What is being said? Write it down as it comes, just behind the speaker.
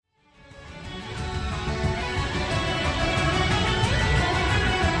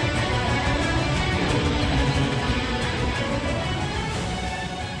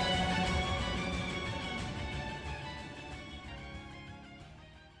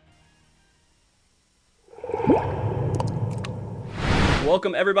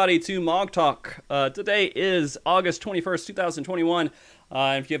welcome everybody to MogTalk. Today is August 21st, 2021.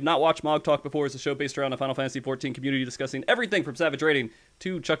 If you have not watched MogTalk before, it's a show based around the Final Fantasy XIV community discussing everything from Savage Raiding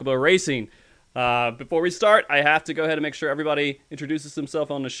to Chocobo Racing. Before we start, I have to go ahead and make sure everybody introduces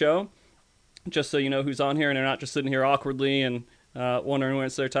themselves on the show, just so you know who's on here and they're not just sitting here awkwardly and wondering when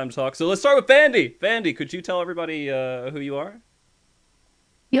it's their time to talk. So let's start with Fandy. Fandy, could you tell everybody who you are?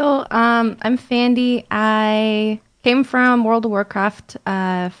 Yo, I'm Fandy. I came from World of Warcraft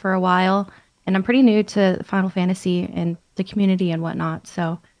for a while, and I'm pretty new to Final Fantasy and the community and whatnot.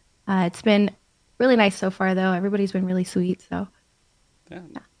 So it's been really nice so far, though. Everybody's been really sweet. So Yeah.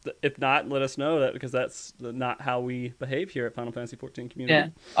 yeah. If not, let us know that because that's not how we behave here at Final Fantasy XIV Yeah,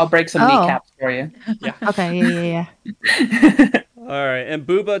 community. I'll break some Oh, kneecaps for you. Yeah. okay. Yeah, yeah, All right. And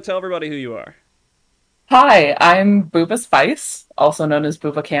Booba, tell everybody who you are. Hi, I'm Booba Spice, also known as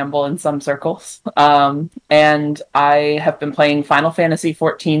BoobaCampbell in some circles. And I have been playing Final Fantasy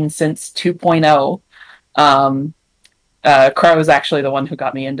XIV since 2.0. Crow is actually the one who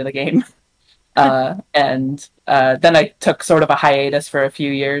got me into the game. And then I took sort of a hiatus for a few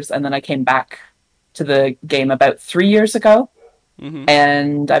years, and then I came back to the game about 3 years ago. Mm-hmm.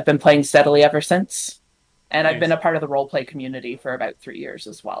 And I've been playing steadily ever since. And I've been Nice. a part of the roleplay community for about 3 years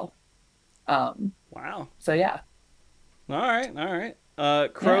as well. Wow. So yeah, All right. All right. yeah,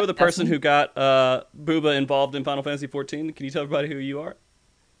 Crow, the that's person me. who got Booba involved in Final Fantasy XIV. Can you tell everybody who you are?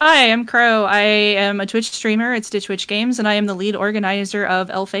 Hi, I'm Crow. I am a Twitch streamer at Stitch Witch Games, and I am the lead organizer of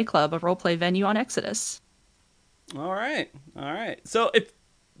LFA Club, a roleplay venue on Exodus. All right. All right. So if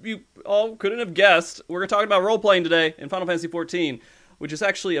you all couldn't have guessed, we're talking about role playing today in Final Fantasy XIV, which is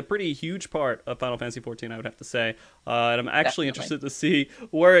actually a pretty huge part of Final Fantasy XIV, I would have to say. And I'm actually Definitely. interested to see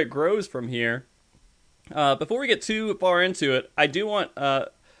where it grows from here. Before we get too far into it, I do want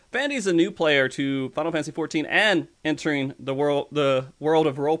Fandy's a new player to Final Fantasy XIV and entering the world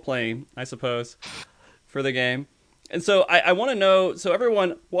of role playing, I suppose, for the game. And so I want to know, so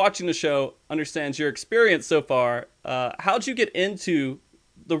everyone watching the show understands your experience so far. How'd you get into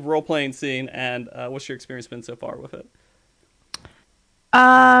the role playing scene, and what's your experience been so far with it?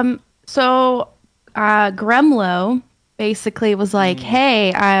 yeah. Gremlo basically was like, Mm,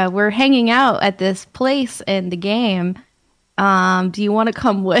 "Hey, we're hanging out at this place in the game. Do you want to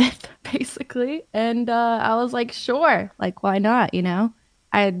come with?" Basically, and I was like, "Sure. Like, why not? You know."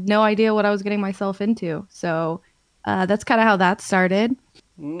 I had no idea what I was getting myself into, so that's kind of how that started.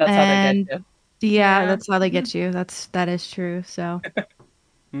 mm, That's how they get And you. yeah, Yeah. that's how they get you. That is true. So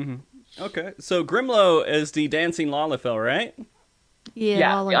hmm Okay, so Grimlow is the dancing Lalafell, right? yeah,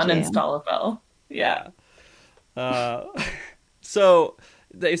 Yeah, the Lala Jam. uninstallable. Yeah. Yeah. Uh, so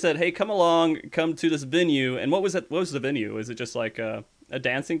they said, "Hey, come along, come to this venue." And what was it? What was the venue? Is it just like a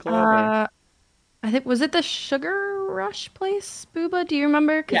dancing club, or? Uh, I think was it the Sugar Rush place, Booba? Do you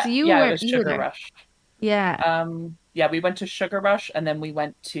remember? Because Yeah, yeah, it was you were Sugar there. Rush. Yeah. Yeah, we went to Sugar Rush and then we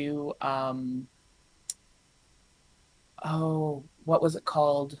went to oh, what was it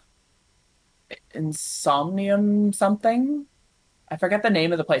called? Insomnium something? I forget the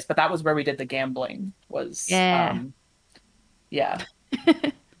name of the place, but that was where we did the gambling. Was Yeah. yeah,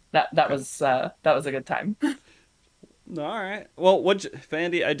 that was a good time. All right. Well,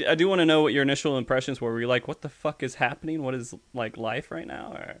 Fandy? I do want to know what your initial impressions were. Were you like, "What the fuck is happening? What is like life right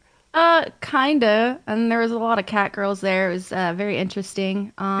now?" Or Kinda. And there was a lot of cat girls there. It was very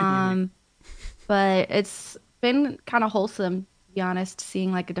interesting. But it's been kind of wholesome, to be honest,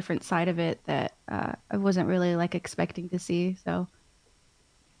 seeing like a different side of it that I wasn't really like expecting to see. So,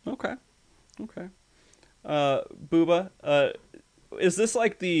 okay, okay. Booba, is this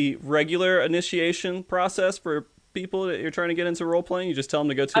like the regular initiation process for people that you're trying to get into role playing? You just tell them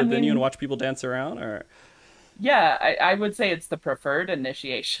to go to I a venue and mean, watch people dance around, or? yeah, I would say it's the preferred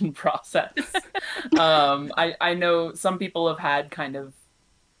initiation process. I know some people have had kind of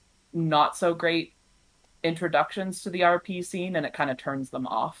not so great introductions to the RP scene, and it kind of turns them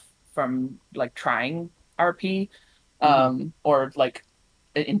off from like trying RP, Mm-hmm. or like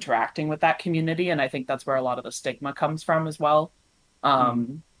interacting with that community. And I think that's where a lot of the stigma comes from as well. Mm-hmm.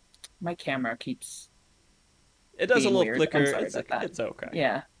 Um, my camera keeps It does a being little weird. I'm flicker. sorry It's about that. it's okay.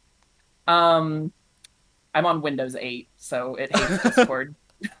 Yeah. Um, I'm on Windows 8, so it hates Discord.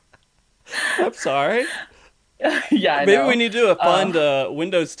 I'm sorry. Yeah, I Maybe we know. need to do a fun Uh,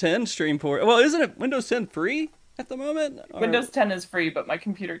 Windows 10 stream for it. Well, isn't it Windows 10 free at the moment? Or Windows 10 is free, but my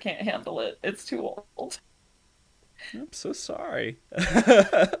computer can't handle it. It's too old. I'm so sorry.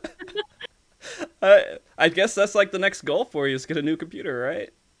 I guess that's like the next goal for you is get a new computer, right?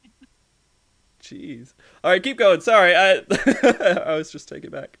 Jeez. All right, keep going. Sorry, I I was just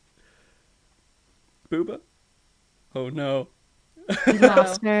taken back. Booba. Oh no. We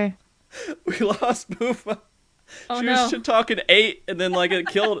lost her. We lost Boofa. Oh She no. was shit talking 8, and then like it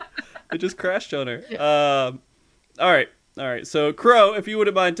killed. It just crashed on her. All right. So Crow, if you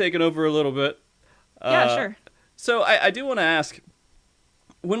wouldn't mind taking over a little bit. Yeah, sure. So I do want to ask,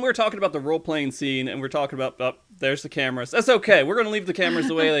 when we're talking about the role playing scene, and we're talking about there's the cameras. That's okay. We're gonna leave the cameras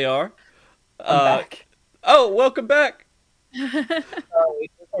the way they are. I'm back. Oh, welcome back. Oh,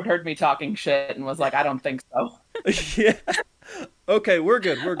 Discord heard me talking shit and was like, I don't think so. Yeah. Okay, we're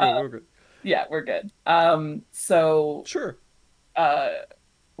good. We're good. Yeah, we're good. So Sure.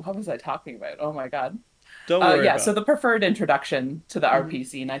 what was I talking about? Oh my god. Don't worry Yeah, about so it. the preferred introduction to the RP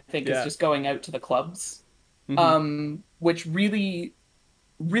scene, I think, is Yeah. just going out to the clubs, Mhm. which really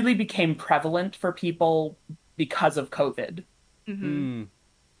became prevalent for people because of COVID, Mm.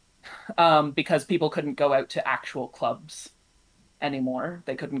 because people couldn't go out to actual clubs anymore.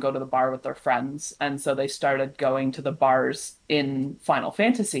 They couldn't go to the bar with their friends, and so they started going to the bars in Final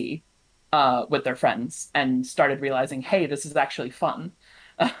Fantasy with their friends and started realizing, hey, this is actually fun.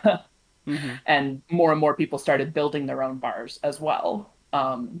 Mhm. And more people started building their own bars as well.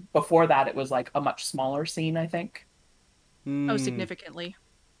 Before that, it was like a much smaller scene, I think. Oh, Mm. significantly.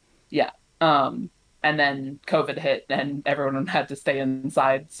 Yeah. Um, and then COVID hit and everyone had to stay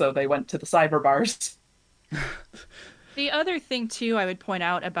inside, so they went to the cyber bars. The other thing too I would point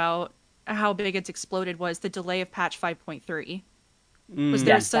out about how big it's exploded was the delay of patch 5.3. Was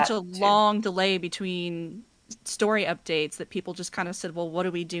there Mm. was Yes, such that a too. long delay between story updates that people just kind of said, "Well, what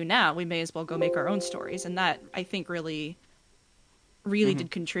do we do now? We may as well go make our own stories." And that I think really Mhm.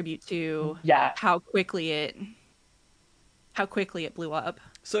 did contribute to Yeah. how quickly it blew up.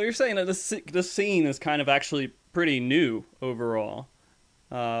 So you're saying that this scene is kind of actually pretty new overall,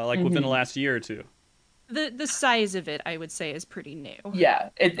 like within the hmm last year or two. The size of it, I would say, is pretty new. Yeah.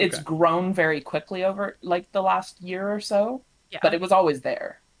 It's Okay. grown very quickly over like the last year or so, but Yeah. it was always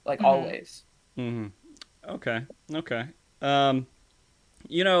there, like hmm always. Mm-hmm. Okay. Okay. Um,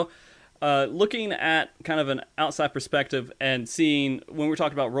 you know, looking at kind of an outside perspective and seeing when we're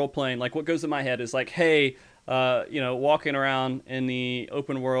talking about role playing, like what goes in my head is like, hey, walking around in the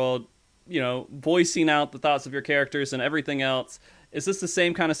open world, voicing out the thoughts of your characters and everything else. Is this the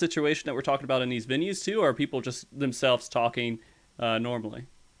same kind of situation that we're talking about in these venues too, or are people just themselves talking normally?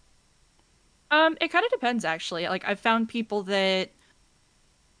 It kind of depends actually. Like I've found people that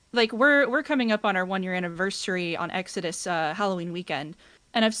like we're coming up on our 1 year anniversary on Exodus Halloween weekend,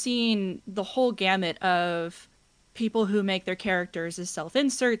 and I've seen the whole gamut of people who make their characters as self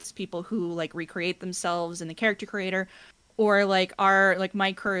inserts, people who like recreate themselves in the character creator, or like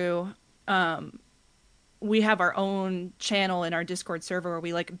my crew. Um, we have our own channel in our Discord server where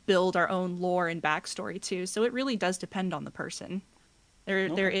we like build our own lore and backstory too. So it really does depend on the person. There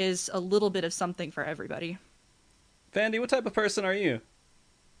Okay. is a little bit of something for everybody. Fandy, what type of person are you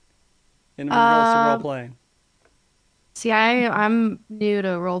in regards to role Um, playing? See, I'm new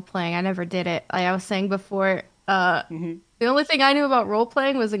to role playing. I never did it. Like I was saying before, Mm-hmm. the only thing I knew about role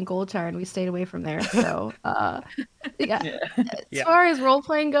playing was in Goldchar, and we stayed away from there. So, yeah, Yeah. as Yeah. far as role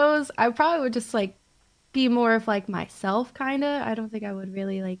playing goes, I probably would just like be more of like myself, kind of. I don't think I would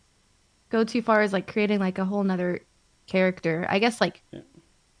really like go too far as like creating like a whole nother character. I guess like Yeah.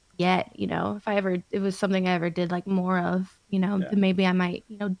 yet, if I ever it was something I ever did like more of, Yeah. then maybe I might,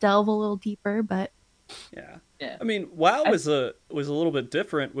 delve a little deeper. But Yeah. Yeah. I mean, WoW I, was a little bit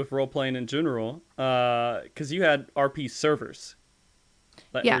different with role playing in general, because you had RP servers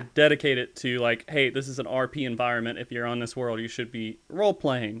that were yeah, dedicated to like, hey, this is an RP environment. If you're on this world, you should be role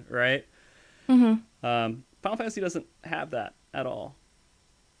playing, right? hmm Final Fantasy doesn't have that at all.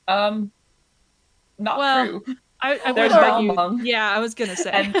 um, not Well, true. I would There's argue. Balmung. Yeah, I was gonna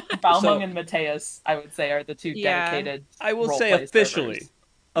say. And Balmung So and Mateus, I would say, are the two Yeah. dedicated I will say roleplay officially, servers.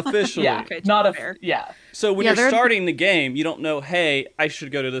 Yeah, officially. Okay, not a fair. yeah, So when yeah, you're they're starting the game, you don't know, hey, I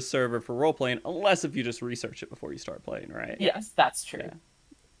should go to this server for role playing, unless if you just research it before you start playing, right? Yeah. yes, that's Yeah. true.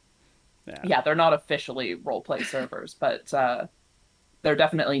 Yeah. Yeah, they're not officially roleplay servers, but they're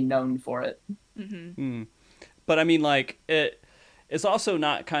definitely known for it. hmm Mm. But I mean, like it's also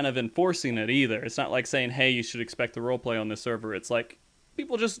not kind of enforcing it either. It's not like saying, "Hey, you should expect the roleplay on this server." It's like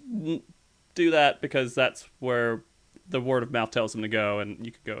people just do that because that's where the word of mouth tells them to go, and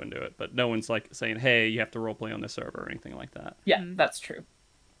you could go and do it. But no one's like saying, "Hey, you have to roleplay on this server" or anything like that. Yeah, hmm that's true.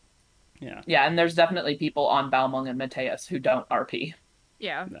 Yeah, Yeah, and there's definitely people on Balmung and Mateus who don't RP,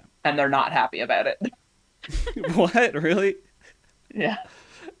 Yeah. no. and they're not happy about it. What really? Yeah,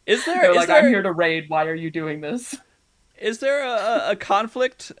 Is there they're is like, "I'm there here to raid. Why are you doing this?" is there a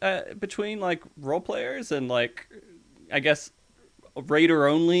conflict between like role players and like I guess raider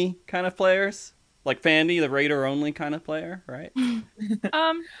only kind of players? Like Fandy, the raider only kind of player, right?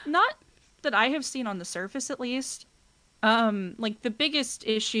 Not that I have seen on the surface, at least. Like the biggest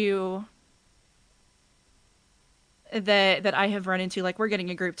issue that I have run into, like we're getting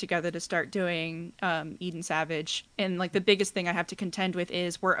a group together to start doing Eden Savage, and like the biggest thing I have to contend with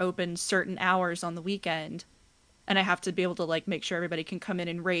is we're open certain hours on the weekend, and I have to be able to like make sure everybody can come in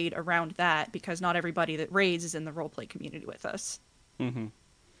and raid around that, because not everybody that raids is in the roleplay community with us. Mm-hmm.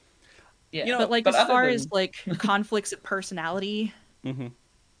 Yeah, But like but as other far than as like conflicts of personality, Mm-hmm.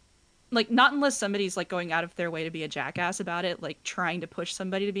 like not unless somebody's like going out of their way to be a jackass about it, like trying to push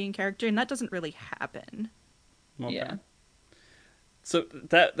somebody to be in character, and that doesn't really happen. Okay. yeah, So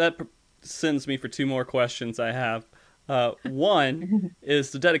that sends me for two more questions I have. One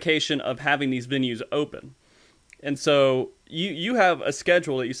is the dedication of having these venues open. And so you have a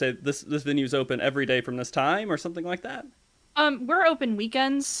schedule that you say this venue is open every day from this time or something like that? We're open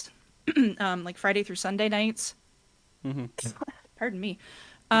weekends, like Friday through Sunday nights. Mm-hmm. Pardon me.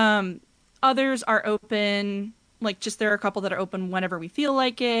 Others are open, like just there are a couple that are open whenever we feel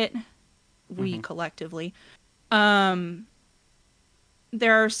like it. We collectively.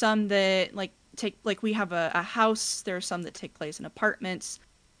 There are some that like we have a house. There are some that take place in apartments.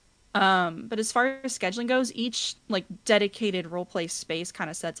 But as far as scheduling goes, each like dedicated roleplay space kind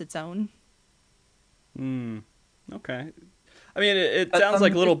of sets its own. Okay. I mean, it But sounds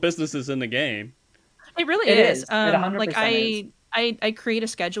like little businesses in the game. It really It is. is. It 100% Like is. I create a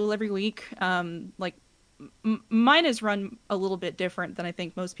schedule every week. Like mine is run a little bit different than I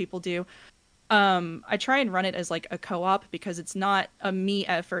think most people do. I try and run it as like a co-op because it's not a me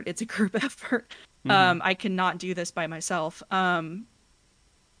effort, it's a group effort. I cannot do this by myself.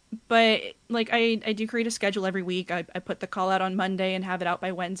 But like I do create a schedule every week. I put the call out on Monday and have it out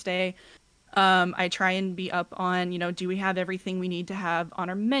by Wednesday. I try and be up on, do we have everything we need to have on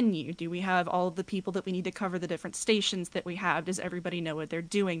our menu? Do we have all of the people that we need to cover the different stations that we have? Does everybody know what they're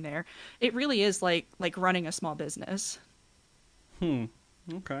doing there? It really is like running a small business.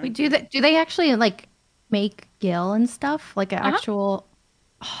 Okay. We do that. Do they actually like make Gil and stuff like an Uh-huh. actual?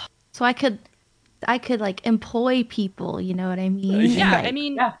 So I could like employ people. You know what I mean? Yeah, And, I like,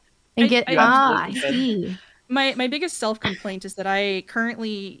 mean, Yeah, and I- get I- I absolutely could. see. my biggest self complaint is that I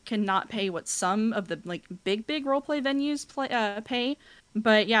currently cannot pay what some of the like big roleplay venues pay.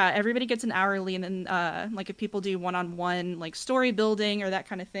 But yeah, everybody gets an hourly, and then like if people do one-on-one like story building or that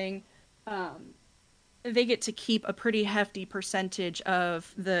kind of thing, they get to keep a pretty hefty percentage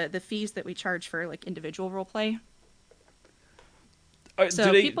of the fees that we charge for like individual roleplay. So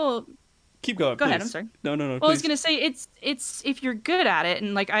do they people keep going? go Please. ahead. I'm sorry. No, Well, I please. was gonna say it's if you're good at it,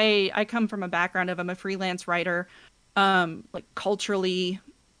 and like I come from a background of I'm a freelance writer, like culturally,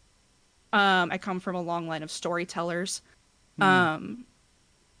 I come from a long line of storytellers, and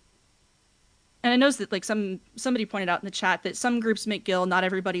I know that like somebody pointed out in the chat that some groups make guild, not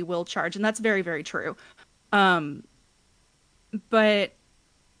everybody will charge, and that's very, very true. But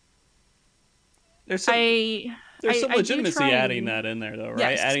There's some I there's some I do legitimacy try adding and- that in there, though, right?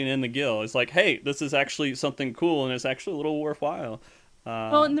 Yes. Adding in the guild. It's like, hey, this is actually something cool, and it's actually a little worthwhile.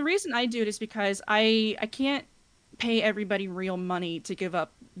 Well, and the reason I do it is because I can't pay everybody real money to give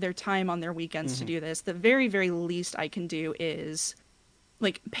up their time on their weekends to do this. The very, very least I can do is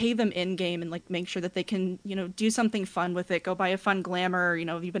like pay them in game and like make sure that they can, do something fun with it, go buy a fun glamour,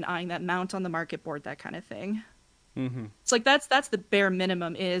 if you've been eyeing that mount on the market board, that kind of thing. It's like that's the bare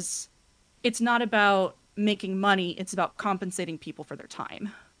minimum. Is it's not about making money, it's about compensating people for their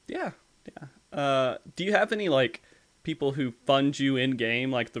time. Yeah. Do you have any like people who fund you in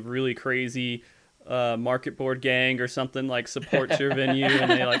game, like the really crazy market board gang or something, like supports your venue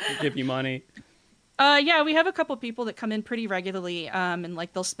and they like give you money? Yeah, we have a couple people that come in pretty regularly, and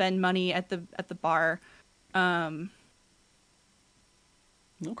like they'll spend money at the bar.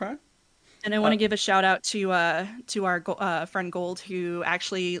 Okay. And I want to give a shout out to our friend Gold, who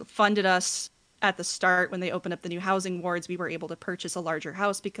actually funded us at the start when they opened up the new housing wards. We were able to purchase a larger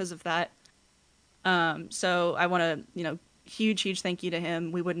house because of that. So I want to, huge thank you to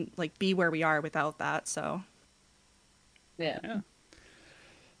him. We wouldn't like be where we are without that. So Yeah.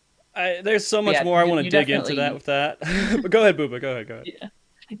 There's so much Yeah, more I want to you dig into definitely- that with that. But go ahead, Booba. Go ahead. Yeah.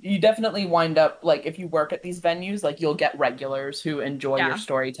 You definitely wind up, like, if you work at these venues, like, you'll get regulars who enjoy Yeah. your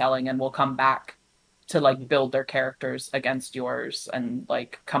storytelling and will come back to, like, build their characters against yours and,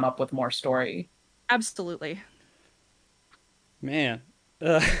 like, come up with more story. absolutely. Man,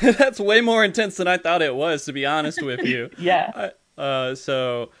 that's way more intense than I thought it was, to be honest with you. Yeah.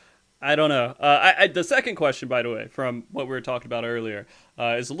 So I don't know. The second question, by the way, from what we were talking about earlier,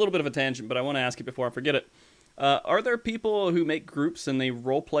 is a little bit of a tangent, but I want to ask it before I forget it. Are there people who make groups and they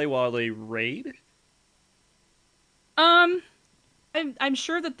role play while they raid? I'm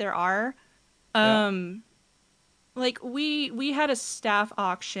sure that there are. Yeah. Like we had a staff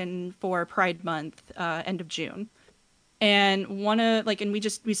auction for Pride Month, end of June, and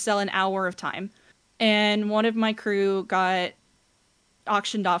we sell an hour of time, and one of my crew got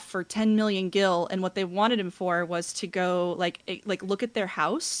auctioned off for 10 million gil, and what they wanted him for was to go look at their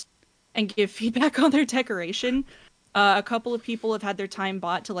house and give feedback on their decoration. A couple of people have had their time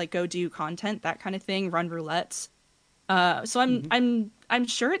bought to like go do content, that kind of thing, run roulettes. So I'm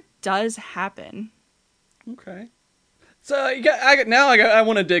sure it does happen. Okay. So I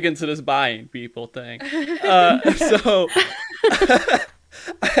want to dig into this buying people thing. So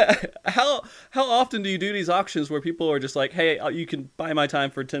how often do you do these auctions where people are just like, hey, you can buy my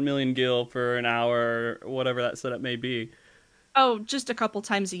time for 10 million gil for an hour, or whatever that setup may be? Oh, just a couple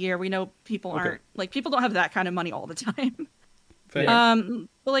times a year. We know people Okay. aren't like people don't have that kind of money all the time. Fair.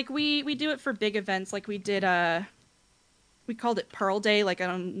 But like we do it for big events. Like we did we called it Pearl Day. Like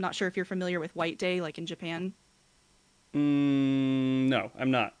I'm not sure if you're familiar with White Day, like in Japan. No,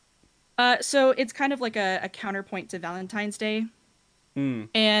 I'm not. So it's kind of like a counterpoint to Valentine's Day. And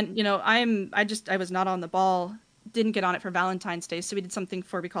I was not on the ball, didn't get on it for Valentine's Day, so we did something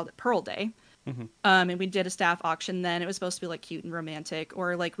we called it Pearl Day. And we did a staff auction then. It was supposed to be like cute and romantic,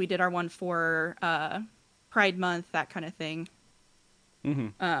 or like we did our one for Pride Month, that kind of thing.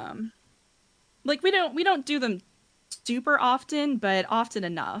 Like we don't do them super often, but often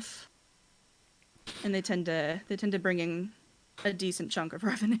enough. And they tend to bring in a decent chunk of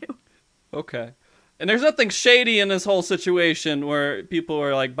revenue. Okay. And there's nothing shady in this whole situation where people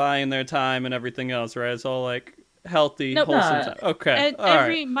are like buying their time and everything else, right? It's all like healthy, Nope. wholesome time.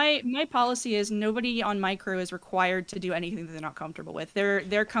 Okay. My policy is nobody on my crew is required to do anything that they're not comfortable with.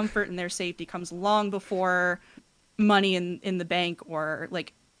 Their comfort and their safety comes long before money in the bank, or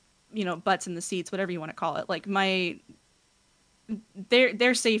like, butts in the seats, whatever you want to call it. Like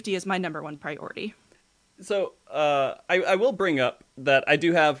their safety is my number one priority. So I will bring up that I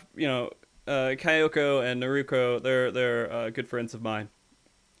do have, Kayoko and Naruko. They're good friends of mine.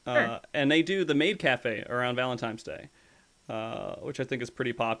 Sure. And they do the maid cafe around Valentine's Day, which I think is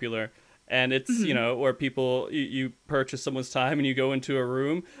pretty popular. And it's, where people, you purchase someone's time and you go into a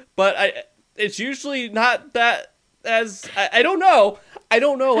room. But it's usually not that I don't know. I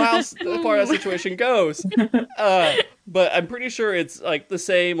don't know how far that situation goes. But I'm pretty sure it's like the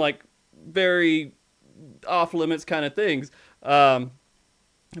same, like very off limits kind of things. But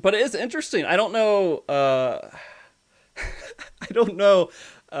it is interesting. I don't know. I don't know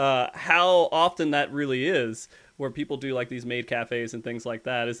how often that really is, where people do like these maid cafes and things like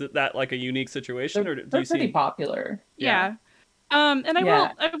that. Is it that like a unique situation, or do They're you pretty see? popular. Yeah. And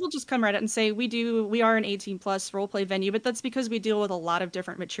I will just come right out and say we are an 18 plus roleplay venue, but that's because we deal with a lot of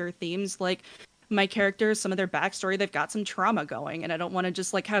different mature themes. Like my characters, some of their backstory, they've got some trauma going, and I don't want to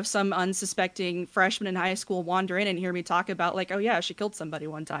just like have some unsuspecting freshman in high school wander in and hear me talk about like, oh yeah, she killed somebody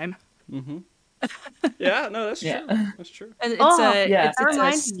one time. Yeah, no, that's true. That's true. And That it's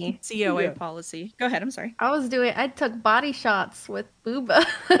reminds a me. COA Yeah. policy. Go ahead. I'm sorry. I took body shots with Booba.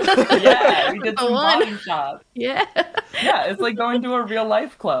 Yeah, we did some One. body shots. Yeah. Yeah, it's like going to a real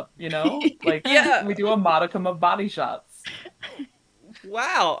life club, Like, Yeah. we do a modicum of body shots.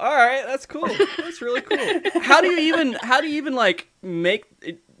 Wow. All right, that's cool. That's really cool. How do you even like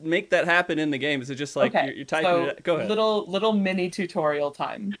make that happen in the game? Is it just like Okay, you're typing so it? Go ahead. little mini tutorial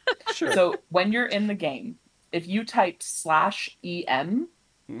time. Sure. So when you're in the game, if you type /EM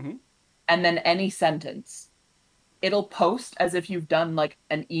and then any sentence, it'll post as if you've done like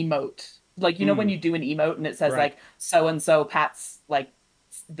an emote. Like, when you do an emote and it says Right. like so-and-so pats like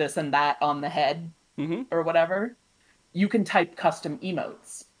this and that on the head or whatever, you can type custom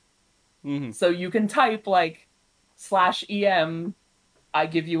emotes. So you can type like /EM, I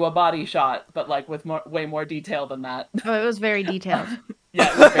give you a body shot, but like with way more detail than that. Oh, it was very detailed.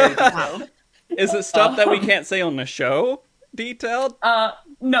 Yeah, it was very detailed. Is it stuff that we can't say on the show? Detailed?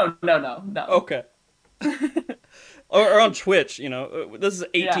 No. Okay. or on Twitch, this is an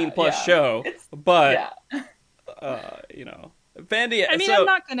 18 plus show, but Fandy. I mean, so,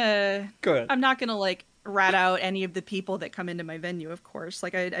 go ahead. I'm not gonna like rat out any of the people that come into my venue, of course.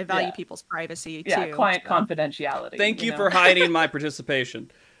 Like I value people's privacy too. Yeah, client confidentiality. Thank you for hiding my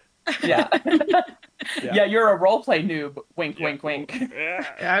participation. Yeah. Yeah, you're a roleplay noob. Wink, wink, wink.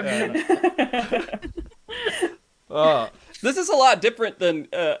 This is a lot different than,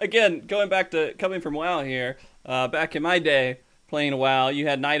 again, going back to coming from WoW here. Back in my day, playing WoW, you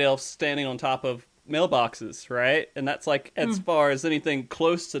had night elves standing on top of mailboxes, right? And that's like as far as anything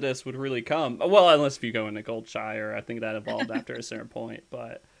close to this would really come. Well, unless if you go into Goldshire, I think that evolved after a certain point.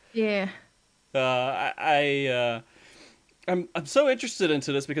 But Yeah. I'm so interested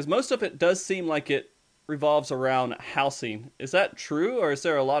into this because most of it does seem like it revolves around housing. Is that true, or is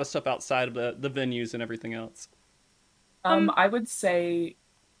there a lot of stuff outside of the venues and everything else? Um, I would say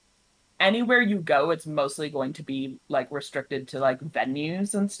anywhere you go, it's mostly going to be like restricted to like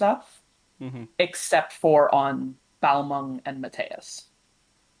venues and stuff, Hmm. except for on Balmung and Mateus.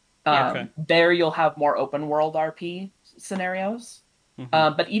 yeah. Okay. There you'll have more open world RP scenarios. Hmm.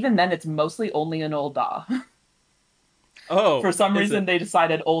 But even then, it's mostly only in Ul'dah. For Oh, some is reason, it? they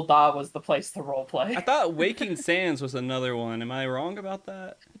decided Ul'dah was the place to role I play. thought Waking Sands was another one. Am I wrong about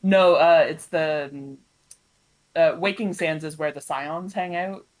that? No, it's the Waking Sands is where the Scions hang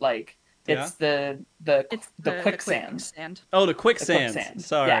out. Like Yeah. it's the It's the the quicksand, quicksand. Oh, the the Quicksands. quicksand. Yeah,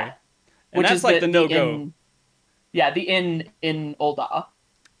 Sorry. And which that's is like the the no go. inn. Yeah, the inn in Ul'dah.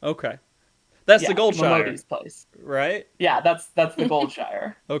 Okay. That's the Yeah, Goldshire, Momodi's place. right? Yeah, that's the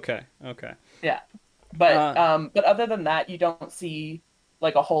Goldshire. Okay. Okay. Yeah. Uh, But other than that, you don't see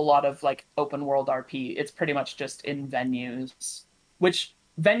like a whole lot of like open world RP. It's pretty much just in venues, which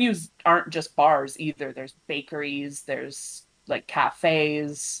venues aren't just bars either. There's bakeries, there's like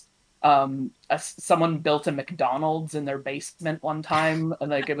cafes. Someone built a McDonald's in their basement one time,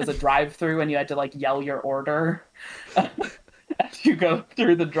 and like it was a drive-through, and you had to like yell your order as you go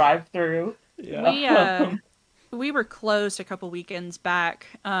through the drive-through. yeah. We uh we were closed a couple weekends back,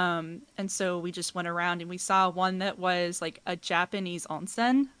 and so we just went around and we saw one that was like a Japanese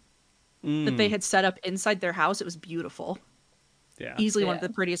onsen that they Mm. had set up inside their house. It was beautiful. Yeah. Easily one of Yeah.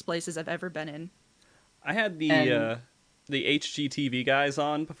 the prettiest places I've ever been in. I had And the HGTV guys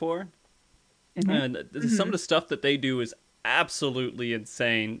on before, mhm, and some of Hmm. the stuff that they do is absolutely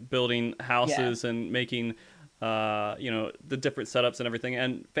insane. Building yeah. houses and making, the different setups and everything.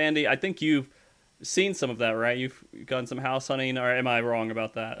 And Fandy, I think you've seen some of that, right? You've done some house hunting, or am I wrong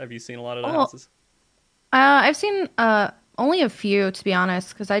about that? Have you seen a lot of the Oh, houses? I've seen only a few to be honest,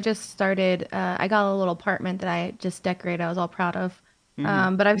 because I just started. I got a little apartment that I just decorated. I was all proud of.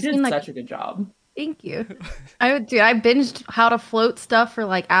 Hmm. But I've You seen did like, such a good job. thank you. I binged how to float stuff for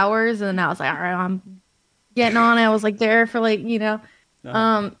like hours, and I was like, all right, I'm getting on it. I was like there for like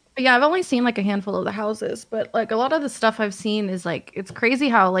Uh-huh. But yeah, I've only seen like a handful of the houses, but like a lot of the stuff I've seen is like it's crazy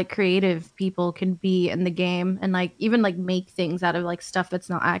how like creative people can be in the game and like even like make things out of like stuff that's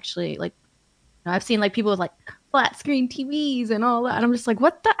not actually like I've seen like people with like flat screen TVs and all that. And I'm just like,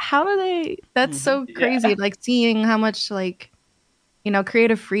 what the? How do they? That's Hmm. so crazy. Yeah. Like seeing how much like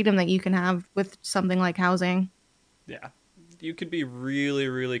creative freedom that you can have with something like housing. Yeah. You could be really,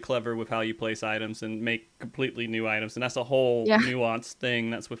 really clever with how you place items and make completely new items, and that's a whole Yeah. nuanced thing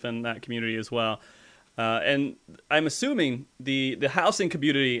that's within that community as well. And I'm assuming the housing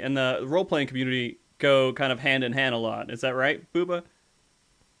community and the role playing community go kind of hand in hand a lot. Is that right, Booba?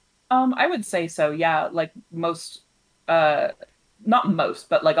 I would say so, yeah. Like most, uh, not most,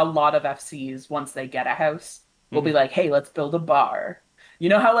 but like a lot of FCs, once they get a house, will Hmm. be like, hey, let's build a bar. You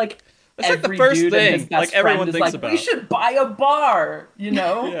know how like It's like the every first dude and his thing like best friend everyone is thinks like, we about. should buy a bar, you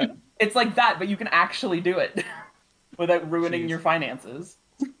know? Yeah. It's like that, but you can actually do it without ruining your Jeez. finances.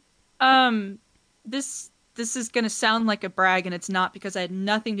 Um, this is gonna sound like a brag, and it's not because I had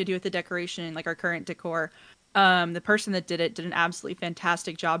nothing to do with the decoration, like our current decor. The person that did it did an absolutely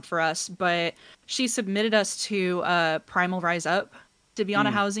fantastic job for us, but she submitted us to Primal Rise Up to be on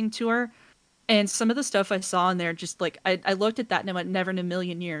a Mm. housing tour. And some of the stuff I saw in there, just like I looked at that and I went, never in a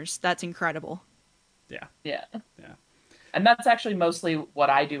million years. That's incredible. Yeah. Yeah. Yeah. And that's actually mostly what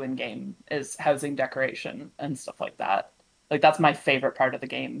I do in game is housing decoration and stuff like that. Like that's my favorite part of the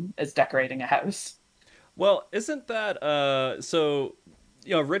game is decorating a house. Well, isn't that so?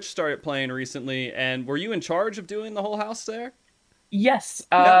 Rich started playing recently, and were you in charge of doing the whole house there? Yes.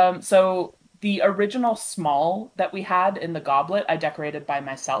 Yeah. So the original small that we had in the goblet, I decorated by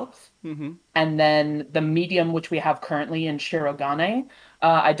myself. Mm-hmm. And then the medium, which we have currently in Shirogane,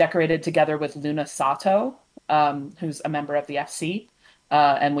 I decorated together with Luna Sato, who's a member of the FC.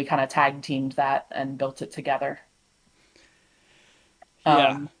 And we kind of tag teamed that and built it together.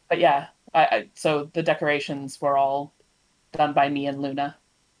 Yeah. But yeah, so the decorations were all done by me and Luna.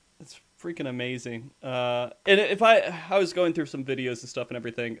 It's freaking amazing. And if I was going through some videos and stuff and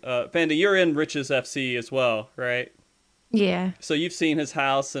everything, Fandy, you're in Rich's FC as well, right? Yeah. So you've seen his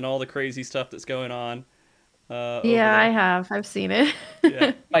house and all the crazy stuff that's going on over Yeah, I there. have. I've seen it.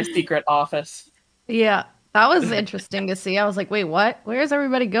 Yeah. My secret office. Yeah. That was interesting to see. I was like, wait, what? Where's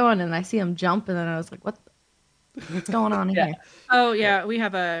everybody going? And I see them jump, and then I was like, what's going on Yeah. here? Oh yeah, we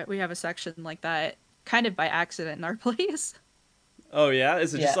have a section like that, kind of by accident in our place. Oh yeah,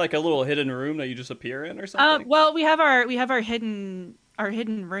 is it just Yeah. like a little hidden room that you just appear in or something? Well, we have our hidden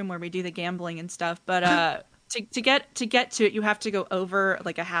room where we do the gambling and stuff, but to get to it, you have to go over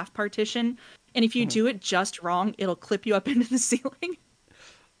like a half partition, and if you do it just wrong, it'll clip you up into the ceiling.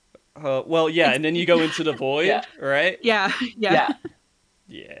 Well, yeah, and then you go into the void, Yeah. right? Yeah. Yeah.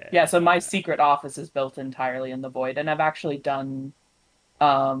 Yeah. Yeah, so my secret office is built entirely in the void, and I've actually done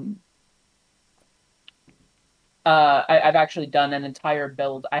I've actually done an entire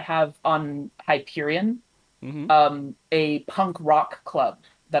build. I have on Hyperion a punk rock club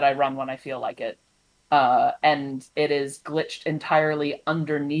that I run when I feel like it. And it is glitched entirely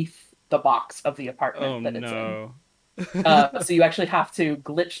underneath the box of the apartment Oh that it's in. no. So you actually have to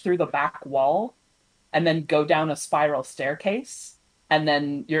glitch through the back wall and then go down a spiral staircase, and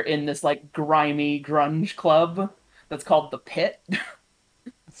then you're in this like grimy grunge club that's called the Pit. That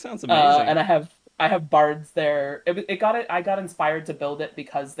sounds amazing. And I have bards there. I got inspired to build it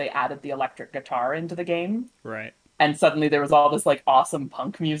because they added the electric guitar into the game, Right. and suddenly there was all this like awesome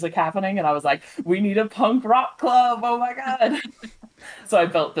punk music happening, and I was like, we need a punk rock club. Oh my god. So I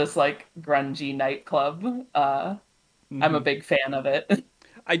built this like grungy nightclub. I'm a big fan of it.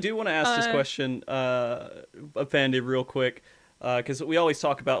 I do want to ask this question of Fandy real quick, because we always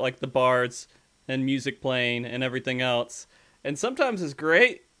talk about like the bards and music playing and everything else, and sometimes it's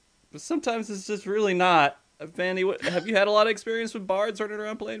great, but sometimes it's just really not. Fandy, have you had a lot of experience with bards running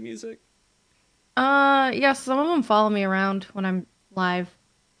around playing music? Yeah, some of them follow me around when I'm live,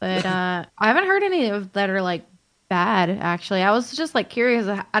 but I haven't heard any of that are like bad. Actually, I was just like curious.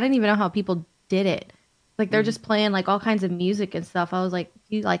 I didn't even know how people did it. Like they're just playing like all kinds of music and stuff. I was like,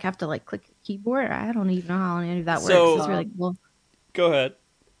 you like have to like click your keyboard. I don't even know how any of that works. So- It's really cool. Go ahead.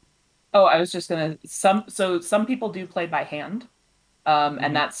 Oh, I was just gonna some people do play by hand,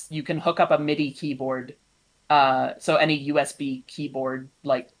 and that's you can hook up a MIDI keyboard, so any USB keyboard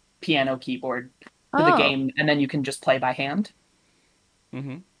like piano keyboard to the Oh. game, and then you can just play by hand.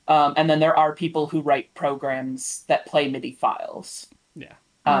 Mm-hmm. And then there are people who write programs that play MIDI files. Yeah.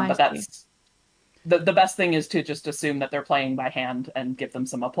 I But see. that's the best thing is to just assume that they're playing by hand and give them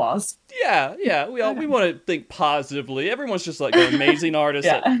some applause. Yeah. We want to think positively. Everyone's just like an amazing artist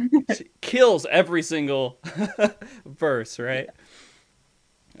Yeah. that kills every single verse, right?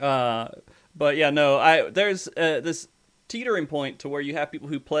 But yeah, no. There's this teetering point to where you have people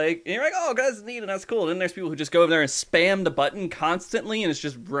who play, and you're like, oh, that's neat and that's cool. And then there's people who just go over there and spam the button constantly, and it's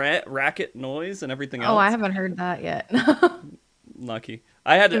just racket noise and everything else. Oh, I haven't heard that yet. Lucky.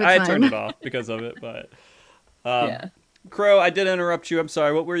 I had Give it turned time. it off because of it, but Yeah. Crow, I did interrupt you. I'm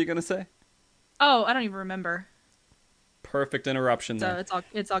sorry. What were you gonna say? Oh, I don't even remember. Perfect interruption So there.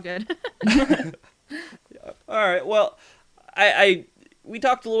 it's all good. All right. Well, we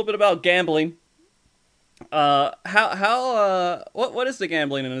talked a little bit about gambling. What is the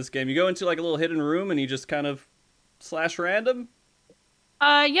gambling in this game? You go into like a little hidden room and you just kind of slash random.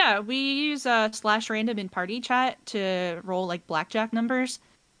 Yeah, we use slash random in party chat to roll like blackjack numbers.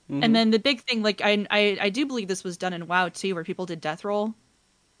 And then the big thing, like I do believe this was done in WoW too, where people did death roll.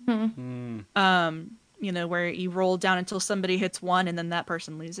 You know, where you roll down until somebody hits 1 and then that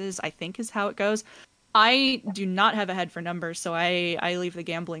person loses, I think is how it goes. I do not have a head for numbers, so I leave the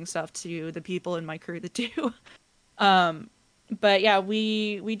gambling stuff to the people in my crew that do. But yeah,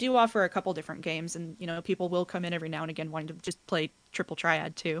 we do offer a couple different games, and you know, people will come in every now and again wanting to just play triple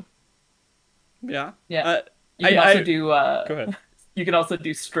triad too. Yeah. Yeah. You can also do Go ahead. you can also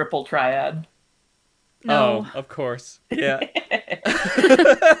do triple triad. No. Oh, of course. Yeah.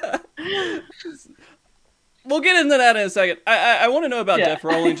 We'll get into that in a second. I want to know about death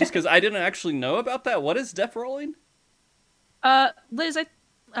rolling just because I didn't actually know about that. What is death rolling? Liz,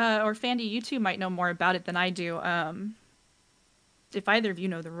 or Fandy, you two might know more about it than I do. If either of you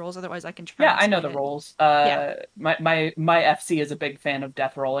know the rules, otherwise I can try. Yeah, and I know the explain it. rules. Yeah. My FC is a big fan of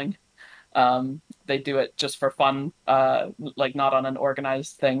death rolling. They do it just for fun, like not on an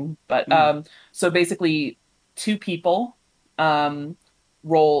organized thing. But so basically, two people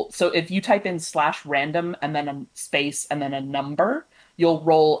roll. So if you type in slash random and then a space and then a number, you'll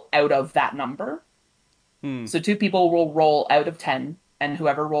roll out of that number. So two people will roll out of 10, and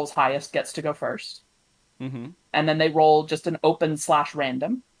whoever rolls highest gets to go first. And then they roll just an open slash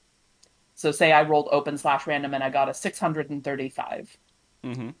random. So say I rolled open slash random and I got a 635.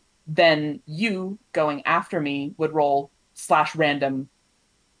 Then you, going after me, would roll slash random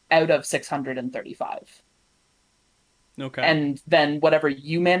out of 635. Okay. And then whatever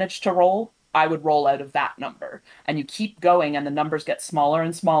you manage to roll, I would roll out of that number. And you keep going, and the numbers get smaller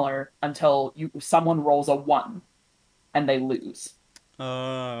and smaller until someone rolls a 1 and they lose.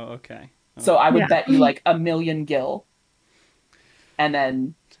 Oh, okay. So I would bet you like 1,000,000 gil. And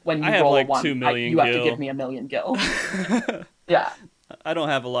then when you I have roll like a 1, 2 million you have to gil. give me 1,000,000 gil. Yeah. I don't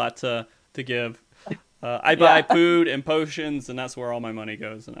have a lot to give. I buy food and potions, and that's where all my money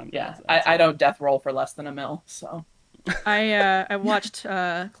goes. And I don't death roll for less than $1 million, so. I watched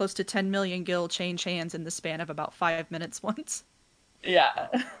close to 10 million gil change hands in the span of about 5 minutes once. Yeah.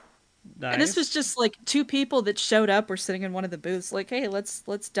 Nice. And this was just like 2 people that showed up, were sitting in one of the booths, like, hey, let's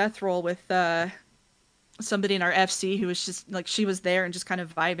death roll with somebody in our FC who was just like, she was there and just kind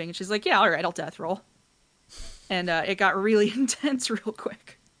of vibing, and she's like, yeah, all right, I'll death roll. And it got really intense real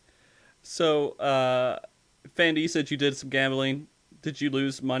quick. So, Fandy, you said you did some gambling. Did you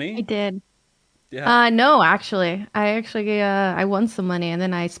lose money? I did. Yeah. No, actually. I won some money and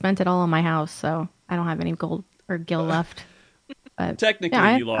then I spent it all on my house, so I don't have any gold or gil left. But Technically,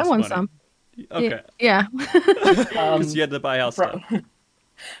 yeah, you lost I won money. some. Okay. Yeah. Because you had to buy house stuff.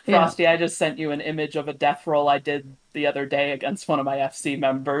 Frosty, I just sent you an image of a death roll I did the other day against one of my FC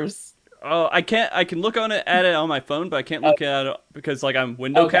members. Oh, I can look at it on my phone, but I can't look at it because like I'm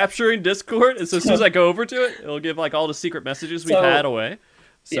window capturing Discord, and so as soon as I go over to it, it'll give like all the secret messages we've had away.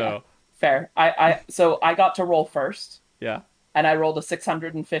 So yeah, fair. So I got to roll first. Yeah. And I rolled a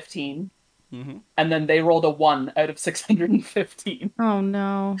 615. Mm-hmm. And then they rolled a 1 out of 615. Oh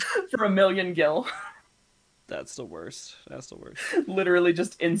no. For $1 million gil. That's the worst. Literally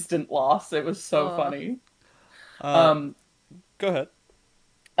just instant loss. It was so funny. Go ahead.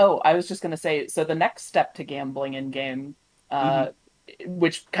 Oh, I was just going to say, so the next step to gambling in game,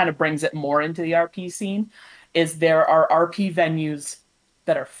 which kind of brings it more into the RP scene, is there are RP venues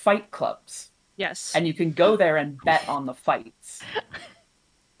that are fight clubs. Yes. And you can go there and bet on the fights.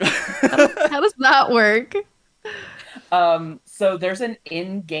 How does that work? So there's an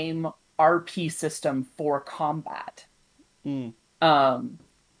in-game RP system for combat.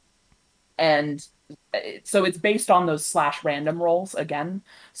 And so it's based on those /random rolls again.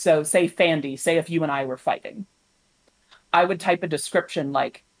 So say Fandy, say if you and I were fighting, I would type a description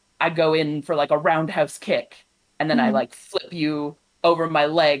like, I go in for like a roundhouse kick, and then I like flip you over my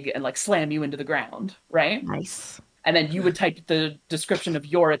leg and like slam you into the ground, right? Nice. And then you would type the description of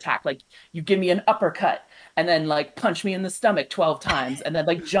your attack, like you give me an uppercut and then like punch me in the stomach 12 times and then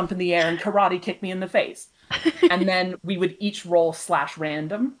like jump in the air and karate kick me in the face. And then we would each roll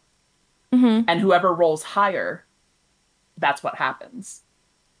 /random. And whoever rolls higher, that's what happens.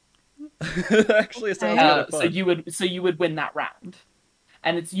 Actually, it sounds kind of fun. So you would win that round.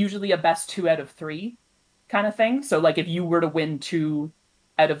 And it's usually a best 2 out of 3 kind of thing. So like if you were to win 2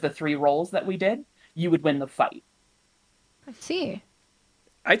 out of the 3 rolls that we did, you would win the fight. I see.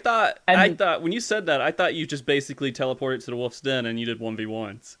 I thought when you said that, I thought you just basically teleported to the Wolf's Den and you did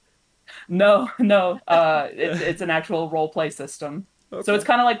 1v1s. No. It's an actual role play system. Okay. So it's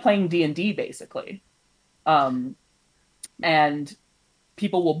kind of like playing D&D basically. And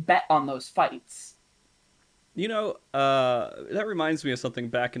people will bet on those fights. You know, that reminds me of something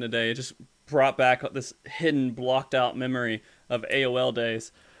back in the day. It just brought back this hidden, blocked out memory of AOL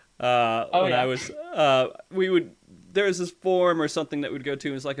days. I was, there was this forum or something that we'd go to.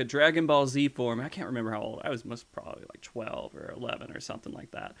 It was like a Dragon Ball Z forum. I can't remember how old I was. Most probably like 12 or 11 or something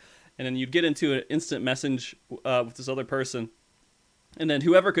like that. And then you'd get into an instant message with this other person. And then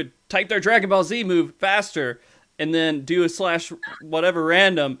whoever could type their Dragon Ball Z move faster and then do a /whatever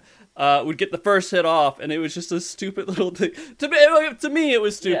random would get the first hit off. And it was just a stupid little thing. To me, it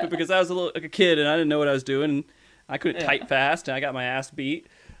was stupid because I was like a kid and I didn't know what I was doing. And I couldn't type fast and I got my ass beat.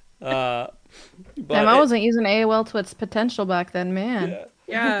 But I wasn't using AOL to its potential back then, man.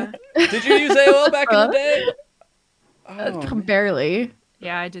 Yeah. Did you use AOL back in the day? Barely.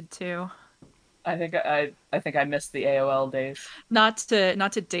 Yeah, I did too. I think I missed the AOL days. Not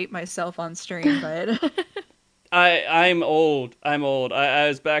to date myself on stream, but I'm old. I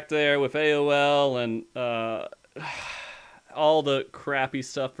was back there with AOL and all the crappy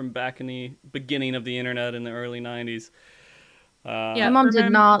stuff from back in the beginning of the internet in the early 90s. My mom did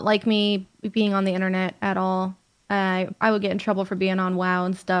not like me being on the internet at all. I would get in trouble for being on WoW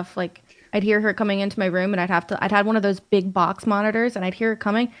and stuff. Like I'd hear her coming into my room, and I'd had one of those big box monitors, and I'd hear her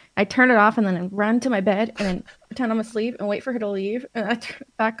coming. I'd turn it off, and then I'd run to my bed, and then pretend I'm asleep, and wait for her to leave, and I'd turn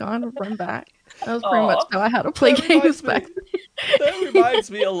it back on and run back. That was pretty much how I had to play games back then. That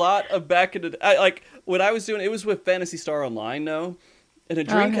reminds me a lot of back in the day. Like what I was doing, it was with Phantasy Star Online, though, and a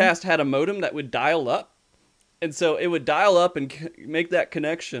Dreamcast had a modem that would dial up, and so it would dial up and make that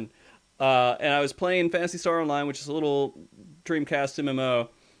connection. And I was playing Phantasy Star Online, which is a little Dreamcast MMO.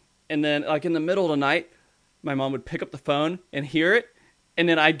 And then, like, in the middle of the night, my mom would pick up the phone and hear it. And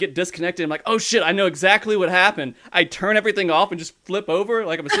then I'd get disconnected. I'm like, oh, shit, I know exactly what happened. I'd turn everything off and just flip over.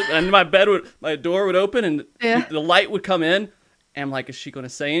 Like, I'm sitting, and my door would open, and the light would come in. And I'm like, is she going to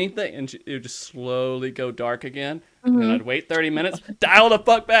say anything? And it would just slowly go dark again. And then I'd wait 30 minutes, dial the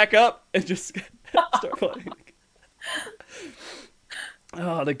fuck back up, and just start playing.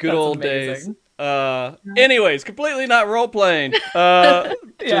 Oh, the good That's old amazing. days. Anyways, completely not role playing.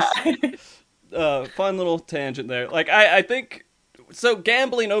 Just fun little tangent there. Like I think so.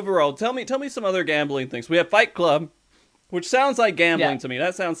 Gambling overall. Tell me some other gambling things. We have Fight Club, which sounds like gambling to me.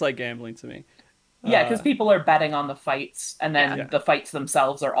 That sounds like gambling to me. Yeah, because people are betting on the fights, and then Yeah. the fights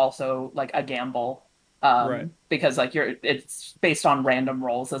themselves are also like a gamble. Right. Because like it's based on random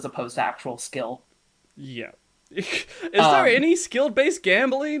rolls as opposed to actual skill. Yeah. Is there any skill-based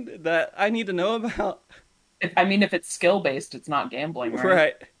gambling that I need to know about? If it's skill based, it's not gambling, right?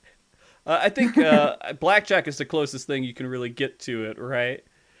 Right. I think blackjack is the closest thing you can really get to it, right?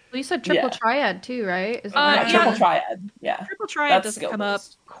 Well, you said triple Yeah. triad too, right? Isn't Yeah, that triple Yeah. triad. Yeah, Triple triad that's doesn't come up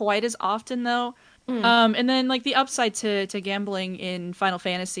skill-based. quite as often though. And then like the upside to gambling in Final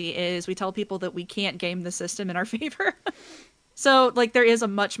Fantasy is we tell people that we can't game the system in our favor. So like there is a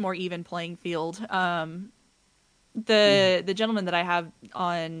much more even playing field. The gentleman that I have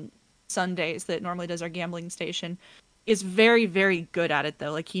on Sundays that normally does our gambling station is very, very good at it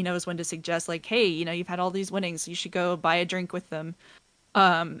though. Like he knows when to suggest like, hey, you've had all these winnings, you should go buy a drink with them.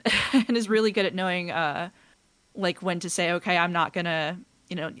 And is really good at knowing like when to say, okay, I'm not gonna,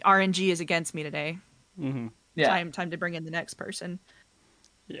 RNG is against me today. Mm-hmm. Yeah. Time to bring in the next person.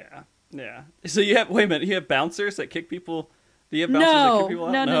 Yeah. Yeah. So you have you have bouncers that kick people. Do you have bouncers that kick people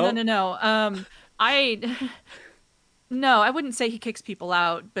out? No. No, I wouldn't say he kicks people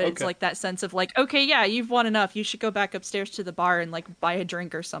out, but it's Okay. like that sense of like, okay, yeah, you've won enough. You should go back upstairs to the bar and like buy a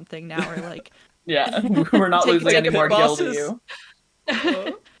drink or something now, or like, Yeah, we're not Take- losing take any pit more gil to bosses?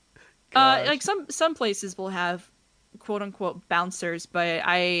 you. like some places will have quote unquote bouncers, but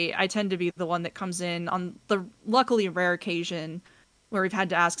I tend to be the one that comes in on the luckily rare occasion where we've had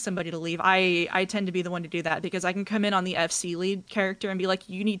to ask somebody to leave. I tend to be the one to do that because I can come in on the FC lead character and be like,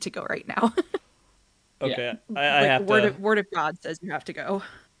 you need to go right now. Okay. I Like have word of God says you have to go.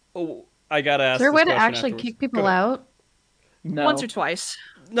 Oh, I gotta ask. Is there a this way to question actually afterwards. kick Go people ahead. out? No. Once or twice.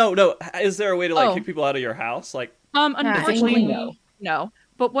 No. Is there a way to like Oh. kick people out of your house? Like, Unfortunately, no. no.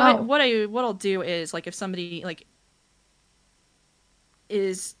 But what I'll do is like if somebody like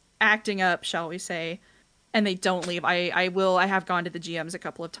is acting up, shall we say, and they don't leave, I have gone to the GMs a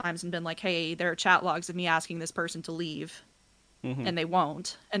couple of times and been like, hey, there are chat logs of me asking this person to leave, and they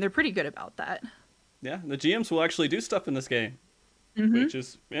won't, and they're pretty good about that. yeah, the GMs will actually do stuff in this game, which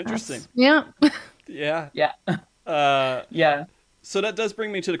is interesting. Yeah. Yeah. Yeah. Yeah. So that does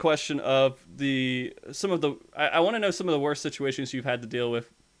bring me to the question of I want to know some of the worst situations you've had to deal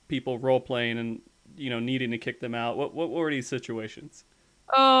with people role playing and needing to kick them out. What were these situations?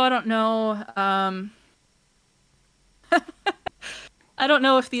 Oh, I don't know. I don't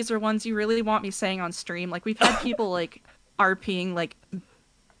know if these are ones you really want me saying on stream. Like we've had people like RPing like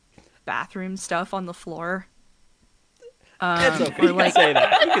bathroom stuff on the floor. It's okay. Or, You like, can say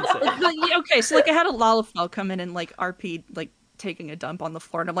that. You can say that. okay, so like I had a Lalafell come in and like RP like taking a dump on the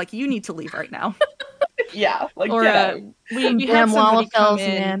floor, and I'm like, you need to leave right now. Yeah. Like Or get out. we had Damn somebody come Wallafels,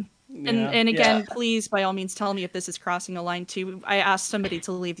 in. man. And again, Yeah. please, by all means, tell me if this is crossing a line too. I asked somebody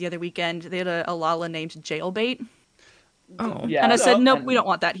to leave the other weekend. They had a Lala named Jailbait. Oh. Yeah. And I said, nope, and- we don't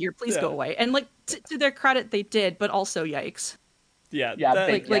want that here. Please go Yeah. away. And like to their credit, they did, but also yikes. Yeah. Yeah, that-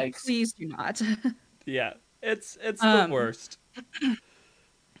 big Like Yikes. please do not. yeah. It's the worst.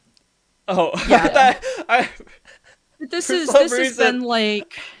 Oh, Yeah. I This For is some this has reason- been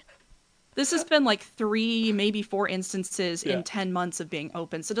like 3, maybe 4 instances Yeah. in 10 months of being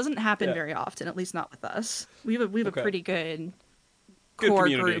open. So it doesn't happen Yeah. very often, at least not with us. We have a Okay. pretty good Good core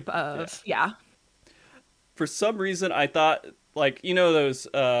community. group of yeah. For some reason I thought like those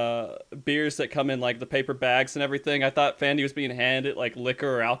beers that come in like the paper bags and everything. I thought Fandy was being handed like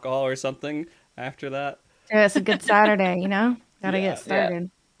liquor or alcohol or something after that. Yeah, it's a good Saturday, Gotta Yeah, get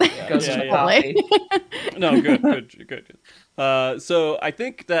started. Goes Yeah, to yeah. coffee. No, good. So I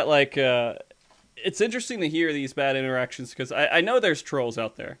think that like it's interesting to hear these bad interactions because I know there's trolls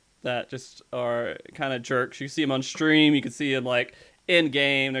out there that just are kind of jerks. You see them on stream, you can see them like in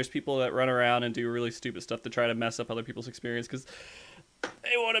game. There's people that run around and do really stupid stuff to try to mess up other people's experience because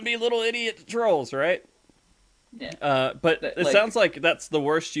they want to be little idiot trolls, right? Yeah. But it Like- sounds like that's the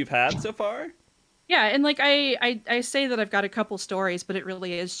worst you've had so far. Yeah, and like I say that I've got a couple stories, but it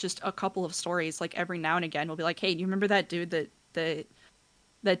really is just a couple of stories. Like every now and again, we'll be like, "Hey, do you remember that dude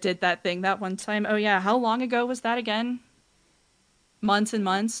that did that thing that one time? Oh yeah, how long ago was that again? Months and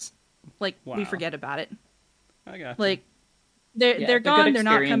months. Like we Wow. forget about it. I got Like they're Yeah, they're the gone. good They're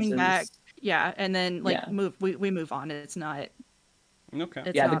not coming back. experiences- Yeah, and then like Yeah. we move on. It's not. okay.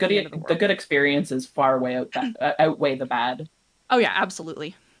 It's Yeah, not the the end of the good world. good experiences far outweigh the bad. Oh yeah,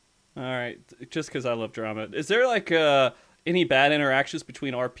 absolutely. All right, just because I love drama. Is there like any bad interactions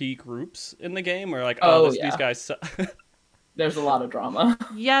between RP groups in the game, or like, oh, Oh these yeah, guys? there's a lot of drama.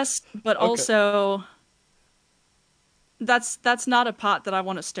 Yes, but Okay. also that's not a pot that I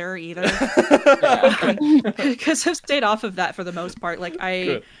want to stir either. Yeah. Because I've stayed off of that for the most part. Like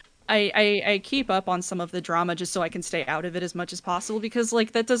Good. I keep up on some of the drama just so I can stay out of it as much as possible because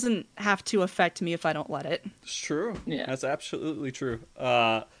like that doesn't have to affect me if I don't let it. It's true. Yeah. That's absolutely true.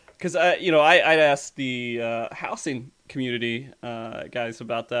 Because I'd asked the housing community guys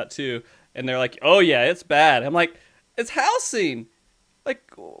about that too, and they're like, "Oh yeah, it's bad." I'm like, "It's housing.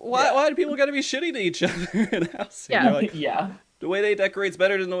 Like, Yeah. why do people got to be shitty to each other in housing?" Yeah. They're like, Yeah. the way they decorate's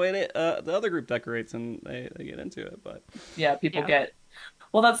better than the way the other group decorates, and they get into it. But Yeah. People Yeah. get.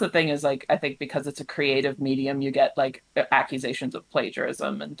 Well, that's the thing is like I think because it's a creative medium, you get like accusations of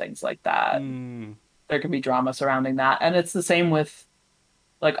plagiarism and things like that. mm, There can be drama surrounding that, and it's the same with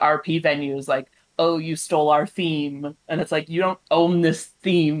like RP venues. Like, oh, you stole our theme, and it's like you don't own this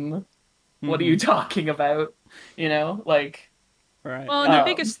theme. What are hmm you talking about? You know, like, right. Well, and the um,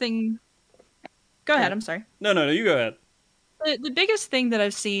 biggest thing. Go ahead. I'm sorry. No, you go ahead. The biggest thing that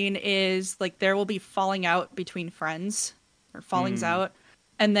I've seen is like there will be falling out between friends or fallings Mm, out,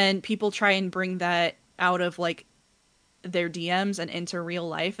 and then people try and bring that out of like their DMs and into real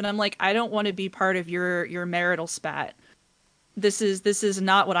life, and I'm like, I don't want to be part of your marital spat. This is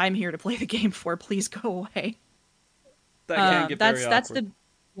not what I'm here to play the game for. Please go away. that can get very That's awkward. the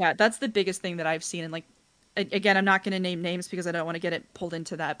yeah, that's the biggest thing that I've seen. And like again, I'm not going to name names because I don't want to get it pulled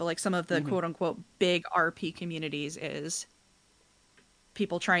into that. But like some of the Hmm quote unquote big RP communities is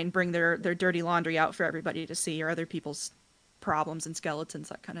people try and bring their dirty laundry out for everybody to see, or other people's problems and skeletons,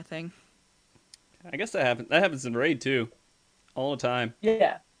 that kind of thing. I guess that happens. That happens in raid too, all the time.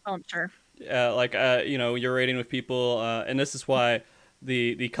 yeah, Oh, I'm sure. Like you're raiding with people, and this is why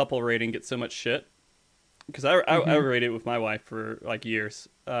the couple rating gets so much shit. Because I hmm raided with my wife for like years,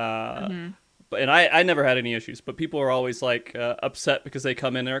 Hmm. but and I never had any issues. But people are always like upset because they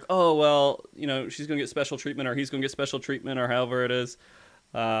come in and they're like, oh well, she's gonna get special treatment or he's gonna get special treatment or however it is,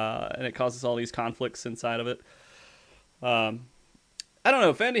 and it causes all these conflicts inside of it. Um, I don't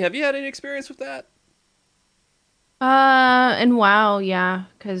know, Fandy, have you had any experience with that? And WoW, yeah,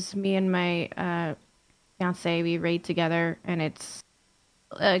 because me and my fiance we raid together, and it's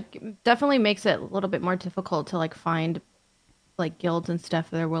definitely makes it a little bit more difficult to like find like guilds and stuff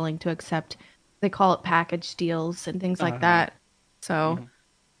that are willing to accept. They call it package deals and things like Uh-huh. that. So,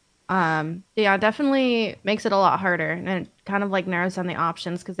 Mhm. yeah, definitely makes it a lot harder, and it kind of like narrows down the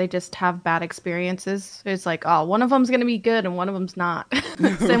options because they just have bad experiences. It's like, oh, one of them's gonna be good and one of them's not.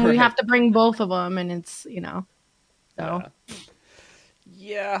 So we Right. have to bring both of them, and it's so. Yeah.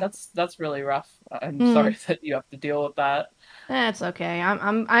 Yeah. that's really rough. I'm Mm. sorry that you have to deal with that. That's okay.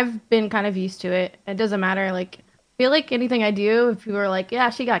 I've been kind of used to it. It doesn't matter. Like, I feel like anything I do, if people are like, "Yeah,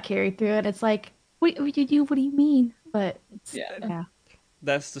 she got carried through it," it's like, what did you do? What do you mean?" But it's Yeah, yeah,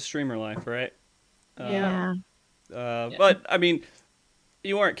 That's the streamer life, right? yeah, yeah. yeah. But I mean,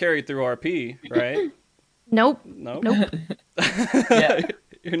 you weren't carried through RP, right? Nope, Nope. nope. Yeah.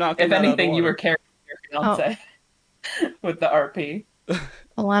 You're knocking If that out of the anything, you were water. carrying your Oh, fiance with the RP.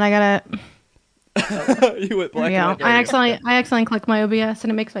 hold on. I gotta. Oh, You went There we black and go. white. There you go. I accidentally clicked my OBS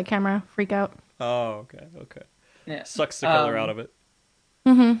and it makes my camera freak out. Oh, okay. yeah. Sucks the color out of it.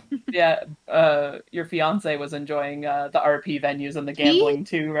 Mm-hmm. Yeah. Your fiance was enjoying the RP venues and the He gambling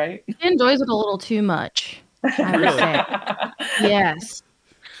too, right? enjoys it a little too much, I would Really? say. Yes.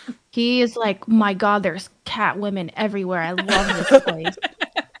 He is like, my God, there's cat women everywhere. I love this place.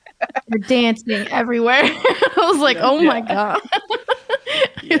 They're dancing everywhere. I was like, Yeah. oh my Yeah. God.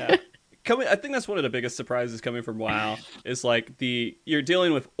 Yeah. I think that's one of the biggest surprises coming from WoW is like you're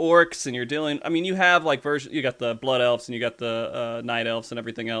dealing with orcs and I mean, you have like you got the blood elves and you got the night elves and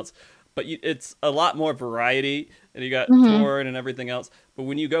everything else, but it's a lot more variety and you got Hmm. Tauren and everything else. But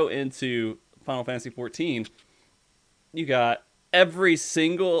when you go into Final Fantasy 14, you got every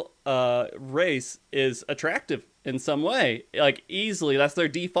single race is attractive in some way, like easily. That's their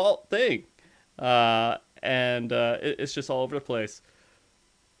default thing, and it's just all over the place.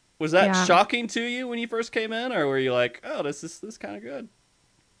 Was that Yeah. shocking to you when you first came in, or were you like, "Oh, this kind of good"?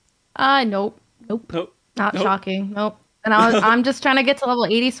 Nope. Nope. Nope, Not nope. shocking. Nope. And I'm just trying to get to level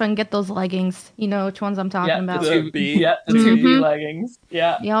 80 so I can get those leggings. You know which ones I'm talking Yeah, about. The B. the two B Mm-hmm. leggings.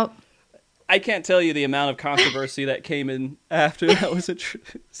 Yeah. Yep. I can't tell you the amount of controversy that came in after that was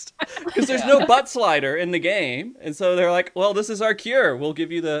introduced, because there's no Yeah. butt slider in the game, and so they're like, "Well, this is our cure. We'll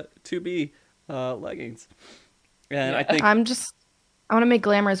give you the 2B leggings." And Yeah. I want to make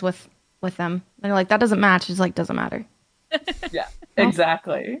glamours with them. And they're like, that doesn't match. It's like, doesn't matter. Yeah, Oh.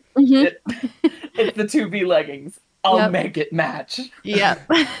 exactly. Hmm. It it's the 2B leggings. I'll Yep. make it match. Yep.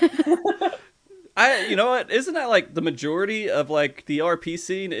 You know what? Isn't that like the majority of like the RP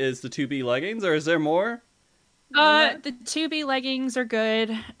scene is the 2B leggings, or is there more than that? The 2B leggings are good.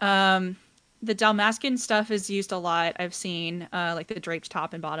 The Dalmascan stuff is used a lot. I've seen like the draped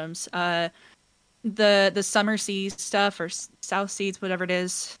top and bottoms. The summer seas stuff or South Seas, whatever it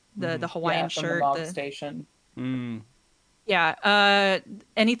is. The Yeah, Hawaiian from the shirt. Mog The Station. Mm. Yeah.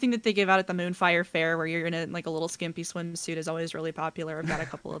 Anything that they give out at the Moonfire Fair where you're in like a little skimpy swimsuit is always really popular. I've got a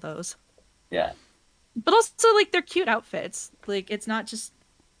couple of those. Yeah. But also like they're cute outfits. Like it's not just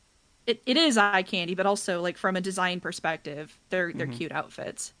it is eye candy, but also like from a design perspective, they're cute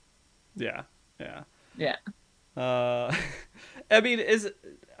outfits. Yeah, yeah. Yeah. Uh, I mean,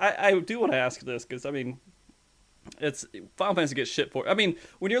 I do want to ask this because I mean, it's Final Fantasy gets shit for. I mean,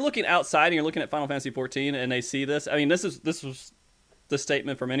 when you're looking outside and you're looking at Final Fantasy 14 and they see this, I mean, this was the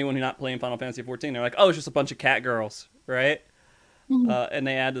statement from anyone who's not playing Final Fantasy 14. They're like, oh, it's just a bunch of cat girls, right? And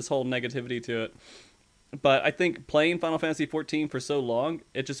they add this whole negativity to it. But I think playing Final Fantasy 14 for so long,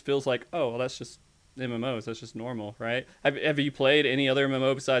 it just feels like, oh, well, that's just MMOs. That's just normal, right? Have you played any other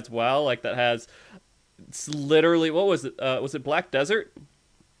MMO besides WoW, like that has it's literally what was it? Was it Black Desert?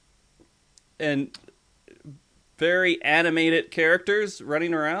 And very animated characters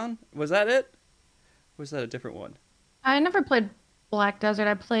running around. Was that it? Or was that a different one? I never played Black Desert.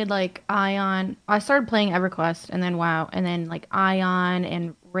 I played like Ion. I started playing EverQuest and then WoW and then like Ion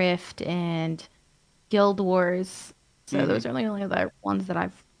and Rift and Guild Wars. So Mm-hmm. those are the only other ones that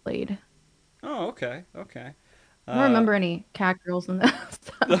I've played. Oh, okay, okay. I don't Uh, remember any cat girls in that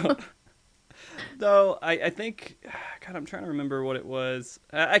stuff. though I think, God, I'm trying to remember what it was.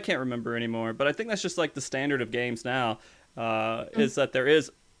 I can't remember anymore. But I think that's just like the standard of games now. Is that there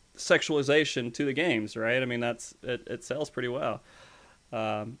is sexualization to the games, right? I mean, it sells pretty well.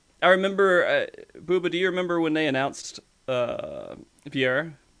 I remember, Booba. Do you remember when they announced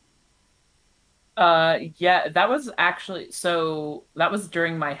Viera? Yeah, that was actually so that was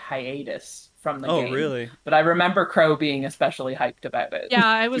during my hiatus from the Oh, game. really? But I remember Crow being especially hyped about it. Yeah,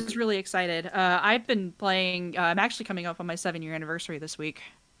 I was really excited. I've been playing. I'm actually coming up on my 7 year anniversary this week.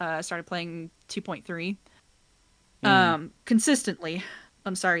 I started playing 2.3 Mm. consistently.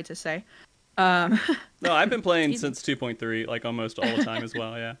 I'm sorry to say. Um, No, I've been playing excuse me. since 2.3, like almost all the time as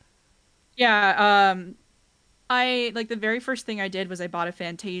well. Yeah. Yeah. I like the very first thing I did was I bought a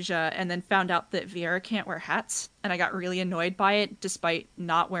Fantasia and then found out that Viera can't wear hats, and I got really annoyed by it despite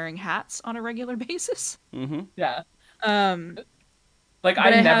not wearing hats on a regular basis. Mm-hmm. Yeah. Um, Like I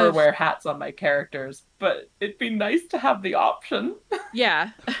but I never have wear hats on my characters, but it'd be nice to have the option. yeah.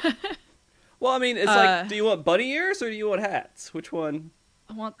 Well, I mean, it's like, uh, do you want bunny ears or do you want hats? Which one?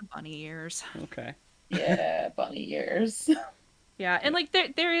 I want the bunny ears. Okay. Yeah, bunny ears. Yeah, and like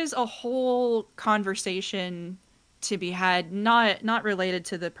there is a whole conversation to be had, not related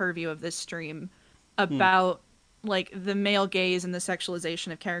to the purview of this stream, Hmm. about like the male gaze and the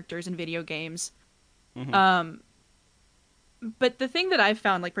sexualization of characters in video games. Mm-hmm. Um, but the thing that I've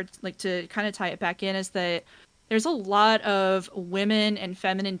found, like to kind of tie it back in, is that there's a lot of women and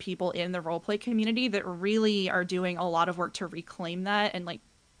feminine people in the roleplay community that really are doing a lot of work to reclaim that and like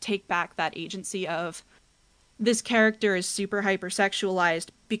take back that agency of this character is super hypersexualized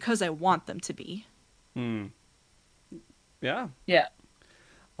because I want them to be. Hmm. Yeah. Yeah.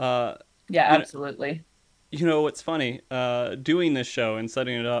 Uh, Yeah, you know, absolutely. you know what's funny? Doing this show and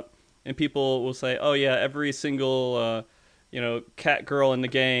setting it up, and people will say, "Oh yeah, every single cat girl in the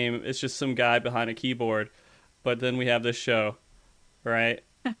game is just some guy behind a keyboard." But then we have this show, right?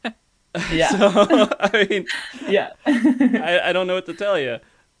 Yeah. So I mean, Yeah. I don't know what to tell you.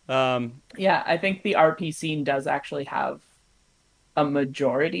 Yeah, I think the RP scene does actually have a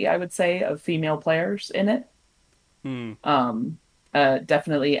majority, I would say, of female players in it. Hmm. Um,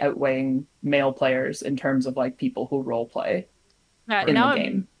 definitely outweighing male players in terms of like people who role play Yeah, in the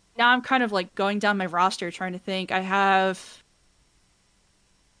game. now I'm kind of like going down my roster trying to think. I have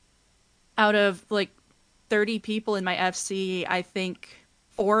out of like 30 people in my FC, I think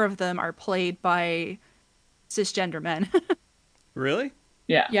 4 of them are played by cisgender men. Really?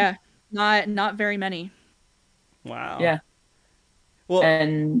 Yeah. Yeah, not very many. Wow. Yeah. Well,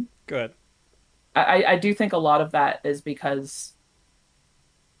 And good. I do think a lot of that is because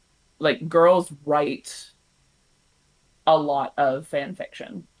like girls write a lot of fan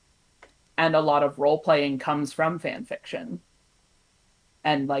fiction and a lot of role playing comes from fan fiction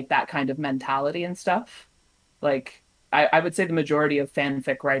and like that kind of mentality and stuff. Like I would say the majority of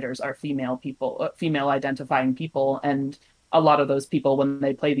fanfic writers are female people, female identifying people, and a lot of those people, when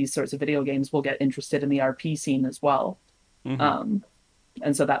they play these sorts of video games, will get interested in the RP scene as well. Mm-hmm.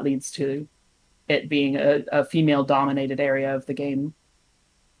 And so that leads to it being a female dominated area of the game.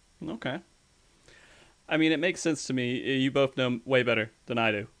 Okay. I mean, it makes sense to me. You both know way better than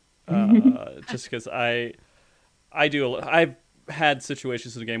I do. Just because I do. I've had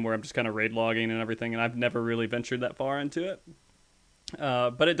situations in the game where I'm just kind of raid logging and everything, and I've never really ventured that far into it.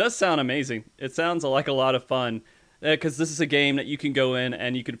 But it does sound amazing. It sounds like a lot of fun because this is a game that you can go in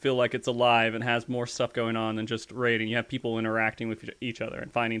and you can feel like it's alive and has more stuff going on than just raiding. You have people interacting with each other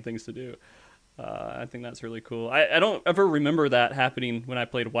and finding things to do. I think that's really cool. I don't ever remember that happening when I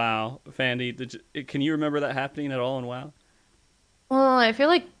played WoW. Fandy, can you remember that happening at all in WoW? Well, I feel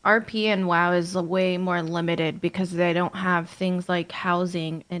like RP and WoW is way more limited because they don't have things like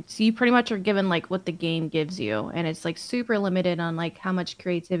housing. It's you pretty much are given like what the game gives you, and it's like super limited on like how much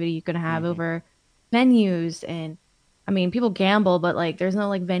creativity you can have Mm-hmm. over venues. And I mean, people gamble, but like there's no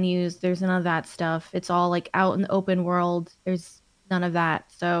like venues, there's none of that stuff. It's all like out in the open world. There's none of that.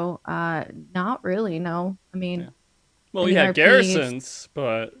 So, not really, no. I Yeah. mean, Well, in you the had RP, it's garrisons,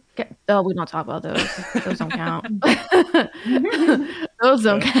 but oh, we don't talk about those. Those don't count. Those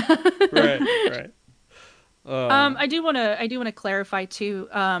don't uh, count. right, right. I do want to clarify too.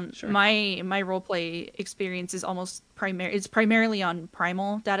 Sure. My role play experience is it's primarily on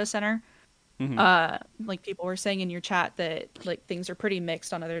Primal Data Center. Mm-hmm. Like people were saying in your chat that like things are pretty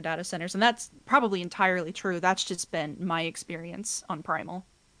mixed on other data centers, and that's probably entirely true. That's just been my experience on Primal.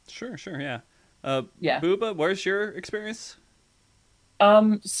 Sure, sure, yeah. Yeah. Booba, where's your experience?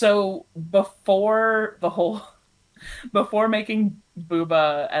 So before making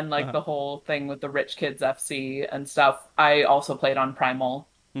Booba and like Uh-huh. the whole thing with the Rich Kids FC and stuff, I also played on Primal.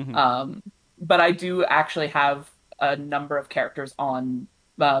 Mm-hmm. Um, but I do actually have a number of characters on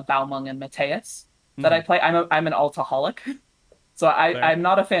Balmung and Mateus that I Mm-hmm. play. I'm an altaholic, so Fair. I'm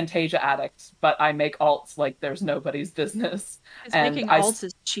not a Fantasia addict, but I make alts like there's nobody's business. Because And making alts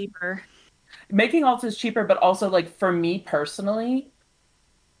is cheaper. making alts is cheaper, but also like for me personally,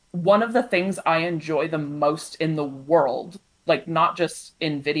 one of the things I enjoy the most in the world, like not just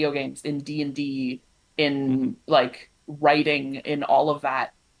in video games, in D&D, Mm-hmm. in like writing, in all of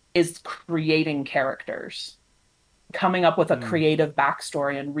that, is creating characters, coming up with a Mm. creative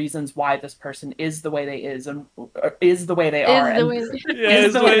backstory and reasons why this person is the way they is and is the way they are Is the and way. Yeah, is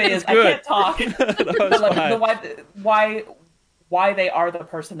it's, the way they it's is. I good. can't talk, That was but like the fine. why they are the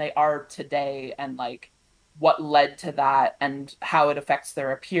person they are today and like what led to that and how it affects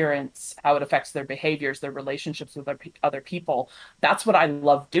their appearance, how it affects their behaviors, their relationships with other people. That's what I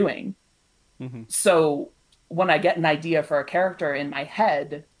love doing. Mm-hmm. So when I get an idea for a character in my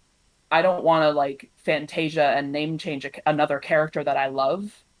head, I don't want to like Fantasia and name change another character that I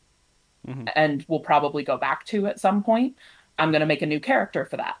love Mm-hmm. and will probably go back to at some point. I'm going to make a new character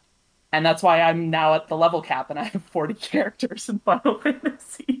for that. And that's why I'm now at the level cap and I have 40 characters in Final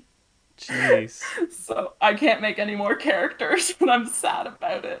Fantasy. Jeez. So I can't make any more characters and I'm sad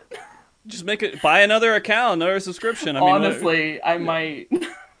about it. Just buy another account, another subscription. I mean, what? Honestly, I Yeah. might.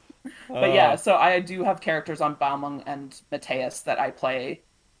 But yeah, Uh, so I do have characters on Balmung and Mateus that I play,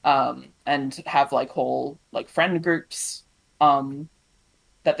 and have like whole like friend groups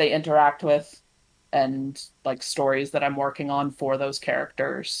that they interact with, and like stories that I'm working on for those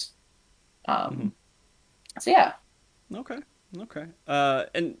characters. mm-hmm. Um, so yeah. Okay. Okay.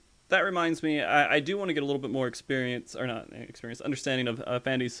 And that reminds me, I do want to get a little bit more experience, or not experience, understanding of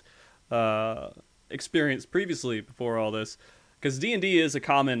Fandy's uh, experience previously before all this, because D&D is a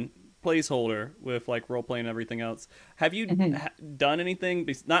common placeholder with like role playing and everything else. Have you Mhm. done anything,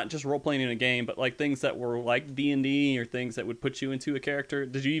 not just role playing in a game, but like things that were like D&D or things that would put you into a character?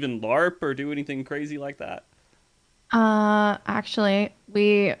 Did you even LARP or do anything crazy like that? Actually,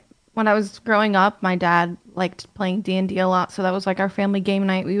 when I was growing up, my dad liked playing D&D a lot, so that was like our family game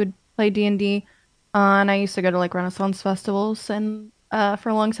night. We would play D&D, and I used to go to like Renaissance festivals and for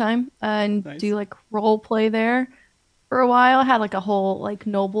a long time and do Nice. like role play there for a while. I had like a whole like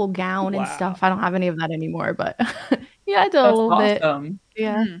noble gown and Wow. stuff. I don't have any of that anymore, but yeah, I did a That's little bit. awesome.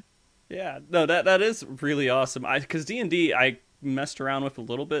 Yeah. Hmm. Yeah, no, that is really awesome. Because D&D I messed around with a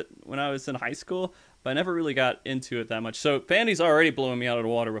little bit when I was in high school, but I never really got into it that much. So Fandy's already blowing me out of the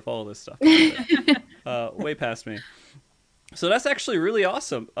water with all this stuff, by the way, way past me. So that's actually really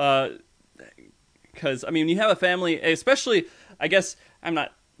awesome. Because I mean, you have a family, especially. I guess I'm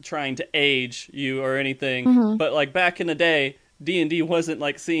not trying to age you or anything, hmm but like back in the day, D&D wasn't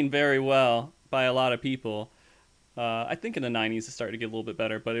like seen very well by a lot of people. I think in the '90s it started to get a little bit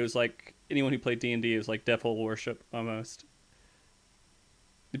better, but it was like anyone who played D&D was like devil worship almost.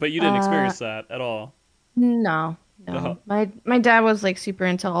 But you didn't Uh, experience that at all. no, Oh, no. My dad was like super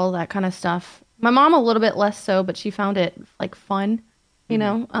into all that kind of stuff. My mom a little bit less so, but she found it like fun, you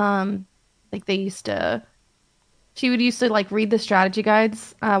Mm-hmm. know. Like they used to, she would used to like read the strategy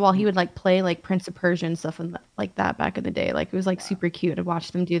guides while he would like play like Prince of Persia and stuff and like that back in the day. Like it was like Wow. super cute to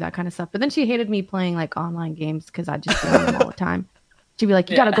watch them do that kind of stuff. But then she hated me playing like online games because I'd just be on them all the time. She'd be like,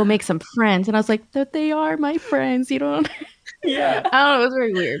 "You gotta Yeah. go make some friends," and I was like, "That they are my friends." You don't. Yeah. I don't know. It was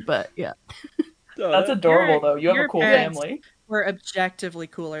very weird, but yeah. Oh, That's that, adorable though. You have a Your cool parents family. were objectively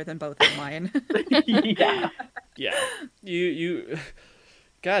cooler than both of mine. Yeah. yeah. You.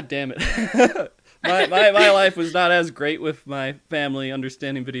 God damn it. My life was not as great with my family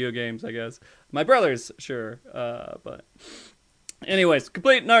understanding video games, I guess. My brothers, sure. But anyways,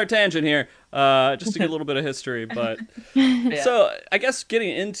 complete another tangent here. Just to get a little bit of history, but Yeah. so I guess getting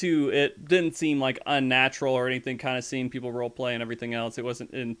into it didn't seem like unnatural or anything. Kind of seeing people role play and everything else,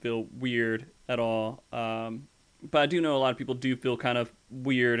 didn't feel weird at all. But I do know a lot of people do feel kind of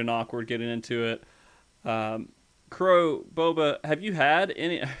weird and awkward getting into it. Um, Crow, Boba, have you had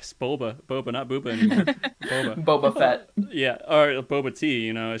any? It's Boba, not Booba anymore. Boba, Boba Fett. yeah, or Boba Tea.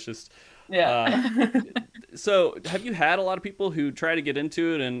 You know, it's just. Uh, Yeah. so, have you had a lot of people who try to get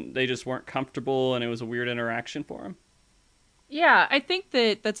into it and they just weren't comfortable and it was a weird interaction for them? Yeah, I think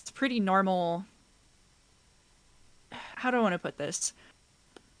that that's pretty normal. How do I want to put this?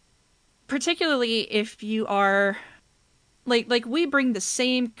 Particularly if you are like we bring the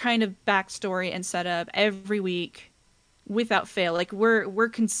same kind of backstory and setup every week without fail. Like we're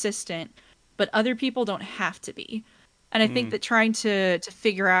consistent, but other people don't have to be. And I think Mm, that trying to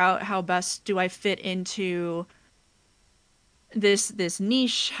figure out how best do I fit into this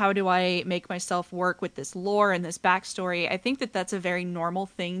niche, how do I make myself work with this lore and this backstory, I think that that's a very normal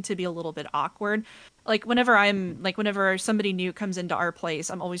thing to be a little bit awkward. Like whenever somebody new comes into our place,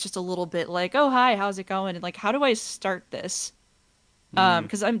 I'm always just a little bit like, oh hi, how's it going, and like how do I start this, mm,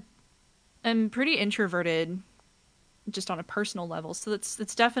 because I'm pretty introverted just on a personal level, so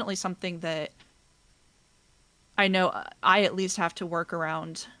that's definitely something that I know I at least have to work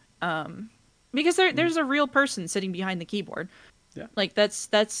around, because mm, there's a real person sitting behind the keyboard. yeah. Like that's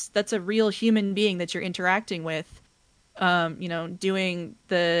a real human being that you're interacting with, doing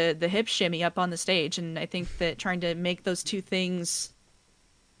the hip shimmy up on the stage. And I think that trying to make those two things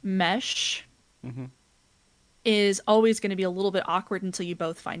mesh Hmm. is always going to be a little bit awkward until you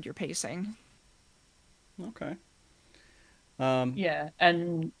both find your pacing. Okay. Um, Yeah.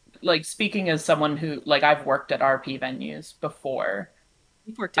 And like speaking as someone who like I've worked at RP venues before,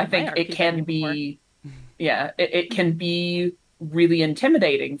 You've worked I at my think it RP venue can before. be yeah, it can be really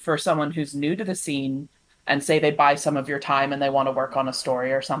intimidating for someone who's new to the scene and say they buy some of your time and they want to work on a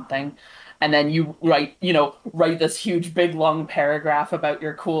story or something. And then you write this huge, big, long paragraph about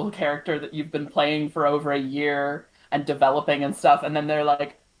your cool character that you've been playing for over a year and developing and stuff. And then they're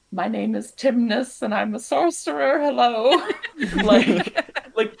like, my name is Timnus and I'm a sorcerer. Hello. like,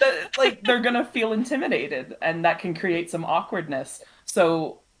 like they're gonna feel intimidated and that can create some awkwardness.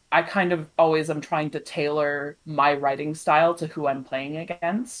 So I kind of always am trying to tailor my writing style to who I'm playing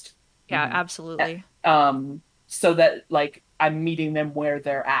against. Yeah, mhm. absolutely. So that like I'm meeting them where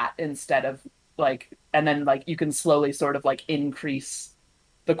they're at instead of like, and then like you can slowly sort of like increase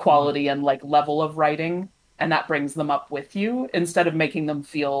the Mhm. quality and like level of writing, and that brings them up with you instead of making them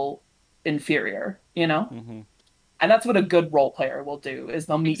feel inferior, you know? Mhm. And that's what a good role player will do is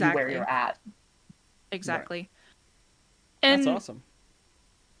they'll meet you where Exactly. you're at. Right. Exactly. That's And awesome.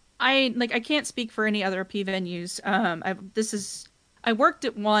 I can't speak for any other P venues. I worked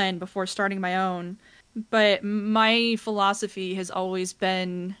at one before starting my own, but my philosophy has always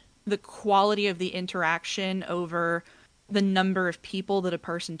been the quality of the interaction over the number of people that a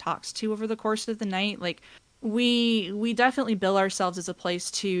person talks to over the course of the night. Like we definitely bill ourselves as a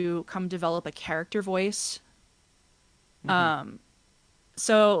place to come develop a character voice. Mhm. Um,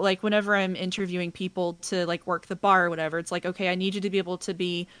 so like whenever I'm interviewing people to like work the bar or whatever, it's like, okay, I need you to be able to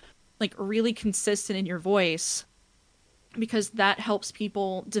be like really consistent in your voice because that helps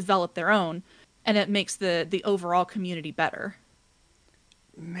people develop their own and it makes the overall community better.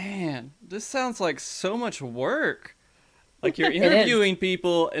 Man, this sounds like so much work. Like you're It is. interviewing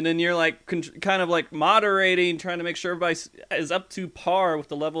people and then you're like kind of like moderating, trying to make sure everybody is up to par with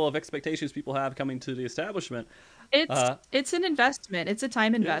the level of expectations people have coming to the establishment. Uh, It's an investment. It's a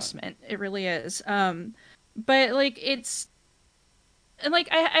time yeah. investment. It really is. But like it's and like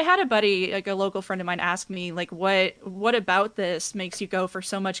I had a buddy, like a local friend of mine, ask me like what about this makes you go for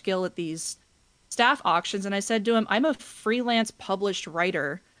so much gil at these staff auctions, and I said to him, I'm a freelance published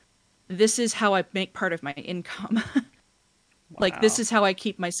writer. This is how I make part of my income. Like this Wow. is how I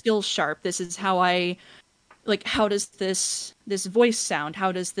keep my skills sharp. This is how I like, how does this voice sound?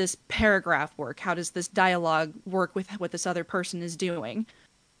 How does this paragraph work? How does this dialogue work with what this other person is doing?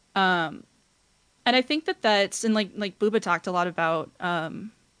 And I think that's, and like Booba talked a lot about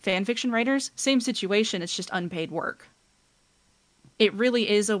fan fiction writers, same situation, it's just unpaid work. It really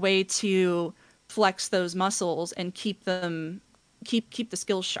is a way to flex those muscles and keep the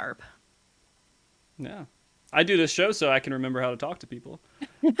skills sharp. Yeah. I do this show so I can remember how to talk to people.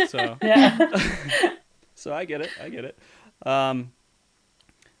 So Yeah. so I get it.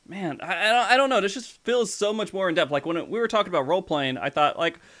 Man, I don't know. This just feels so much more in depth. Like when we were talking about role playing, I thought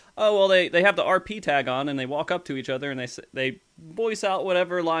like, oh well, they have the RP tag on and they walk up to each other and they voice out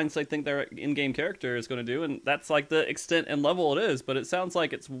whatever lines they think their in-game character is going to do, and that's like the extent and level it is. But it sounds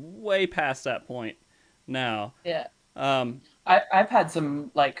like it's way past that point now. Yeah. Um, I've had some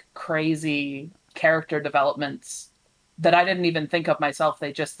like crazy character developments that I didn't even think of myself.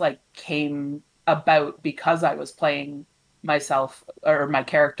 They just like came about because I was playing myself or my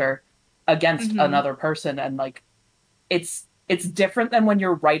character against another person, and like it's different than when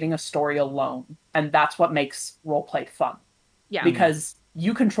you're writing a story alone, and that's what makes roleplay fun. Yeah. Because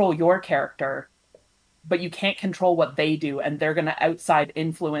you control your character, but you can't control what they do, and they're going to outside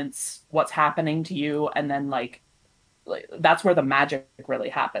influence what's happening to you, and then like that's where the magic really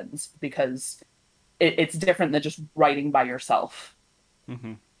happens, because it's different than just writing by yourself.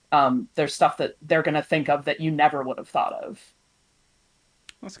 There's stuff that they're going to think of that you never would have thought of.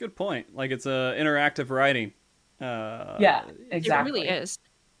 that's a good point. Like it's a interactive writing. Yeah, exactly. It really is.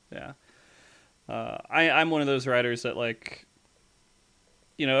 Yeah. I'm one of those writers that like,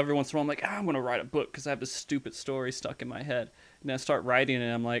 every once in a while I'm like, I'm going to write a book because I have this stupid story stuck in my head. And then I start writing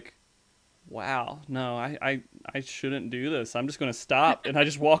and I'm like, wow, no, I shouldn't do this. I'm just going to stop. And I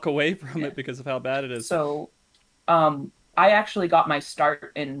just walk away from it because of how bad it is. So, I actually got my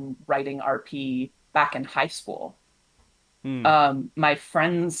start in writing RP back in high school. My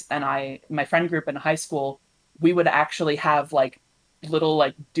friends and my friend group in high school, we would actually have like little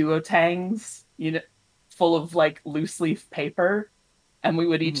like duotangs, full of like loose leaf paper, and we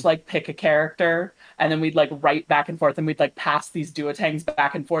would each like pick a character, and then we'd like write back and forth, and we'd like pass these duotangs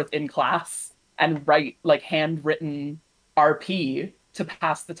back and forth in class and write like handwritten RP to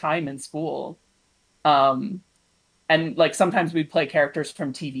pass the time in school. And like sometimes we'd play characters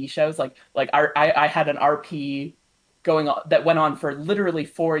from TV shows. I had an RP going on that went on for literally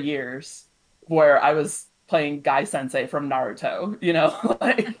 4 years, where I was playing Guy Sensei from Naruto.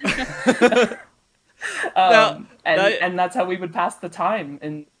 And that's how we would pass the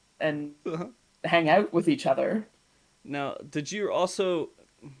time and hang out with each other. Now, did you also?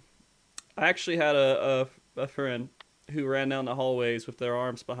 I actually had a friend who ran down the hallways with their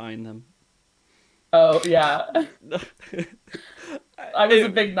arms behind them. Oh yeah, I was a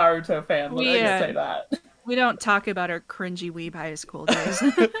big Naruto fan. Let me say that. We don't talk about our cringy weeb high school days.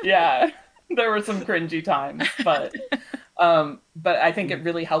 Yeah, there were some cringy times, but I think it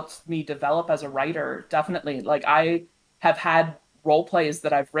really helped me develop as a writer. Definitely, like I have had role plays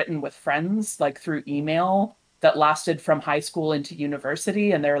that I've written with friends, like through email, that lasted from high school into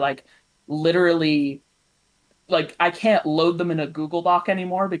university, and they're like literally. Like I can't load them in a Google Doc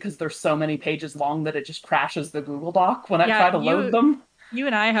anymore because they're so many pages long that it just crashes the Google Doc when I try to load them. You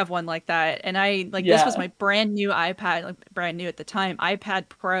and I have one like that, and this was my brand new iPad, like brand new at the time, iPad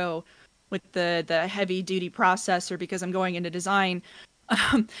Pro with the heavy duty processor because I'm going into design,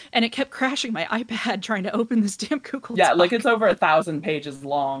 and it kept crashing my iPad trying to open this damn Google Doc. Like it's over 1,000 pages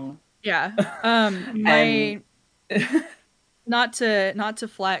long. Yeah. Not to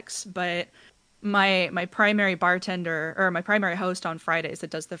flex, but my primary bartender, or my primary host on Fridays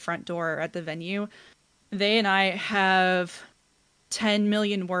that does the front door at the venue, they and I have 10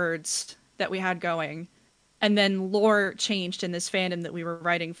 million words that we had going, and then lore changed in this fandom that we were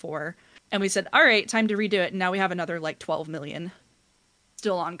writing for, and we said, all right, time to redo it, and now we have another like 12 million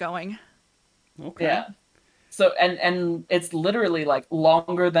still ongoing. Okay. Yeah. So and it's literally like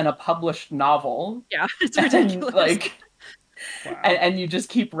longer than a published novel. Yeah, it's ridiculous. Like Wow. and you just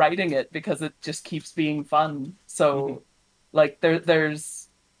keep writing it because it just keeps being fun. So like there's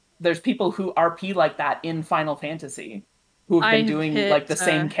people who RP like that in Final Fantasy who have been doing like the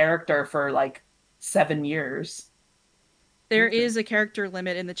same character for like 7 years. There is a character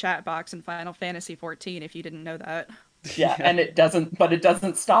limit in the chat box in Final Fantasy 14 if you didn't know that. Yeah, and it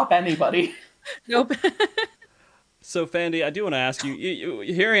doesn't stop anybody. Nope. So Fandy, I do want to ask you,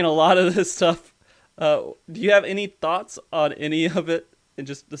 hearing a lot of this stuff, do you have any thoughts on any of it and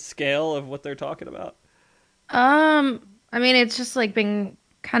just the scale of what they're talking about? I mean, it's just like been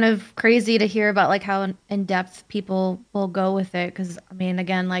kind of crazy to hear about like how in depth people will go with it. Because I mean,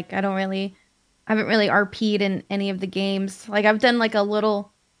 again, like I don't really I haven't really RP'd in any of the games. Like I've done like a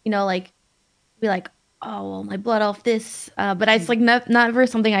little, like be like, oh well, my blood elf this, but it's like not ever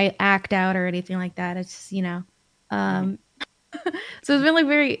something I act out or anything like that. It's just, um, so it's been like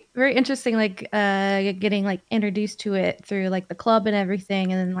very very interesting, like getting like introduced to it through like the club and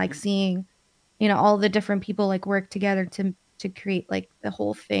everything, and then like seeing, all the different people like work together to create like the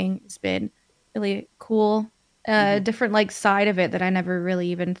whole thing. It's been really cool. Mm-hmm. Different like side of it that I never really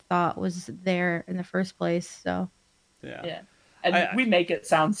even thought was there in the first place. So Yeah. Yeah. And I we make it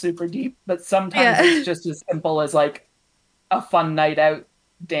sound super deep, but sometimes it's yeah, just as simple as like a fun night out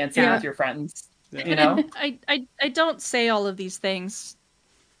dancing yeah, with your friends, yeah. you know? I don't say all of these things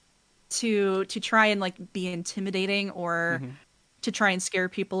to try and like be intimidating or Mm-hmm. to try and scare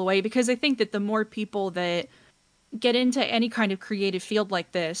people away, because I think that the more people that get into any kind of creative field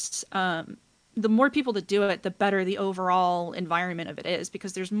like this, the more people that do it, the better the overall environment of it is,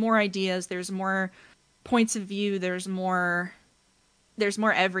 because there's more ideas, there's more points of view, there's more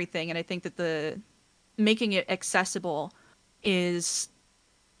everything, and I think that the making it accessible is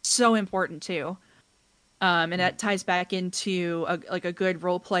so important too. And that ties back into a good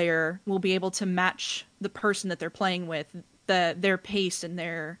role player will be able to match the person that they're playing with, their pace and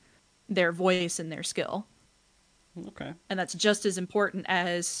their voice and their skill. Okay. And that's just as important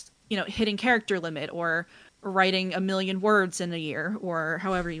as, hitting character limit or writing 1 million words in a year or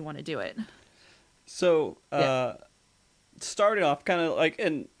however you want to do it. So, Yeah. starting off kind of like,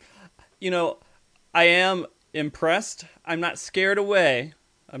 and you know, I am impressed. I'm not scared away.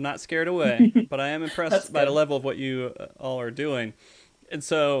 I'm not scared away, but I am That's impressed by the good. level of what you all are doing. And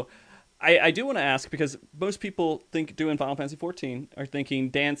so I do want to ask, because most people think doing Final Fantasy 14 are thinking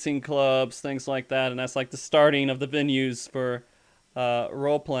dancing clubs, things like that, and that's like the starting of the venues for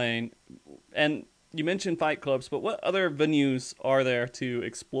role playing. And you mentioned fight clubs, but what other venues are there to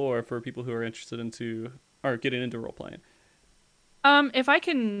explore for people who are interested into or getting into role playing? If I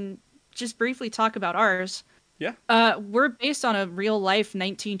can just briefly talk about ours, Yeah. we're based on a real life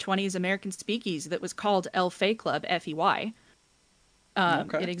 1920s American speakeasy that was called El Fey Club, FEY.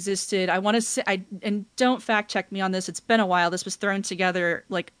 Okay. It existed. I want to say, and don't fact check me on this. It's been a while. This was thrown together.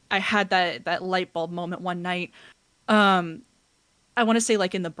 Like I had that light bulb moment one night. Um, I want to say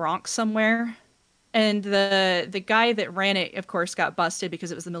like in the Bronx somewhere. And the guy that ran it, of course, got busted because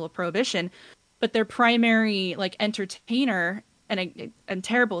it was the middle of Prohibition. But their primary like entertainer and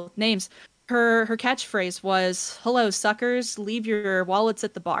terrible with names, her catchphrase was "Hello, suckers, leave your wallets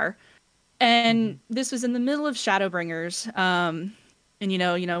at the bar." Mm-hmm. And this was in the middle of Shadowbringers.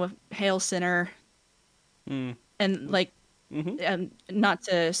 And Hail Sinner, Mm. and like, Mm-hmm. not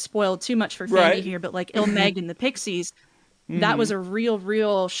to spoil too much for Fandy Right. here, but like Ilmeg and the Pixies, that Mm-hmm. was a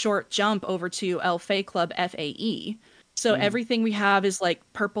real short jump over to El Fey Club FAE. So Mm-hmm. everything we have is like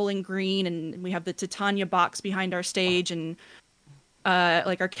purple and green, and we have the Titania box behind our stage, and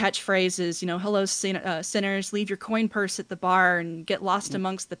like our catchphrase is, hello sinners, leave your coin purse at the bar and get lost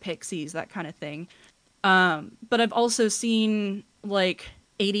amongst the pixies, that kind of thing. But I've also seen like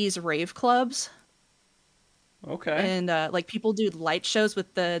 80s rave clubs, Okay. and like people do light shows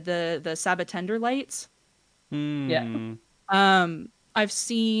with the Sabatender lights. Yeah. Hmm. I've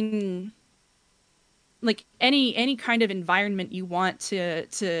seen like any kind of environment you want to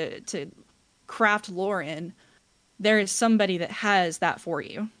craft lore in, there is somebody that has that for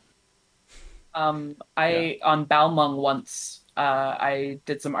you. Yeah. I on Balmung once, I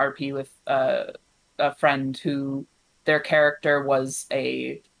did some RP with a friend who their character was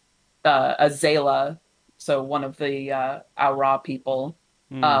a Zayla, so one of the Aura people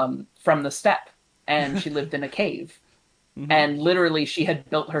Mm. from the steppe, and she lived in a cave. Mm-hmm. And literally, she had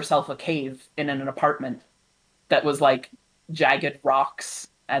built herself a cave in an apartment that was like jagged rocks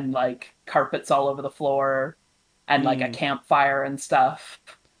and like carpets all over the floor and like a Mm. campfire and stuff.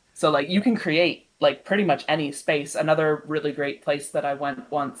 So like you can create like pretty much any space. Another really great place that I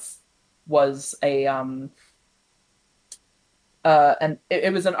went once was a and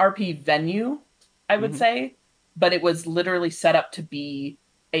it was an RP venue, I would Mm-hmm. say, but it was literally set up to be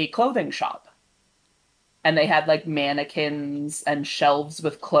a clothing shop. And they had like mannequins and shelves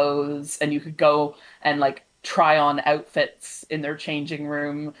with clothes, and you could go and like try on outfits in their changing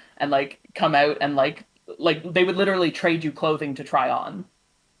room and like come out and like they would literally trade you clothing to try on,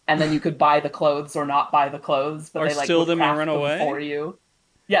 and then you could buy the clothes or not buy the clothes, but Or they like steal would them and run craft them for away? you.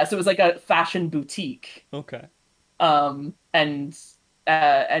 Yeah, so it was like a fashion boutique. Okay. And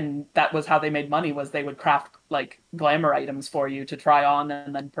and that was how they made money, was they would craft like glamour items for you to try on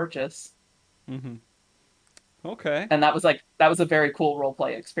and then purchase. Mm-hmm. Okay. And that was a very cool role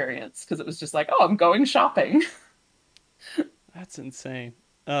play experience because it was just like, oh, I'm going shopping. That's insane.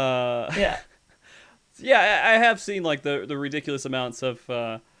 Uh, Yeah. Yeah, I have seen like the ridiculous amounts of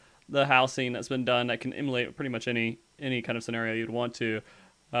the housing that's been done that can emulate pretty much any kind of scenario you'd want to.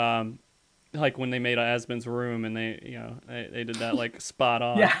 Um, like when they made Asmund's room and they did that like spot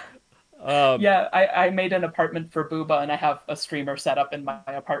on. Yeah. Um, Yeah, I made an apartment for Booba and I have a streamer set up in my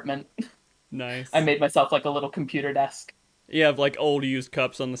apartment. I nice. made myself like a little computer desk. You have like old used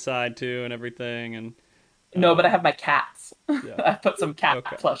cups on the side too and everything, and No, but I um, have my cats. yeah, I put some cat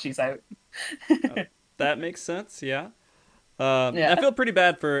okay, plushies out. that makes sense. Yeah. I Yeah. feel pretty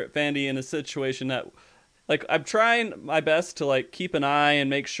bad for Fandy in a situation that, like, I'm trying my best to like keep an eye and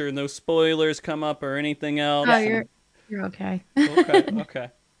make sure no spoilers come up or anything Oh, else. And you're okay. okay,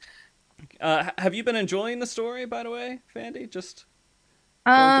 okay. Have you been enjoying the story, by the way, Fandy? Just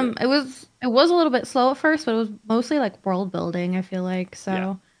going through it. It was a little bit slow at first, but it was mostly like world building, I feel like. Yeah,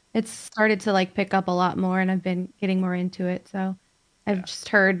 So it's started to like pick up a lot more and I've been getting more into it. So I've yeah, just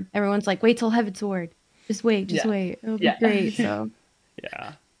heard everyone's like, wait till Heaven's Sword. Just Yeah. wait. It'll be Yeah. great. So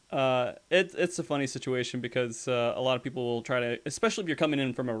yeah. It's a funny situation because a lot of people will try to, especially if you're coming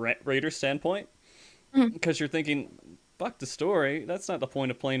in from a raider standpoint, mhm. because you're thinking, fuck the story. That's not the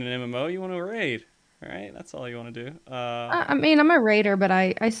point of playing an MMO. You want to raid, right? That's all you want to do. I mean, I'm a raider, but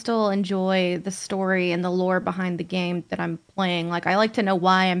I still enjoy the story and the lore behind the game that I'm playing. Like, I like to know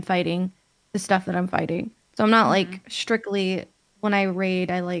why I'm fighting the stuff that I'm fighting. So I'm not Hmm. like strictly when I raid,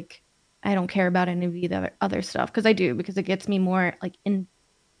 I don't care about any of the other stuff because I do because it gets me more like in.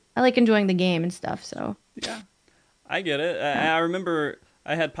 I like enjoying the game and stuff. So Yeah, I get it. yeah, I remember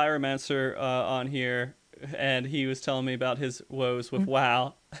I had Pyromancer on here, and he was telling me about his woes with Mm.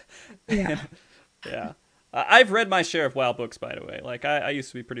 WoW. yeah. Yeah, I've read my share of WoW books, by the way. Like I used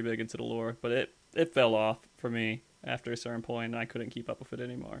to be pretty big into the lore, but it fell off for me after a certain point, and I couldn't keep up with it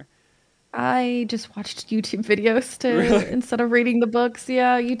anymore. I just watched YouTube videos to Really? instead of reading the books.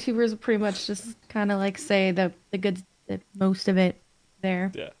 Yeah, YouTubers pretty much just kind of like say the good, the most of it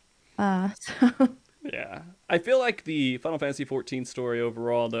there. Yeah. So Yeah, I feel like the Final Fantasy 14 story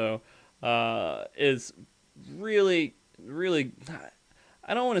overall, though, is really, really.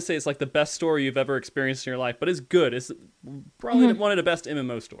 I don't want to say it's like the best story you've ever experienced in your life, but it's good. It's probably mhm, one of the best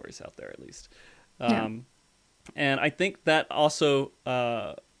MMO stories out there, at least. yeah. Um, and I think that also,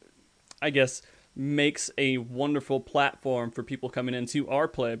 I guess, makes a wonderful platform for people coming into our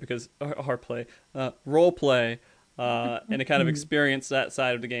play because our play, role play, and to kind of Hmm. experience that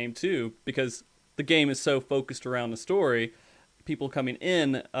side of the game too, because the game is so focused around the story. People coming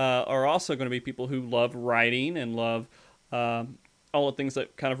in are also going to be people who love writing and love um, all the things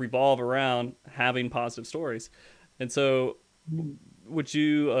that kind of revolve around having positive stories. And so, would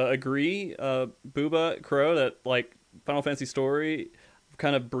you agree, Booba Crow, that like Final Fantasy story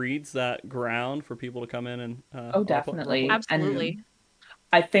kind of breeds that ground for people to come in and Oh, role play? definitely. Absolutely. And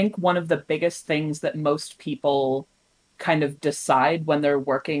I think one of the biggest things that most people kind of decide when they're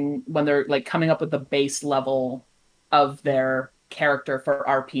working, when they're like coming up with the base level of their character for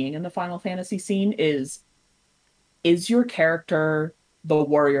RPing in the Final Fantasy scene is your character the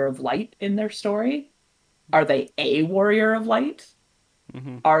warrior of light in their story? Are they a warrior of light?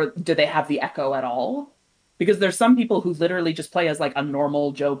 Mm-hmm. Do they have the echo at all? Because there's some people who literally just play as like a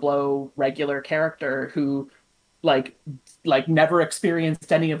normal Joe Blow regular character who like never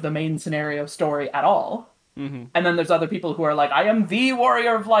experienced any of the main scenario story at all. Mm-hmm. And then there's other people who are like, I am the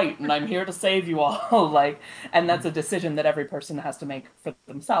warrior of light and I'm here to save you all. Like, and that's a decision that every person has to make for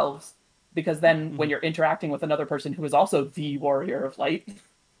themselves. Because then Mm-hmm. when you're interacting with another person who is also the warrior of light,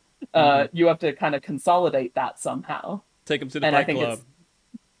 Mm-hmm. you have to kind of consolidate that somehow. Take them to the And I Fight think it's Club.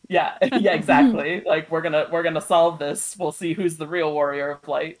 yeah, yeah, exactly. Like we're gonna solve this. We'll see who's the real warrior of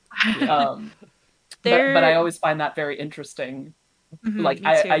light. Yeah. Um, but I There, always find that very interesting. mhm, Like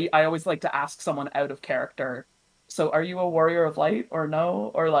me too. I always like to ask someone out of character. So are you a warrior of light or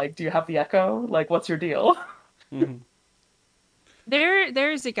no? Or like do you have the echo? Like what's your deal? Mm-hmm.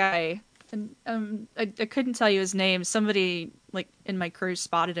 There's a guy, and I couldn't tell you his name. Somebody like in my crew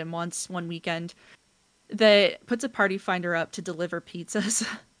spotted him once one weekend that puts a party finder up to deliver pizzas.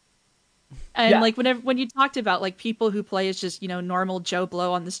 And Yeah. like when you talked about like people who play as just, normal Joe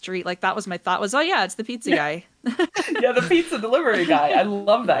Blow on the street, like that was my thought was, oh yeah, it's the pizza Yeah. guy. Yeah, the pizza delivery guy. I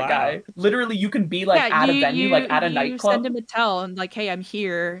love that Wow. guy. Literally you can be like Yeah, at you a venue, like you at a you send nightclub. him a tell and like, hey, I'm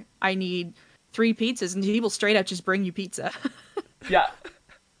here. I need 3 pizzas, and he will straight up just bring you pizza. Yeah.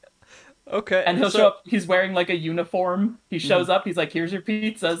 And Okay. he'll show So up, he's wearing like a uniform. He mhm. shows up, he's like, here's your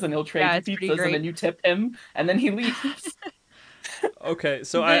pizzas, and he'll trade Yeah, you it's pretty pizzas, and then great. you tip him, and then he leaves. Okay.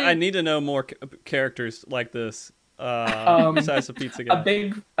 So I The need to know more characters like this. Um, Besides the pizza guy.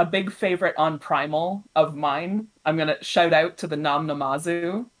 a big favorite on Primal of mine. I'm gonna shout out to the Nam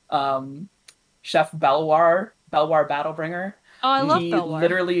Namazu. Chef Belwar Battlebringer. Oh, I love He Belwar.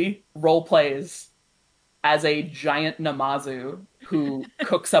 literally role plays as a giant Namazu who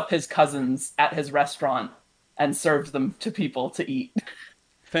cooks up his cousins at his restaurant and serves them to people to eat.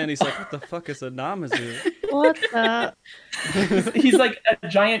 Fandy's like, what the fuck is a Namazu? What the? He's like a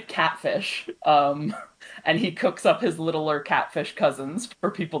giant catfish, and he cooks up his littler catfish cousins for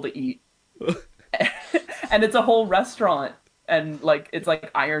people to eat. And it's a whole restaurant, and like it's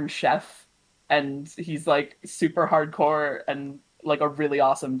like Iron Chef, and he's like super hardcore and like a really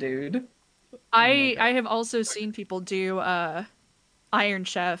awesome dude. I have also seen people do Iron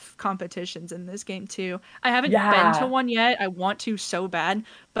Chef competitions in this game too. I haven't been to Yeah, one yet. I want to so bad,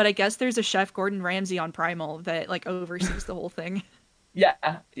 but I guess there's a Chef Gordon Ramsay on Primal that like oversees the whole thing. yeah,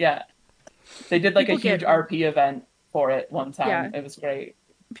 yeah. They did like a People huge get RP event for it one yeah, time. It was great.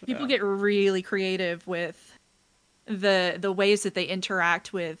 people Yeah. get really creative with the ways that they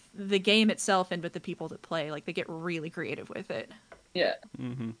interact with the game itself and with the people that play. Like they get really creative with it. Yeah.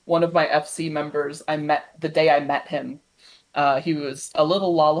 Mm-hmm. One of my FC members, I met the day I met him. He was a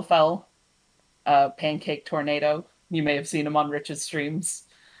little Lalafell, Pancake Tornado. You may have seen him on Rich's streams.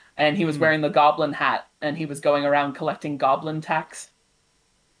 And he was Mm. wearing the goblin hat, and he was going around collecting goblin tax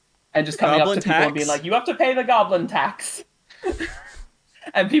and just coming up Goblin to people and being tax? like, "You have to pay the goblin tax."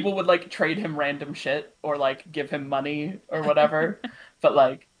 And people would like trade him random shit or like give him money or whatever. But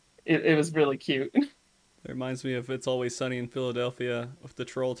like, it was really cute. It reminds me of It's Always Sunny in Philadelphia with the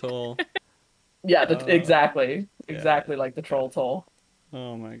troll toll. Yeah, Uh, exactly, yeah. exactly like the troll toll.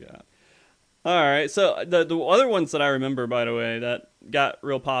 Oh my god. All right. So the other ones that I remember, by the way, that got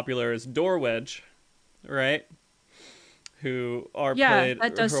real popular is Door Wedge, right? Who are Yeah, played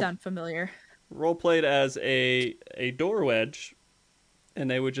that does sound familiar. role played as a door wedge, and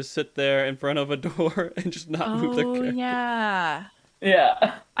they would just sit there in front of a door and just not move their Oh character. yeah.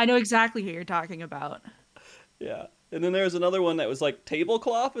 Yeah. I know exactly who you're talking about. Yeah. And then there was another one that was like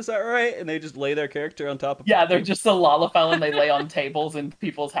tablecloth, is that right? And they just lay their character on top of Yeah, a they're table. just a Lalafell and they lay on tables in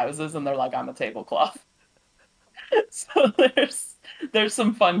people's houses and they're like, I'm a tablecloth. So there's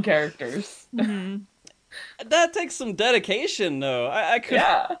some fun characters. Hmm. That takes some dedication, though. I could.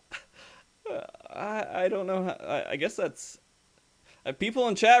 Yeah. I don't know. I guess that's. People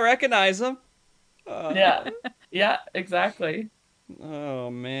in chat recognize them. Yeah. Yeah, exactly. Oh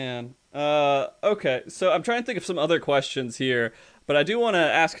man. Okay. So I'm trying to think of some other questions here, but I do want to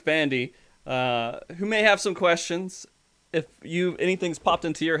ask Fandy, who may have some questions. If you anything's popped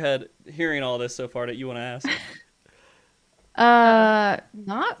into your head hearing all this so far that you want to ask.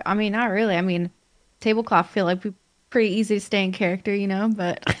 Not. I mean, not really. I mean, tablecloth feel like pretty easy to stay in character, you know.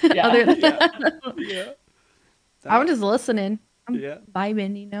 But other Yeah. than Yeah. that, Yeah. I'm just listening. I'm Yeah.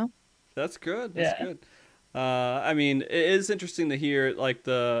 vibing, you know. That's good. That's Yeah. good. I mean, it is interesting to hear like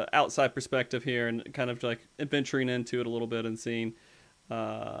the outside perspective here and kind of like adventuring into it a little bit and seeing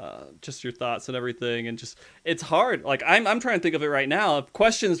just your thoughts and everything. And just it's hard. Like I'm trying to think of it right now. Of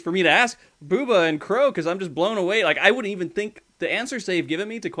questions for me to ask Booba and Crow because I'm just blown away. Like I wouldn't even think the answers they've given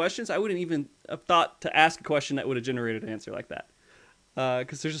me to questions. I wouldn't even have thought to ask a question that would have generated an answer like that.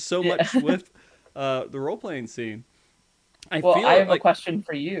 Because there's just so Yeah. much with the role playing scene. I Well, I feel have a like question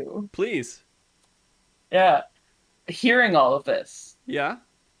for you. please, Yeah. Hearing all of this, yeah.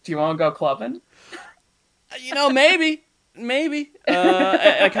 do you want to go clubbing? Maybe.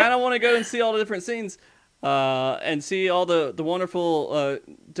 I kind of want to go and see all the different scenes, and see all the wonderful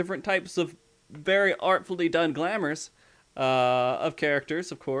different types of very artfully done glamours of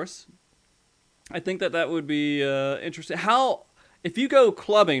characters. Of course, I think that would be interesting. How if you go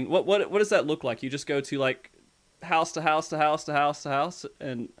clubbing, what does that look like? You just go to like house to house to house to house to house,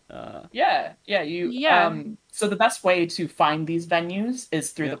 and Yeah, yeah, you Yeah. so the best way to find these venues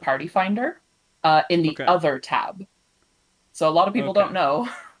is through yeah. the party finder in the Okay. other tab. So a lot of people Okay. don't know,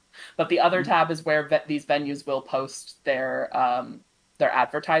 but the other tab is where these venues will post their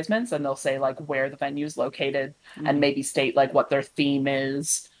advertisements and they'll say like where the venue is located and Mm. maybe state like what their theme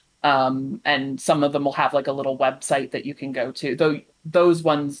is. And some of them will have like a little website that you can go to. Though those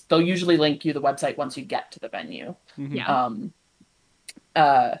ones they'll usually link you the website once you get to the venue. Mhm. Yeah.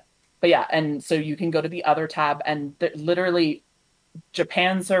 Uh, but yeah, and so you can go to the other tab, and literally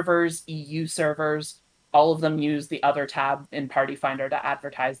Japan servers, EU servers, all of them use the other tab in Party Finder to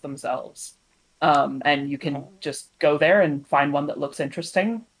advertise themselves. And you can just go there and find one that looks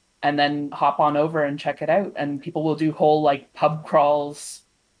interesting, and then hop on over and check it out. And people will do whole like pub crawls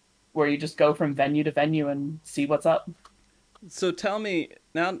where you just go from venue to venue and see what's up. So tell me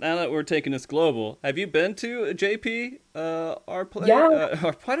now that we're taking this global, have you been to a JP R play?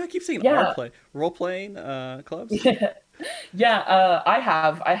 Yeah, Why do I keep saying R yeah. play? Role playing clubs?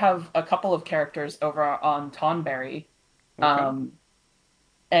 I have a couple of characters over on Tonberry, Okay. um,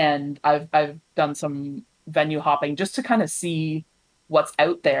 and I've done some venue hopping just to kind of see what's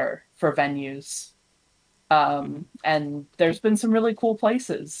out there for venues. Hmm. And there's been some really cool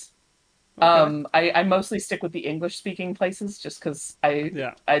places. Okay. I mostly stick with the English speaking places just because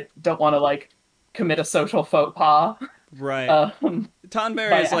Yeah. I don't want to like commit a social faux pas Right. um, Tonberry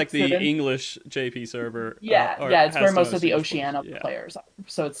by is like the accident. English JP server, Yeah, or yeah, it's where has the most of most the English players. Oceania Yeah. players are,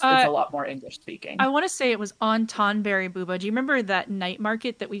 so it's Uh, a lot more English I speaking. want to say it was on Tonberry Booba. Do you remember that night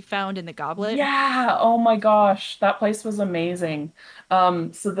market that we found in the Goblet? Yeah, oh my gosh, that place was amazing.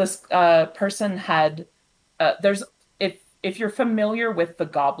 So this person had there's if you're familiar with the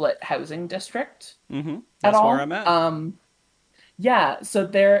Goblet housing district Mm-hmm. at That's where all, I'm at. yeah, so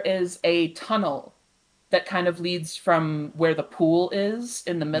there is a tunnel that kind of leads from where the pool is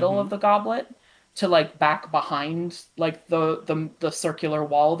in the middle Mm-hmm. of the Goblet to like back behind like the circular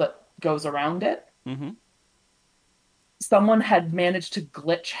wall that goes around it. Mm-hmm. Someone had managed to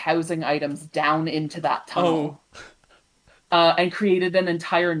glitch housing items down into that Oh, tunnel and created an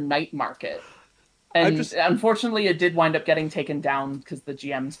entire night market. I'm And just unfortunately, it did wind up getting taken down because the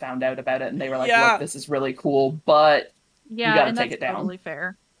GMs found out about it and they were like, look, yeah, this is really cool, but you Yeah, got to and take that's it down. totally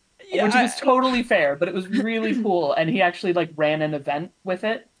fair. yeah. Which was totally fair, but it was really cool. And he actually like ran an event with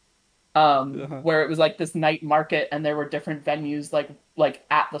it Uh-huh. where it was like this night market and there were different venues like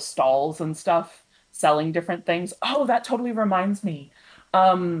at the stalls and stuff selling different things. Oh, that totally reminds me.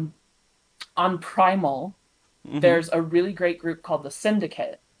 Um, on Primal, Mm-hmm. there's a really great group called the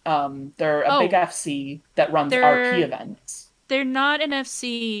Syndicate. They're a big Oh, FC that runs RP they're events. they're not an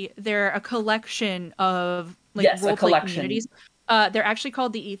FC. They're a collection of like Yes, a role play communities. collection. They're actually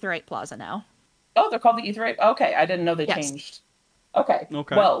called the Aetheryte Plaza now. Oh, they're called the Etherite. Okay, I didn't know they Yes. changed. Okay,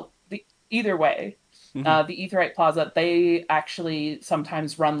 Okay. well, either way, Mm-hmm. the Aetheryte Plaza, they actually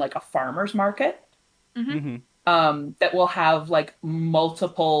sometimes run like a farmer's market Mm-hmm. Mm-hmm. that will have like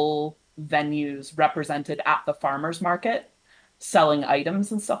multiple venues represented at the farmer's market selling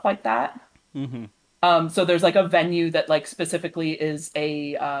items and stuff like that. Mm-hmm. So there's like a venue that like specifically is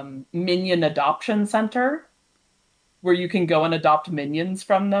a minion adoption center where you can go and adopt minions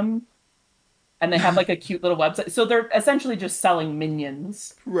from them. And they have like a cute little website. So they're essentially just selling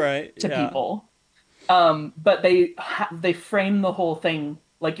minions Right. to Yeah. people. But they frame the whole thing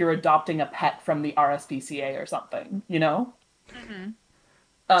like you're adopting a pet from the RSPCA or something, you know? Mm-hmm.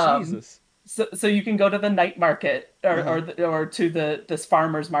 Um, Jesus. so you can go to the night market Uh-huh. or to this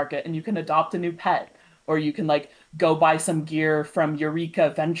farmer's market and you can adopt a new pet, or you can like go buy some gear from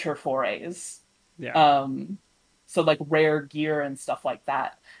Eureka Venture Forays. Yeah. Um, so like rare gear and stuff like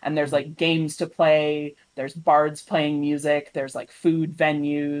that. And there's Mm-hmm. like games to play, there's bards playing music, there's like food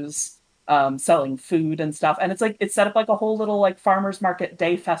venues selling food and stuff. And it's like it's set up like a whole little like farmers market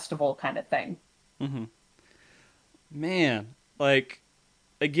day festival kind of thing. Mm-hmm. Man, like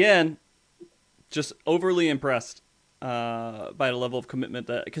again, just overly impressed by the level of commitment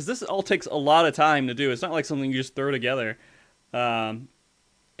that because this all takes a lot of time to do. It's not like something you just throw together. Um,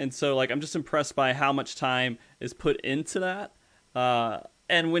 and so like I'm just impressed by how much time is put into that.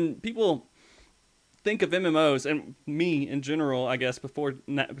 And when people think of MMOs and me in general, I guess before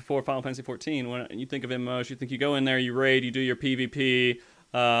Final Fantasy 14, when you think of MMOs, you think you go in there, you raid, you do your PvP,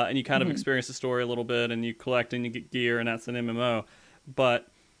 and you kind of Mhm. experience the story a little bit, and you collect and you get gear, and that's an MMO. But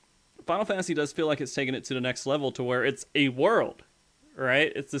Final Fantasy does feel like it's taken it to the next level to where it's a world,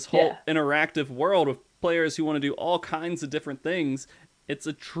 right? It's this Yeah. whole interactive world of players who want to do all kinds of different things. It's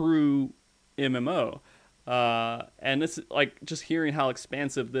a true MMO. And it's like just hearing how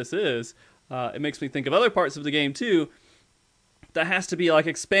expansive this is, it makes me think of other parts of the game too that has to be like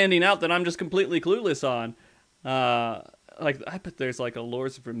expanding out that I'm just completely clueless on. Like I bet there's like a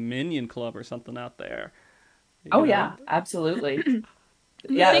Lords of Minion Club or something out there, Oh you know? yeah, absolutely.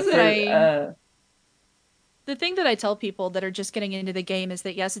 And the Yeah, thing that there I the thing that I tell people that are just getting into the game is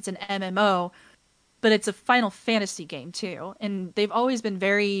that yes, it's an MMO, but it's a Final Fantasy game too. And they've always been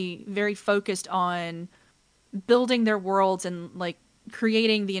very, very focused on building their worlds and like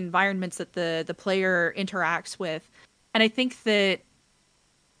creating the environments that the player interacts with. And I think that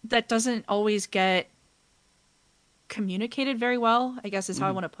that doesn't always get communicated very well, I guess is how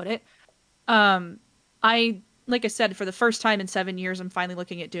I Mm-hmm. want to put it. Um I like I said, for the first time in 7 years, I'm finally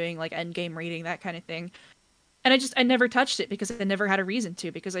looking at doing like end game reading, that kind of thing. And I never touched it because I never had a reason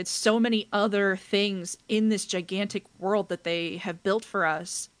to, because it's so many other things in this gigantic world that they have built for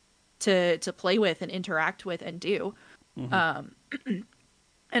us to play with and interact with and do. Mm-hmm. Um,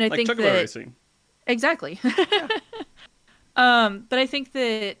 and I Like think Chocobo that Racing. exactly. Yeah. But I think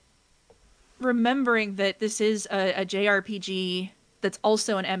that remembering that this is a JRPG that's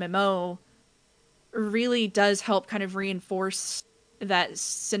also an MMO really does help kind of reinforce that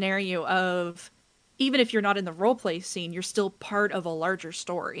scenario of even if you're not in the roleplay scene, you're still part of a larger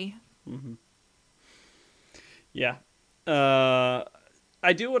story. Mm-hmm. Yeah.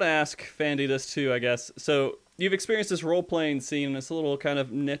 I do want to ask Fandy this too, I guess. So you've experienced this role-playing scene in this little kind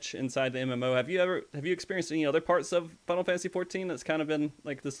of niche inside the MMO. Have you experienced any other parts of Final Fantasy XIV that's kind of been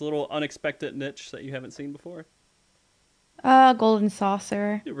like this little unexpected niche that you haven't seen before? Golden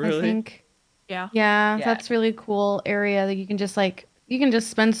Saucer, Really? I think. Yeah. Yeah, Yeah. that's really cool area that you can just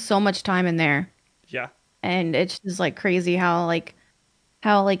spend so much time in there. Yeah. And it's just like crazy how I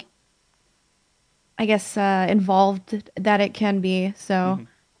guess involved that it can be. So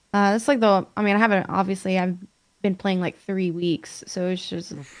Mm-hmm. it's like I've been playing like 3 weeks, so it's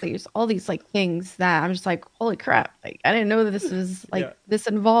just there's all these like things that I'm just like, holy crap, like I didn't know that this was like Yeah. this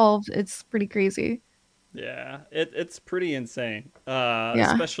involved. It's pretty crazy. Yeah, it's pretty insane.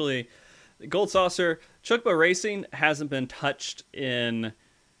 Yeah. Especially Gold Saucer. Chocobo Racing hasn't been touched in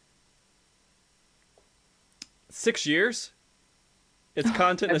 6 years. Its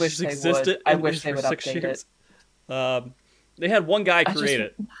content I has wish just they would. existed I in wish there they for would 6 update years. They had one guy I just- create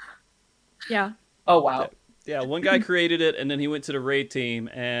it. Yeah. Oh wow. Yeah, one guy created it, and then he went to the raid team,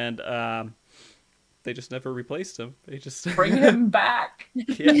 and they just never replaced him. They just Bring him back.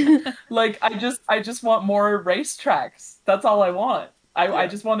 Yeah, Like I just want more racetracks. That's all I want. I Yeah.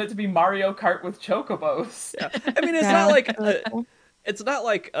 just want it to be Mario Kart with chocobos. yeah. I mean, it's Yeah, not like that's really cool. it's not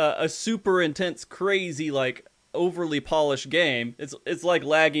like a super intense, crazy, like overly polished game. It's like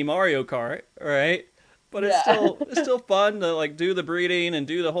laggy Mario Kart, right? But Yeah. it's still fun to like do the breeding and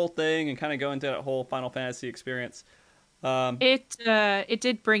do the whole thing and kind of go into that whole Final Fantasy experience. It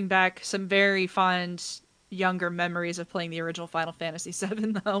did bring back some very fond younger memories of playing the original Final Fantasy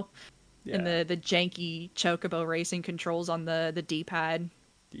VII though. Yeah. And the janky chocobo racing controls on the D-pad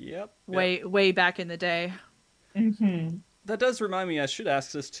Yep. way back in the day. Mm-hmm. That does remind me. I should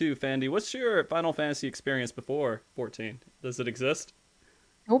ask this too, Fandy. What's your Final Fantasy experience before 14? Does it exist?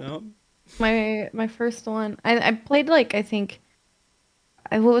 Nope. No. My first one. I played like I think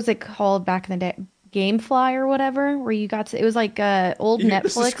what was it called back in the day? Gamefly or whatever, where you got to it was like old The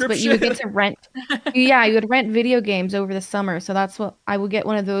Netflix, but you would get to rent. Yeah, you would rent video games over the summer. So that's what I would get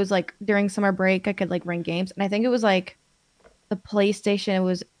one of those like during summer break. I could like rent games, and I think it was like the PlayStation. It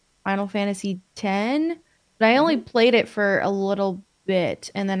was Final Fantasy X, but I only played it for a little bit,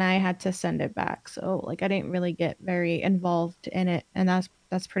 and then I had to send it back. So like I didn't really get very involved in it, and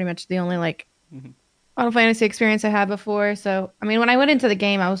that's pretty much the only like Mhm. Final Fantasy experience I had before. So I mean, when I went into the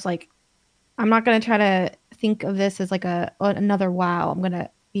game, I was like, I'm not gonna try to think of this as like another WoW. I'm gonna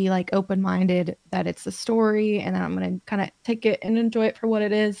be like open minded that it's the story, and then I'm gonna kind of take it and enjoy it for what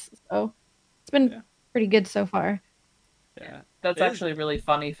it is. So it's been Yeah. pretty good so far. Yeah. That's It is- actually really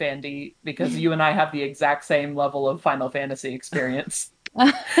funny, Fandy, because you and I have the exact same level of Final Fantasy experience.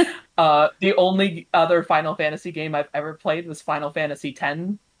 The only other Final Fantasy game I've ever played was Final Fantasy X,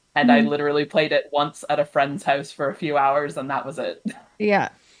 and I literally played it once at a friend's house for a few hours, and that was it. Yeah.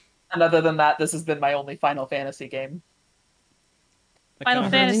 And other than that, this has been my only Final Fantasy game. that Final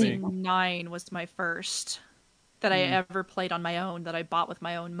kinda hurts Fantasy me. IX was my first that I ever played on my own, that I bought with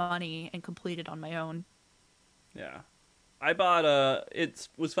my own money and completed on my own. Yeah. I bought it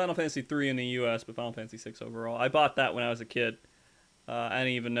was Final Fantasy 3 in the US, but Final Fantasy 6 overall. I bought that when I was a kid. I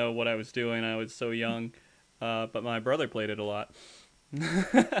didn't even know what I was doing. I was so young. But my brother played it a lot.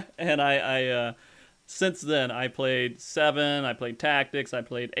 And I since then I played 7, I played Tactics, I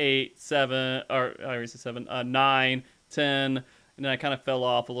played 8, 7, or I already said 7, 9, 10, and then I kind of fell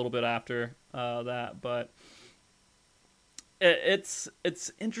off a little bit after that, but it's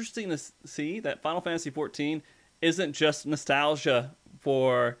interesting to see that Final Fantasy 14 isn't just nostalgia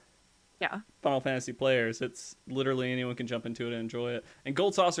for Yeah. Final Fantasy players. It's literally anyone can jump into it and enjoy it. And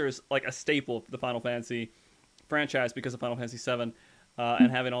Gold Saucer is like a staple for the Final Fantasy franchise because of Final Fantasy VII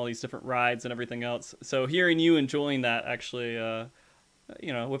and having all these different rides and everything else. So hearing you enjoying that actually,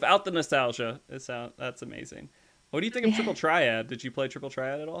 without the nostalgia, that's amazing. What do you think of Triple Triad? Did you play Triple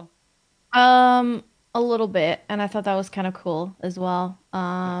Triad at all? A little bit, and I thought that was kind of cool as well.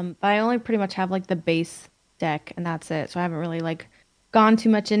 But I only pretty much have like the base deck, and that's it. So I haven't really like gone too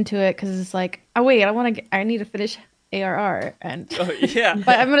much into it because it's like, oh wait, I need to finish ARR, and Oh, yeah.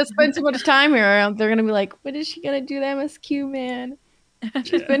 but I'm gonna spend too much time here. They're gonna be like, when is she gonna do the MSQ, man?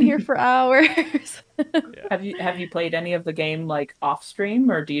 She's been here for hours. Have you played any of the game like off stream,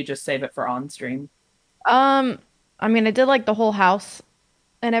 or do you just save it for on stream? I mean, I did like the whole house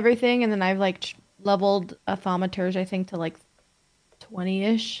and everything, and then I've like leveled a thaumaturge, I think, to like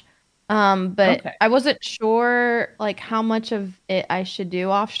 20-ish. But Okay. I wasn't sure like how much of it I should do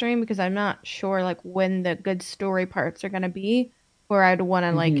off stream because I'm not sure like when the good story parts are gonna be, where I'd want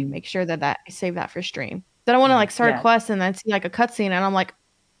to like Hmm. make sure that I save that for stream. So I don't want to like start a Yeah. quest and then see like a cutscene and I'm like,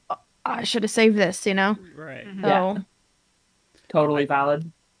 "Oh, I should have saved this, you know? Right. Mhm. Yeah. So Totally I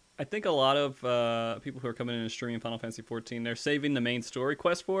valid. I think a lot of people who are coming in and streaming Final Fantasy 14, they're saving the main story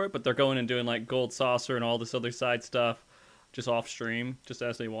quest for it, but they're going and doing like Gold Saucer and all this other side stuff just off stream, just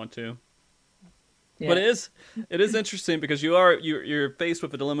as they want to. But Yeah. it is interesting because you're faced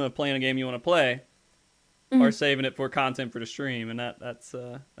with a dilemma of playing a game you want to play or mhm. saving it for content for the stream, and that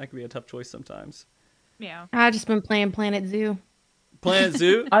can be a tough choice sometimes. Yeah. I've just been playing Planet Zoo. Planet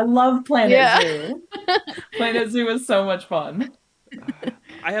Zoo, I love Planet Yeah. Zoo. Planet Zoo is so much fun.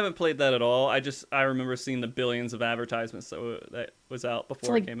 I haven't played that at all. I remember seeing the billions of advertisements that was out It's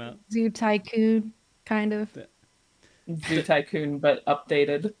before it like came out. Zoo Tycoon, kind of. Zoo Tycoon, but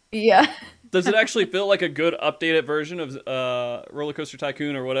updated. Yeah. Does it actually feel like a good updated version of Roller Coaster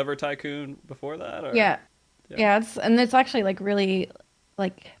Tycoon or whatever Tycoon before that? Or Yeah. Yeah, it's actually like really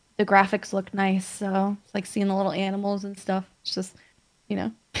like the graphics look nice, so it's like seeing the little animals and stuff. It's just, you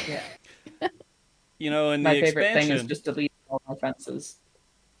know. Yeah. in My the favorite thing is expansion, just deleting all my fences.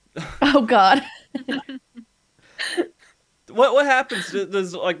 Oh God. what happens?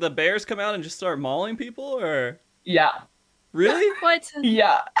 Does like the bears come out and just start mauling people, or Yeah. really? What?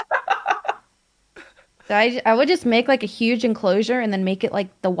 Yeah. So I would just make like a huge enclosure and then make it like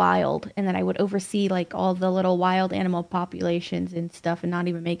the wild, and then I would oversee like all the little wild animal populations and stuff, and not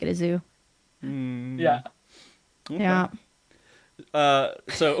even make it a zoo. Hmm. Yeah. Okay. Yeah.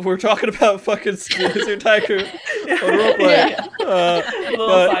 So we're talking about fucking Zoo Tycoon on roleplay. Yeah. Little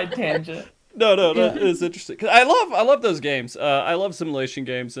But side tangent. no, Yeah. that is interesting. 'Cause I love those games. I love simulation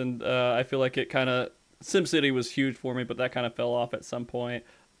games, and I feel like it kind of SimCity was huge for me, but that kind of fell off at some point.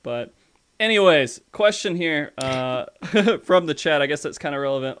 But anyways, question here from the chat. I guess that's kind of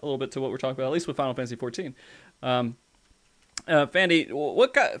relevant a little bit to what we're talking about, at least with Final Fantasy 14. Um, Fandy,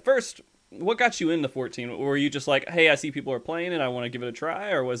 what got you into 14? Were you just like, hey, I see people are playing it, I want to give it a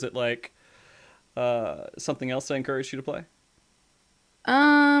try, or was it like something else that encouraged you to play?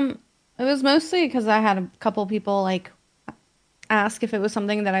 Um, it was mostly because I had a couple people like ask if it was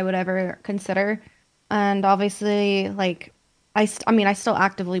something that I would ever consider. And obviously, like, I mean, I still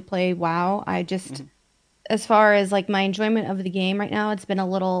actively play WoW. I just, Hmm. as far as like my enjoyment of the game right now, it's been a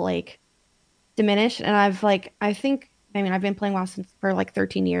little like diminished. And I mean, I've been playing WoW since for like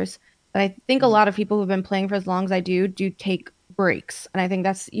 13 years, but I think a Hmm. lot of people who've been playing for as long as I do take breaks. And I think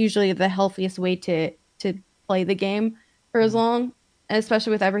that's usually the healthiest way to play the game for as Hmm. long,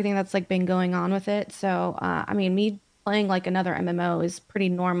 especially with everything that's like been going on with it. So, I mean, me playing like another MMO is pretty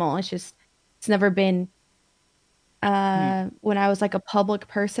normal. It's never been Hmm. when I was like a public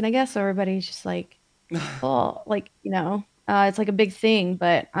person, I guess, so everybody's just like, oh, like, it's like a big thing,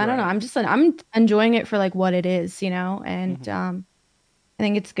 but I don't know. Right. I'm enjoying it for like what it is, and Hmm. I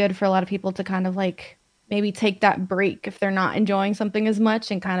think it's good for a lot of people to kind of like maybe take that break if they're not enjoying something as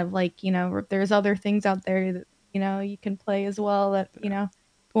much and kind of like, there's other things out there that, you can play as well that,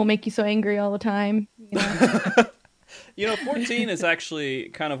 won't make you so angry all the time. 14 is actually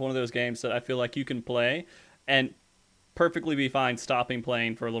kind of one of those games that I feel like you can play and perfectly be fine stopping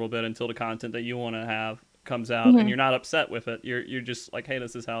playing for a little bit until the content that you want to have comes out, and Hmm. you're not upset with it. You're just like, hey,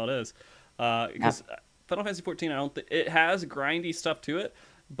 this is how it is. Yep. Because Final Fantasy 14, I don't think it has grindy stuff to it,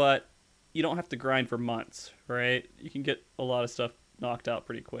 but you don't have to grind for months, right? You can get a lot of stuff knocked out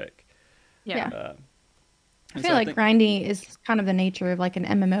pretty quick. Yeah. Yeah. Uh, I and feel so I like think, grindy is kind of the nature of like an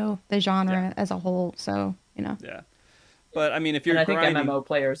MMO, the yeah, genre as a whole. So. yeah. But I mean, if And you're I think grinding, MMO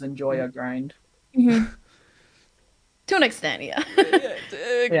players enjoy a grind. Hmm. To an extent, yeah. yeah,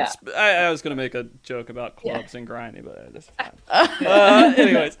 Yeah. I was gonna make a joke about Yeah. clubs and grinding, but that's fine. Yeah.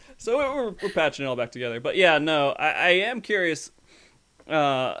 Anyways, so we're patching it all back together. But yeah, no, I am curious,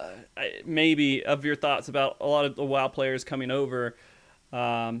 maybe of your thoughts about a lot of the WoW players coming over.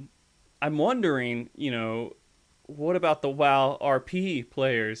 I'm wondering, what about the WoW RP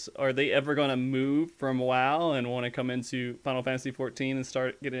players? Are they ever going to move from WoW and want to come into Final Fantasy 14 and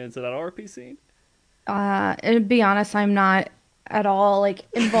start getting into that RP scene? And to be honest, I'm not at all like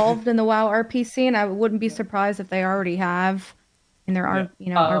involved in the WoW RP scene. I wouldn't be surprised if they already have in their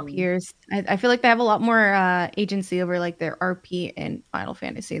Yeah. Um, RPers. I feel like they have a lot more agency over like their RP in Final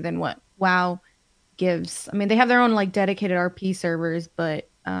Fantasy than what WoW gives. I mean, they have their own like dedicated RP servers, but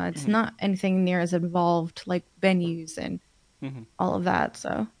it's Hmm. not anything near as involved like venues and Hmm. all of that.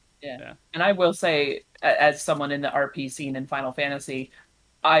 So yeah. Yeah. And I will say, as someone in the RP scene in Final Fantasy,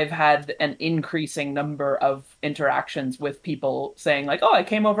 I've had an increasing number of interactions with people saying like, "Oh, I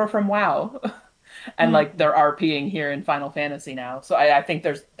came over from WoW," and like they're RPing here in Final Fantasy now. So I think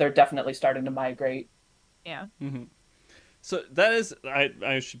they're definitely starting to migrate. Yeah. Mm-hmm. So that is,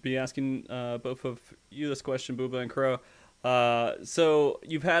 I should be asking both of you this question, Booba and Crow. So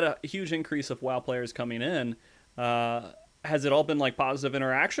you've had a huge increase of WoW players coming in. Has it all been like positive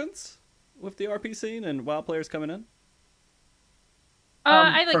interactions with the RP scene and WoW players coming in?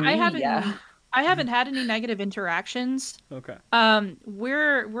 I For like me, yeah. I haven't had any negative interactions. Okay.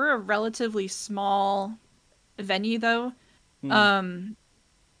 We're a relatively small venue though. Hmm. Um,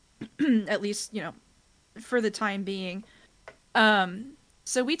 at least, for the time being.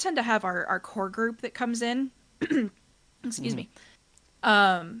 So we tend to have our core group that comes in. Excuse Hmm. me.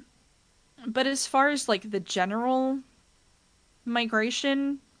 Um, but as far as like the general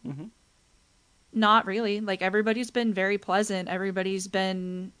migration, Hmm. not really. Like everybody's been very pleasant. Everybody's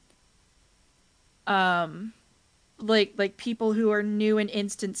been um like people who are new in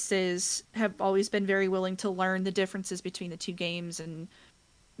instances have always been very willing to learn the differences between the two games and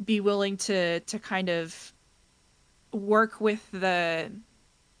be willing to kind of work with the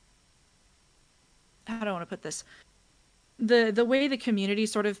how do I want to put this? The way the community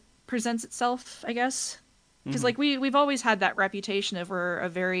sort of presents itself, I guess. Because Hmm. like we've always had that reputation of we're a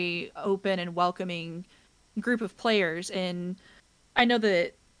very open and welcoming group of players, and I know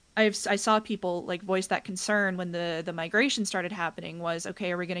that I saw people like voice that concern when the migration started happening was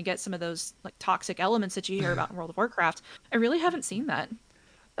okay, are we going to get some of those like toxic elements that you hear about in World of Warcraft? I really haven't seen that.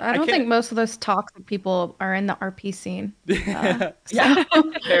 I I don't think can't. most of those toxic people are in the RP scene. So Yeah,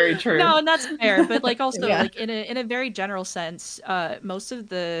 very true. No, and that's fair, but like also yeah. like in a very general sense, most of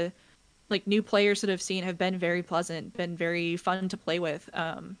the like new players that I've seen have been very pleasant, been very fun to play with.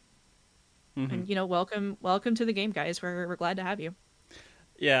 Hmm. And welcome to the game, guys. We're glad to have you.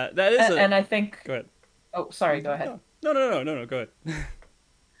 Yeah, that is a. And I think, Go ahead. oh, sorry, go ahead. No, no, no, no, no, no. Go ahead.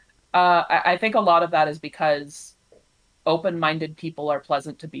 I think a lot of that is because open-minded people are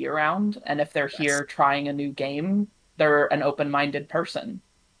pleasant to be around, and if they're Yes. here trying a new game, they're an open-minded person,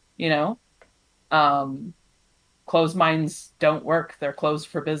 you know? Um, Closed minds don't work, they're closed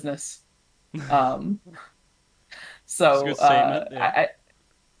for business. Um, It's a so good statement. Yeah.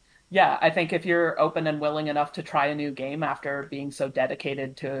 yeah, I think if you're open and willing enough to try a new game after being so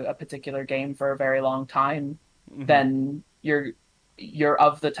dedicated to a particular game for a very long time, Hmm. then you're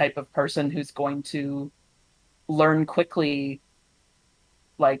of the type of person who's going to learn quickly,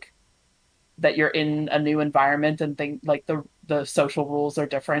 like that you're in a new environment and think like the social rules are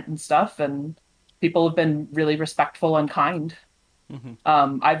different and stuff, and people have been really respectful and kind. Hmm.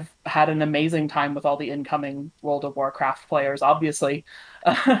 I've had an amazing time with all the incoming World of Warcraft players, obviously.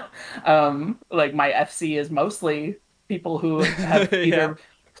 Like my FC is mostly people who have Yeah. either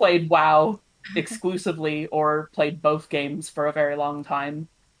played WoW exclusively or played both games for a very long time.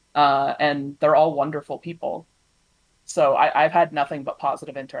 And they're all wonderful people. So I've had nothing but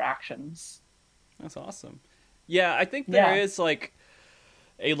positive interactions. That's awesome. Yeah, I think there Yeah. is like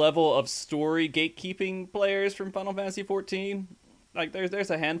a level of story gatekeeping players from Final Fantasy 14. Like there's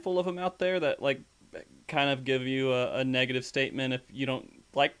a handful of them out there that like kind of give you a negative statement if you don't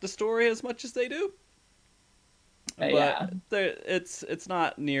like the story as much as they do. But Yeah. it's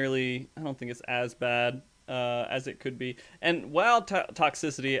not nearly. I don't think it's as bad as it could be. And WoW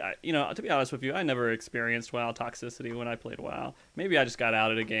toxicity, to be honest with you, I never experienced WoW toxicity when I played WoW. Maybe I just got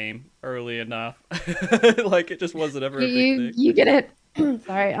out of the game early enough. Like it just wasn't ever You a big you, thing. you get it.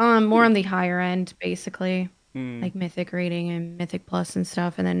 Sorry. More on the higher end, basically. Hmm. Like Mythic rating and Mythic Plus and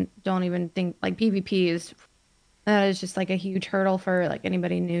stuff. And then don't even think like PvP is that is just like a huge hurdle for like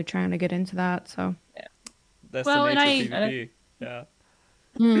anybody new trying to get into that. So Yeah. That's the Well, and nature of I And it, PvP. Yeah.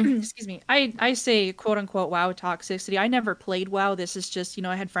 mm, excuse me. I say quote unquote WoW toxicity. I never played WoW. This is just,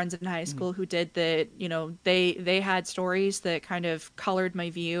 I had friends in high Mhm. school who did that, they had stories that kind of colored my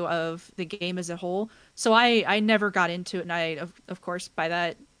view of the game as a whole. So I never got into it, and I of course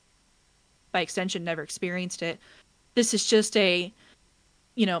by extension never experienced it. This is just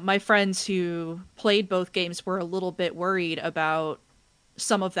my friends who played both games were a little bit worried about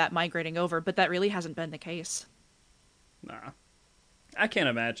some of that migrating over, but that really hasn't been the case. Nah. I can't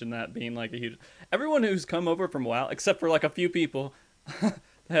imagine that being like a huge. Everyone who's come over from WoW, except for like a few people that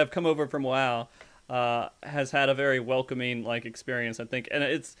have come over from WoW, has had a very welcoming like experience. I think, and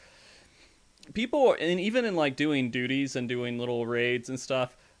it's people, and even in like doing duties and doing little raids and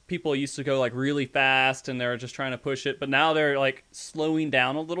stuff. People used to go like really fast and they're just trying to push it, but now they're like slowing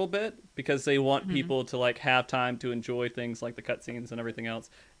down a little bit because they want Hmm. people to like have time to enjoy things like the cutscenes and everything else.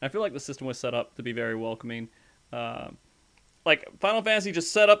 And I feel like the system was set up to be very welcoming. Um like Final Fantasy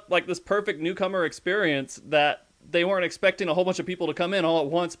just set up like this perfect newcomer experience that they weren't expecting a whole bunch of people to come in all at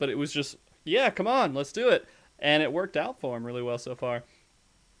once, but it was just, yeah, come on, let's do it. And it worked out for them really well so far.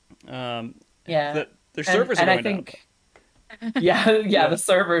 Yeah. Their servers and are I going down. think yeah, the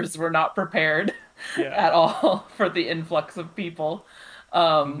servers were not prepared Yeah. at all for the influx of people.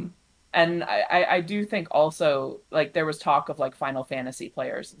 And I do think also like there was talk of like Final Fantasy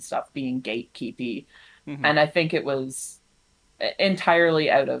players and stuff being gatekeepy. And I think it was entirely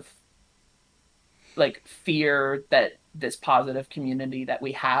out of like fear that this positive community that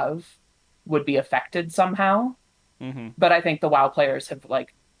we have would be affected somehow. But I think the WoW players have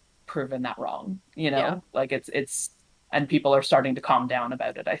like proven that wrong, Yeah. like it's and people are starting to calm down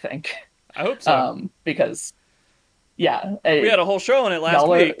about it, I think. I hope so. Because yeah, We had a whole show on it last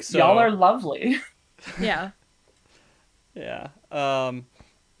week, so y'all are lovely. Yeah. yeah.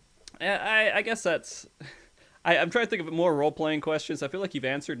 I guess that's. I'm trying to think of more role playing questions. I feel like you've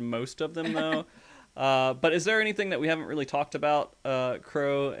answered most of them though. But is there anything that we haven't really talked about,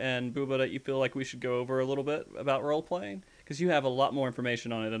 Crow and Booba, that you feel like we should go over a little bit about role playing? Because you have a lot more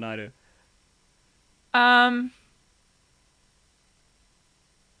information on it than I do.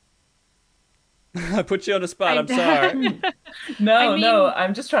 I put you on the spot. I'm sorry. No,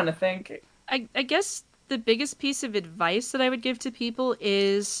 I'm just trying to think. I guess the biggest piece of advice that I would give to people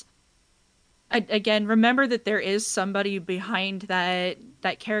is, again, remember that there is somebody behind that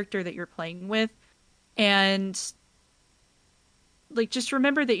character that you're playing with, and like just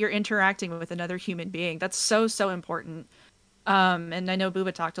remember that you're interacting with another human being. That's so important. And I know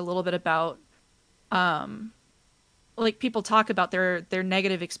Booba talked a little bit about like people talk about their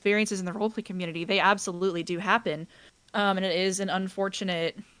negative experiences in the roleplay community. They absolutely do happen. And it is an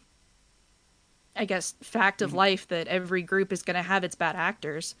unfortunate, I guess, fact of life that every group is going to have its bad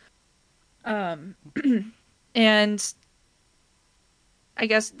actors. And I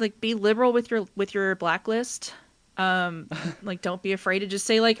guess like be liberal with your blacklist. Like don't be afraid to just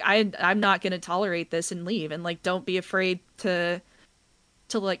say like I'm not going to tolerate this and leave, and like don't be afraid to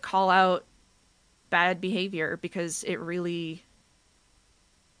like call out bad behavior, because it really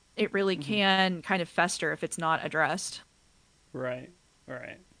can kind of fester if it's not addressed. Right.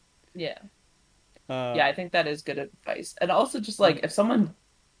 Yeah. Yeah, I think that is good advice. And also just like if someone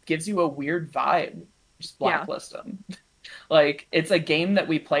gives you a weird vibe, just blacklist them. Like it's a game that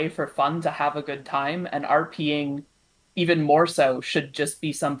we play for fun to have a good time, and RPing even more so should just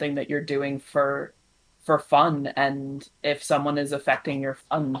be something that you're doing for fun. And if someone is affecting your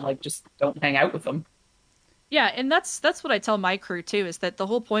fun, like just don't hang out with them. Yeah, and that's what I tell my crew too, is that the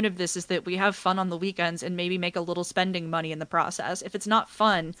whole point of this is that we have fun on the weekends and maybe make a little spending money in the process. If it's not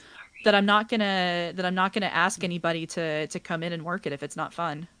fun, that I'm not gonna ask anybody to come in and work it if it's not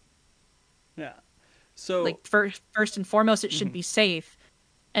fun. Yeah. So like first and foremost, it should be safe,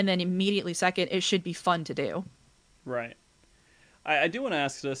 and then immediately second, it should be fun to do. Right. I do want to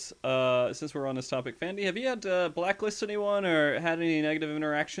ask this, since we're on this topic. Fandy, have you had to blacklist anyone or had any negative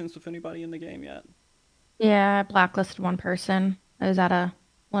interactions with anybody in the game yet? Yeah, I blacklisted one person. I was at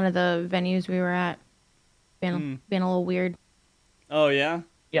one of the venues we were at. Being a little weird. Oh, yeah?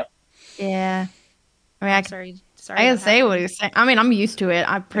 Yep. Yeah. I mean, Sorry. I can say what he's saying. I mean, I'm used to it.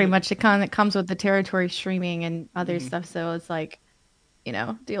 I pretty much, it comes with the territory streaming and other stuff. So it's like,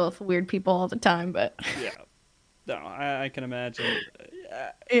 deal with weird people all the time. But yeah, no, I can imagine.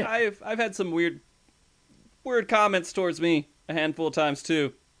 Yeah. I've had some weird comments towards me a handful of times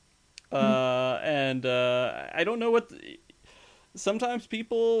too. And I don't know what. Sometimes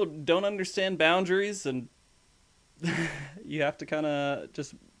people don't understand boundaries, and you have to kind of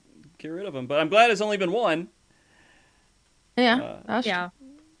just get rid of them. But I'm glad it's only been one. yeah,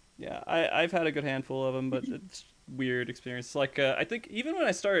 Yeah, I've had a good handful of them, but it's weird experience. Like I think even when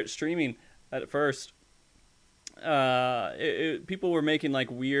I started streaming at first, people were making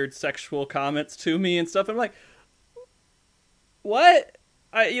like weird sexual comments to me and stuff. I'm like, what?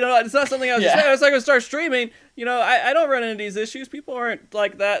 It's not something I was just saying. I was like, gonna start streaming. I don't run into these issues. People aren't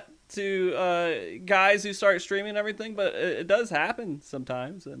like that to guys who start streaming and everything, but it does happen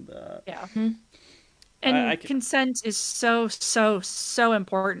sometimes. And yeah. And consent is so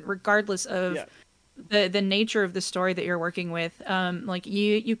important, regardless of the nature of the story that you're working with. Like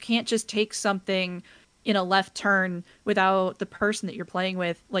you can't just take something in a left turn without the person that you're playing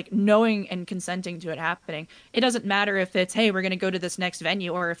with like knowing and consenting to it happening. It doesn't matter if it's, hey, we're going to go to this next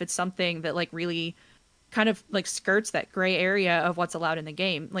venue, or if it's something that like really kind of like skirts that gray area of what's allowed in the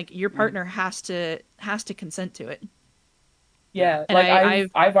game. Like your partner has to consent to it. Yeah, and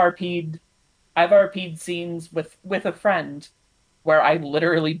like I've RP'd scenes with a friend, where I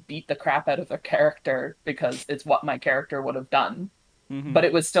literally beat the crap out of their character because it's what my character would have done. Hmm. But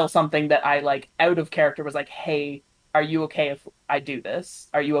it was still something that I like out of character was like, hey, are you okay if I do this?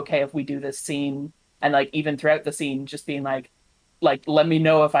 Are you okay if we do this scene? And like even throughout the scene, just being like let me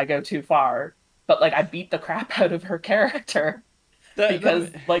know if I go too far. But like I beat the crap out of her character That because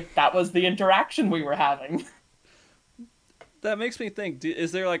that like that was the interaction we were having. that makes me think.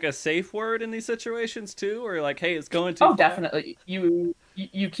 Is there like a safe word in these situations too, or like, hey, it's going too Oh, far? definitely. You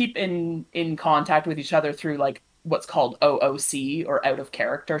keep in contact with each other through like what's called OOC or out of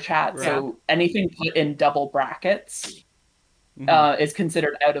character chat. Right. Yeah. So anything put in double brackets Hmm. is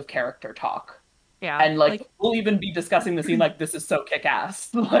considered out of character talk. Yeah. And like Like we'll even be discussing the scene like this is so kick ass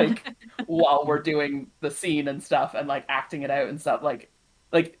like while we're doing the scene and stuff and like acting it out and stuff like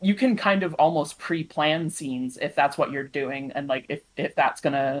you can kind of almost pre-plan scenes if that's what you're doing and like if that's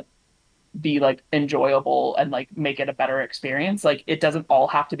gonna be like enjoyable and like make it a better experience. Like it doesn't all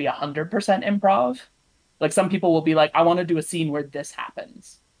have to be 100% improv. Like some people will be like, I want to do a scene where this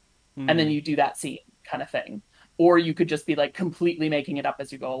happens, and then Hmm. you do that scene kind of thing. Or you could just be like completely making it up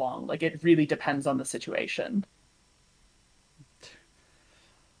as you go along. Like it really depends on the situation.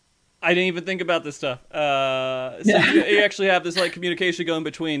 I didn't even think about this stuff. So Yeah. you actually have this like communication going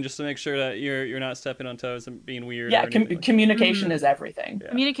between just to make sure that you're not stepping on toes and being weird or Yeah, anything like that. communication mhm. is everything. Yeah.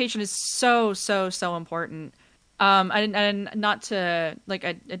 Communication is so so important. And not to like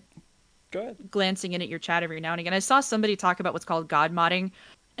I Go ahead. glancing in at your chat every now and again. I saw somebody talk about what's called God modding,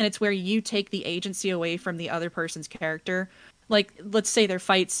 and it's where you take the agency away from the other person's character. Like, let's say their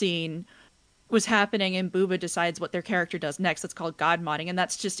fight scene was happening and Booba decides what their character does next. That's called God modding, and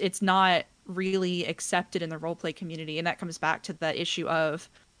that's just it's not really accepted in the roleplay community, and that comes back to that issue of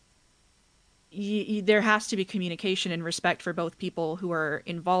there has to be communication and respect for both people who are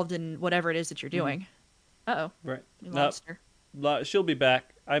involved in whatever it is that you're Hmm. doing. Uh-oh, Right. we Nope. lost her. She'll be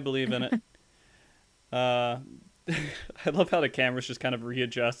back. I believe in it. Uh, I love how the cameras just kind of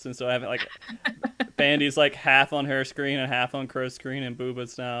readjust, and so I have like Fandy's like half on her screen and half on Crow's screen, and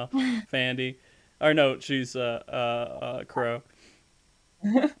Booba's now Fandy. Or no, she's Crow.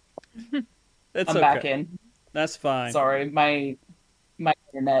 It's I'm okay. back in. That's fine. Sorry, my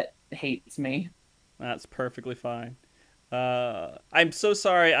internet hates me. That's perfectly fine. I'm so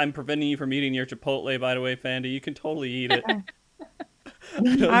sorry I'm preventing you from eating your Chipotle, by the way, Fandy. You can totally eat it. I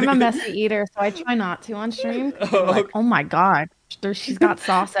don't I'm a think messy eater, so I try not to on stream because I'm oh, like, oh my God, she's got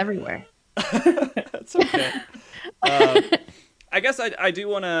sauce everywhere. that's okay. Um, I guess I do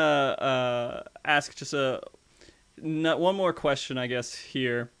want to ask just one more question, I guess,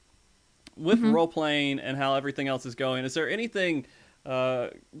 here. With Hmm. role playing and how everything else is going, is there anything,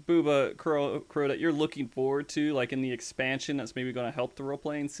 Booba, Crow, that you're looking forward to, like in the expansion that's maybe going to help the role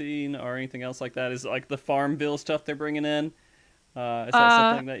playing scene or anything else like that? Is it like the Farmville stuff they're bringing in? Is that Uh,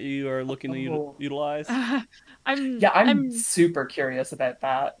 something that you are looking to Oh. utilize? I'm Yeah, I'm I'm super curious about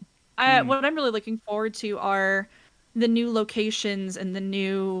that. Hmm. what I'm really looking forward to are the new locations and the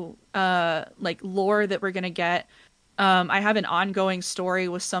new like lore that we're gonna get. I have an ongoing story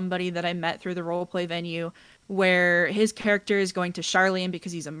with somebody that I met through the roleplay venue where his character is going to Charlene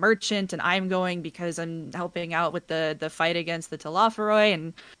because he's a merchant, and I'm going because I'm helping out with the fight against the Telophoroi.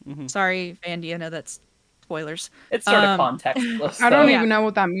 And Hmm. sorry, Fandy, I know that's spoilers. It's sort of Um, contextless I don't though. yeah, even know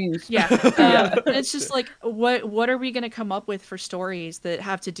what that means. yeah. Yeah. It's just like what are we going to come up with for stories that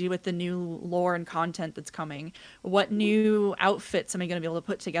have to do with the new lore and content that's coming? What new outfits am I going to be able to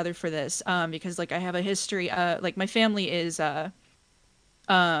put together for this? Because like I have a history like my family is a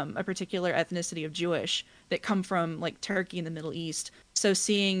particular ethnicity of Jewish that come from like Turkey and the Middle East. So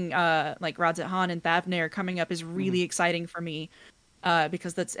seeing like Radzat Han and Thavner coming up is Hmm. really exciting for me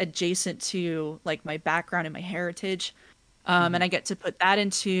because that's adjacent to like my background and my heritage. Hmm. And I get to put that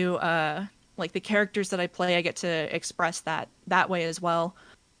into like the characters that I play. I get to express that way as well.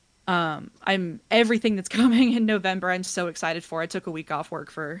 I'm everything that's coming in November. I'm so excited for. I took a week off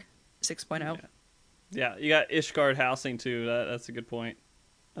work for 6.0. Yeah. Yeah, you got Ishgard housing too. That's a good point.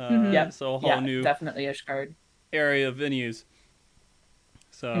 Mm-hmm. Yep. So a whole Yeah, new definitely Ishgard. area of venues.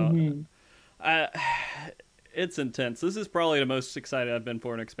 So Hmm. I, it's intense. This is probably the most excited I've been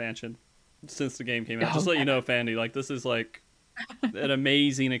for an expansion since the game came out. Just Oh, to let you know, Fandy, like this is like an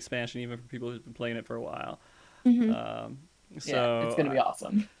amazing expansion, even for people who've been playing it for a while. Hmm. Um, yeah, it's so gonna be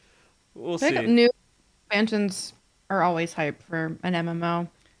awesome. we'll I think see. new expansions are always hype for an MMO.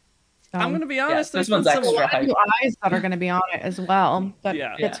 I'm So gonna be Yeah, honest. this There's been one's a some, extra lot of hype. new eyes that are going to be on it as well that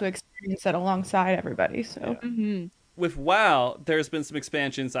yeah, get Yeah. to experience it alongside everybody. yeah. So Mm-hmm. With WoW, there's been some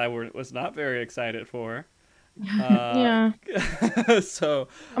expansions I was not very excited for. Yeah. So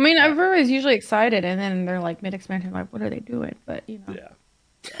I mean, everybody's usually excited, and then they're like mid-expansion, like, what are they doing? But yeah,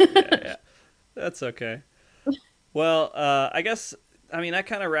 yeah. That's okay. Well, I guess, I mean, that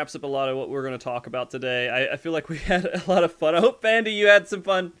kind of wraps up a lot of what we're going to talk about today. I feel like we had a lot of fun. I hope, Fandy, you had some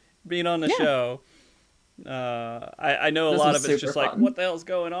fun being on the Yeah. show. I know a This lot was of it's super just like, fun. what the hell's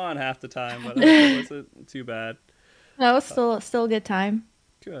going on half the time, but it wasn't too bad. no, it's still a good time.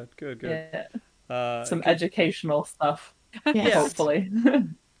 Good. Yeah. Some 'Cause- educational stuff, Yes. hopefully.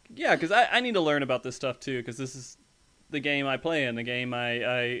 yeah, because I need to learn about this stuff too, because this is the game I play in, the game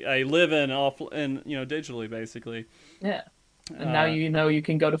I live in, digitally, basically. Yeah. And now you know you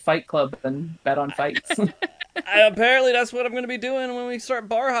can go to Fight Club and bet on fights. Apparently, that's what I'm going to be doing when we start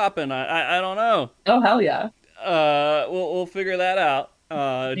bar hopping. I don't know. Oh, hell yeah. We'll figure that out.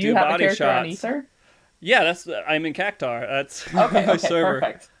 Do you have a body character on shots. Ether? Yeah, I'm in Cactar. That's Okay, my okay, server.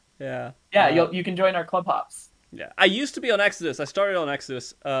 perfect. Yeah. Yeah, you can join our club hops. Yeah. I used to be on Exodus. I started on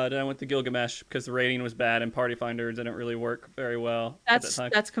Exodus. Then I went to Gilgamesh because the rating was bad and Party Finder didn't really work very well at that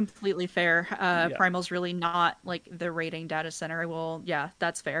time. That's completely fair. Yeah. Primal's really not like the rating data center.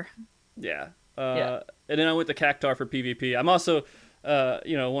 That's fair. Yeah. Yeah. And then I went to Cactar for PvP. I'm also,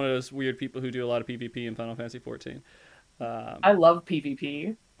 one of those weird people who do a lot of PvP in Final Fantasy 14. I love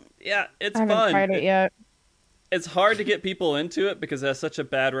PvP. Yeah, it's I haven't fun. tried it yet. It's hard to get people into it because it has such a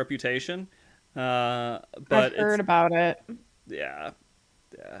bad reputation. But I've heard about it. Yeah.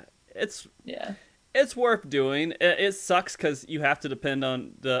 It's Yeah. it's worth doing. It sucks because you have to depend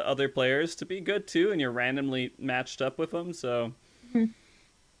on the other players to be good too, and you're randomly matched up with them. So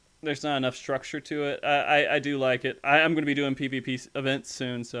there's not enough structure to it. I do like it. I'm going to be doing PvP events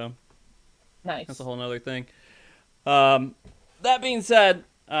soon, so Nice. that's a whole other thing. That being said,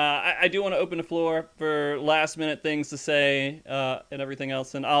 I do want to open the floor for last minute things to say and everything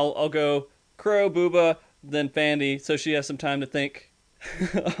else, and I'll go Crow, Booba, then Fandy, so she has some time to think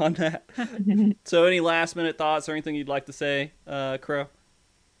on that. So any last minute thoughts or anything you'd like to say, Crow?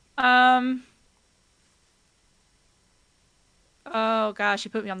 Oh gosh,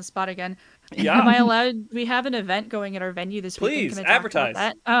 you put me on the spot again. Yeah. Am I allowed? We have an event going at our venue this weekend. Please, Can I talk advertise.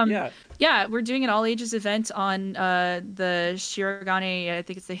 about that? Yeah. We're doing an all ages event on the Shirogane, I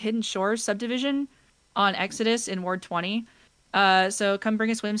think it's the Hidden Shores subdivision on Exodus in Ward 20. So come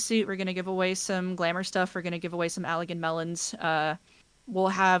bring a swimsuit. We're gonna give away some glamour stuff. We're gonna give away some Allegan melons. We'll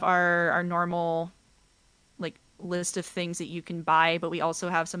have our normal like list of things that you can buy, but we also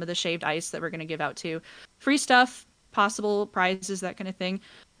have some of the shaved ice that we're gonna give out too. Free stuff, possible prizes, that kind of thing.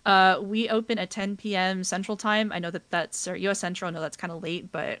 We open at 10 p.m. Central Time. I know that's or U.S. Central. I know that's kind of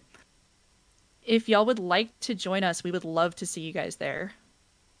late, but if y'all would like to join us, we would love to see you guys there.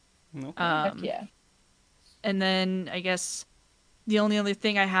 Okay. Heck yeah. And then I guess the only other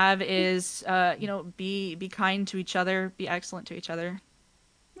thing I have is, be kind to each other, be excellent to each other.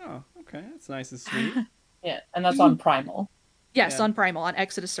 Oh, okay. That's nice and sweet. Yeah, and that's on Primal. Yes, Yeah. on Primal, on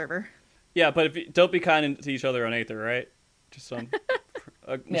Exodus server. Yeah, but don't be kind to each other on Aether, right? Just on.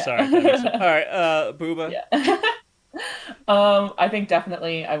 Yeah. Sorry. All right, Booba. Yeah. I think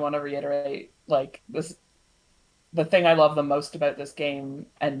definitely I want to reiterate like this. The thing I love the most about this game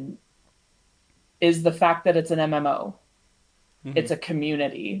and is the fact that it's an MMO. Mhm. It's a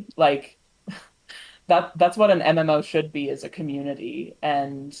community. Like that's what an MMO should be, is a community,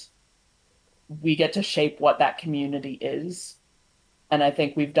 and we get to shape what that community is. And I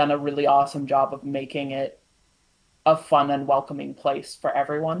think we've done a really awesome job of making it a fun and welcoming place for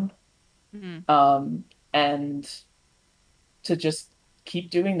everyone. And to just keep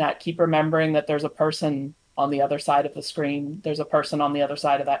doing that, keep remembering that there's a person on the other side of the screen, there's a person on the other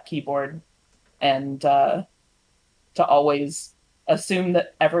side of that keyboard, and to always assume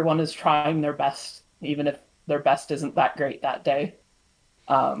that everyone is trying their best, even if their best isn't that great that day.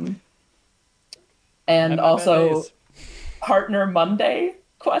 And Had my bad also days. Partner Monday ?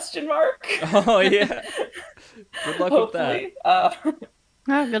 Oh yeah. Good luck with that. Hopefully.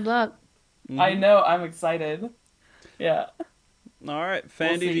 Oh, good luck. I know, I'm excited. Yeah. All right, We'll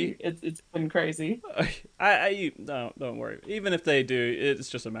Fandy. see. It's been crazy. Don't worry. Even if they do, it's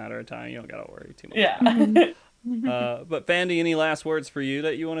just a matter of time. You don't gotta worry too much. Yeah. But Fandy, any last words for you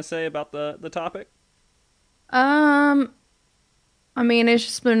that you want to say about the topic? I mean, it's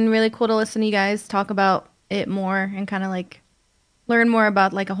just been really cool to listen to you guys talk about it more and kind of like learn more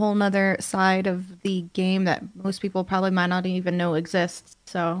about like a whole nother side of the game that most people probably might not even know exists.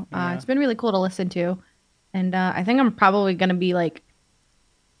 So Yeah. it's been really cool to listen to. And I think I'm probably going to be like,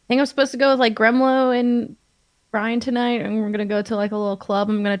 I think I'm supposed to go with like Gremlo and Brian tonight. And we're going to go to like a little club.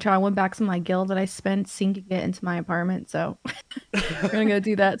 I'm going to try and win back some of my gil that I spent sinking it into my apartment. So we're going to go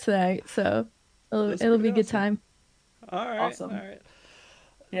do that tonight. So It'll be a good time. All right. Awesome. All right.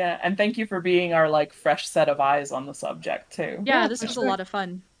 Yeah, and thank you for being our like fresh set of eyes on the subject too. Yeah, Yeah, this for was a sure. lot of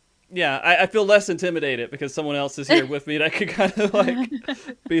fun. Yeah, I feel less intimidated because someone else is here with me and I could kind of like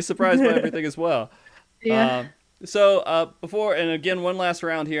be surprised by everything as well. Yeah. Before, and again, one last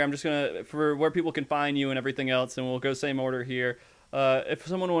round here, I'm just going to, for where people can find you and everything else, and we'll go same order here. If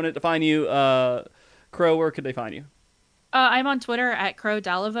someone wanted to find you, Crow, where could they find you? I'm on Twitter at Crow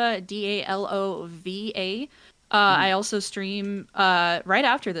Dalova, Dalova. I also stream right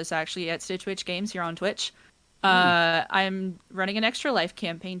after this, actually, at Stitch Witch Games here on Twitch. I'm running an Extra Life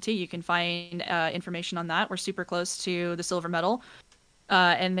campaign, too. You can find information on that. We're super close to the silver medal.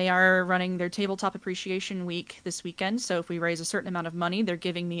 And they are running their Tabletop Appreciation Week this weekend. So if we raise a certain amount of money, they're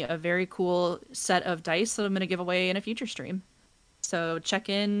giving me a very cool set of dice that I'm going to give away in a future stream. So check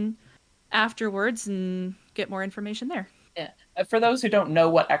in afterwards and get more information there. Yeah. For those who don't know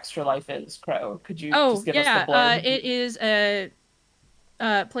what Extra Life is, Crow, could you just give us the blurb? It is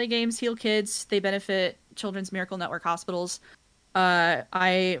play games, heal kids. They benefit Children's Miracle Network hospitals. My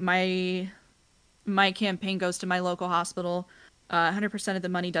campaign goes to my local hospital. 100% of the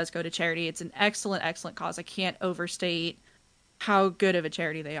money does go to charity. It's an excellent, excellent cause. I can't overstate how good of a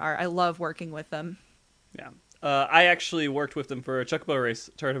charity they are. I love working with them. Yeah. I actually worked with them for a Chuckabo Race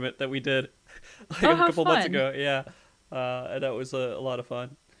tournament that we did like a couple months ago. Yeah. And that was a lot of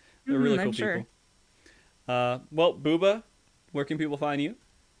fun. They're really cool people. Sure. Well, Booba, where can people find you?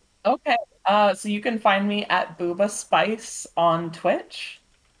 Okay. So you can find me at BoobaSpice on Twitch,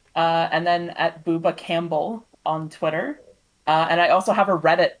 and then at BoobaCampbell on Twitter. And I also have a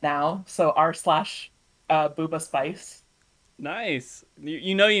Reddit now, so r/BoobaSpice. Nice.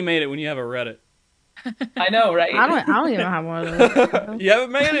 You know you made it when you have a Reddit. I know, right? I don't even have one of those. You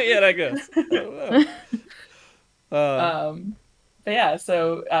haven't made it yet, I guess. I don't know. But yeah,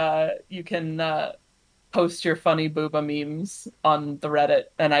 so you can post your funny Booba memes on the Reddit,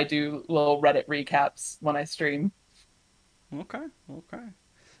 and I do little Reddit recaps when I stream. Okay.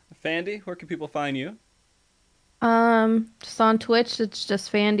 Fandy, where can people find you? Just on Twitch, it's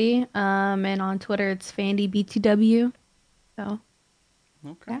just Fandy. And on Twitter, it's FandyBTW. So,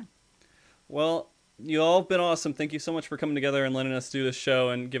 Okay. yeah. Well, you all have been awesome. Thank you so much for coming together and letting us do this show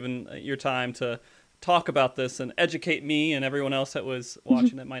and giving your time to talk about this and educate me and everyone else that was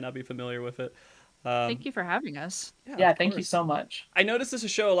watching that might not be familiar with it. Thank you for having us. Yeah, thank you so much. I noticed this is a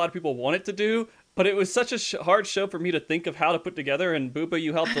show a lot of people wanted to do, but it was such a hard show for me to think of how to put together, and Booba,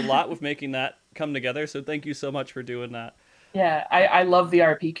 you helped a lot with making that come together, so thank you so much for doing that. Yeah, I love the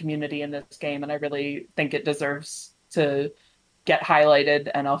RP community in this game, and I really think it deserves to get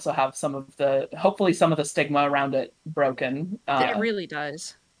highlighted and also have hopefully some of the stigma around it broken. It really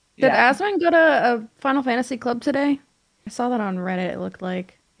does. Did Yeah. Aswin go to a Final Fantasy club today? I saw that on Reddit, it looked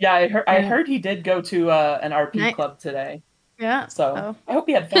like. Yeah, I heard he did go to an RP Nice. club today. Yeah. So I hope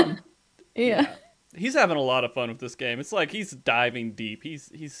he had fun. Yeah. He's having a lot of fun with this game. It's like he's diving deep.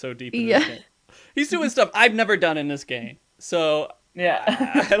 He's so deep in Yeah. this game. He's doing stuff I've never done in this game. So Yeah.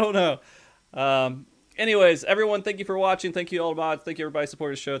 I don't know. Anyways, everyone, thank you for watching. Thank you all the mods. Thank you everybody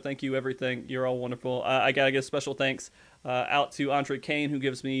supporting the show. Thank you everything. You're all wonderful. I gotta give special thanks out to Andre Kane, who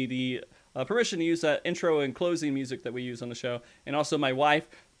gives me the permission to use that intro and closing music that we use on the show, and also my wife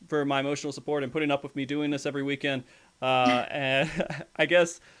for my emotional support and putting up with me doing this every weekend. And I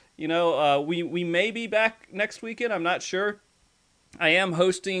guess we may be back next weekend. I'm not sure. I am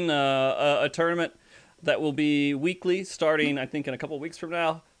hosting a tournament that will be weekly, starting I think in a couple weeks from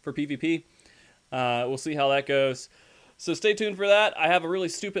now for PvP. We'll see how that goes. So stay tuned for that. I have a really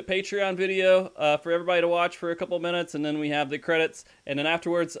stupid Patreon video for everybody to watch for a couple minutes, and then we have the credits. And then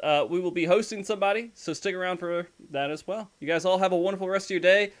afterwards, we will be hosting somebody, so stick around for that as well. You guys all have a wonderful rest of your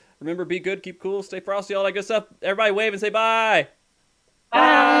day. Remember, be good, keep cool, stay frosty, all that good stuff. Everybody wave and say bye.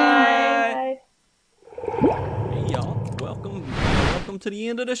 Bye. Hey, y'all. Welcome to the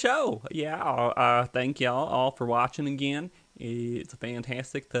end of the show. Yeah, thank y'all all for watching again. It's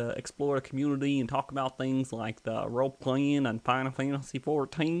fantastic to explore the community and talk about things like the role-playing and Final Fantasy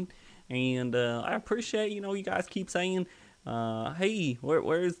XIV. And I appreciate, you guys keep saying, hey,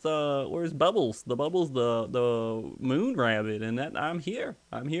 where's Bubbles? The Bubbles, the moon rabbit. And that I'm here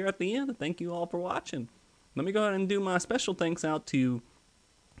at the end. Thank you all for watching. Let me go ahead and do my special thanks out to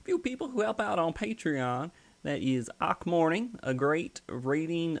a few people who help out on Patreon. That is Ock Morning, a great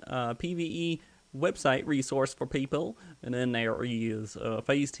rating PvE website resource for people. And then there is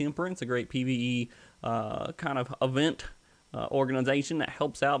Phase Temperance, a great PvE kind of event organization that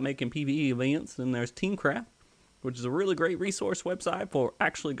helps out making PvE events. And there's Teamcraft, which is a really great resource website for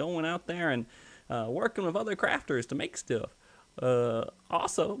actually going out there and working with other crafters to make stuff.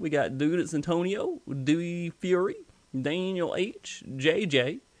 Also, we got Dude Antonio, Dewey Fury, Daniel H,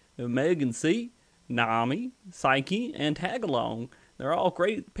 JJ, Megan C, Nami, Psyche, and Tagalong. They're all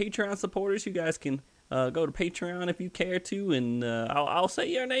great Patreon supporters. You guys can go to Patreon if you care to, and I'll say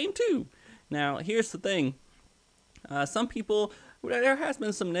your name too. Now, here's the thing. Some people, there has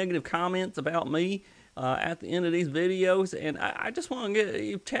been some negative comments about me at the end of these videos, and I just want to get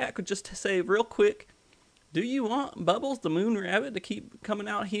a chat just to say real quick, do you want Bubbles the Moon Rabbit to keep coming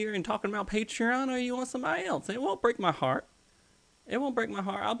out here and talking about Patreon, or you want somebody else? It won't break my heart. It won't break my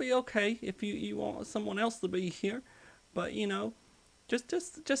heart. I'll be okay if you want someone else to be here. But, you know,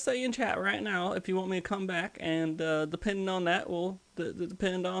 just say in chat right now if you want me to come back, and depending on that will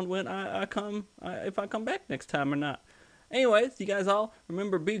depend on when I come, if I come back next time or not. Anyways, you guys all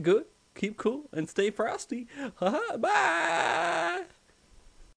remember, be good, keep cool, and stay frosty. Bye!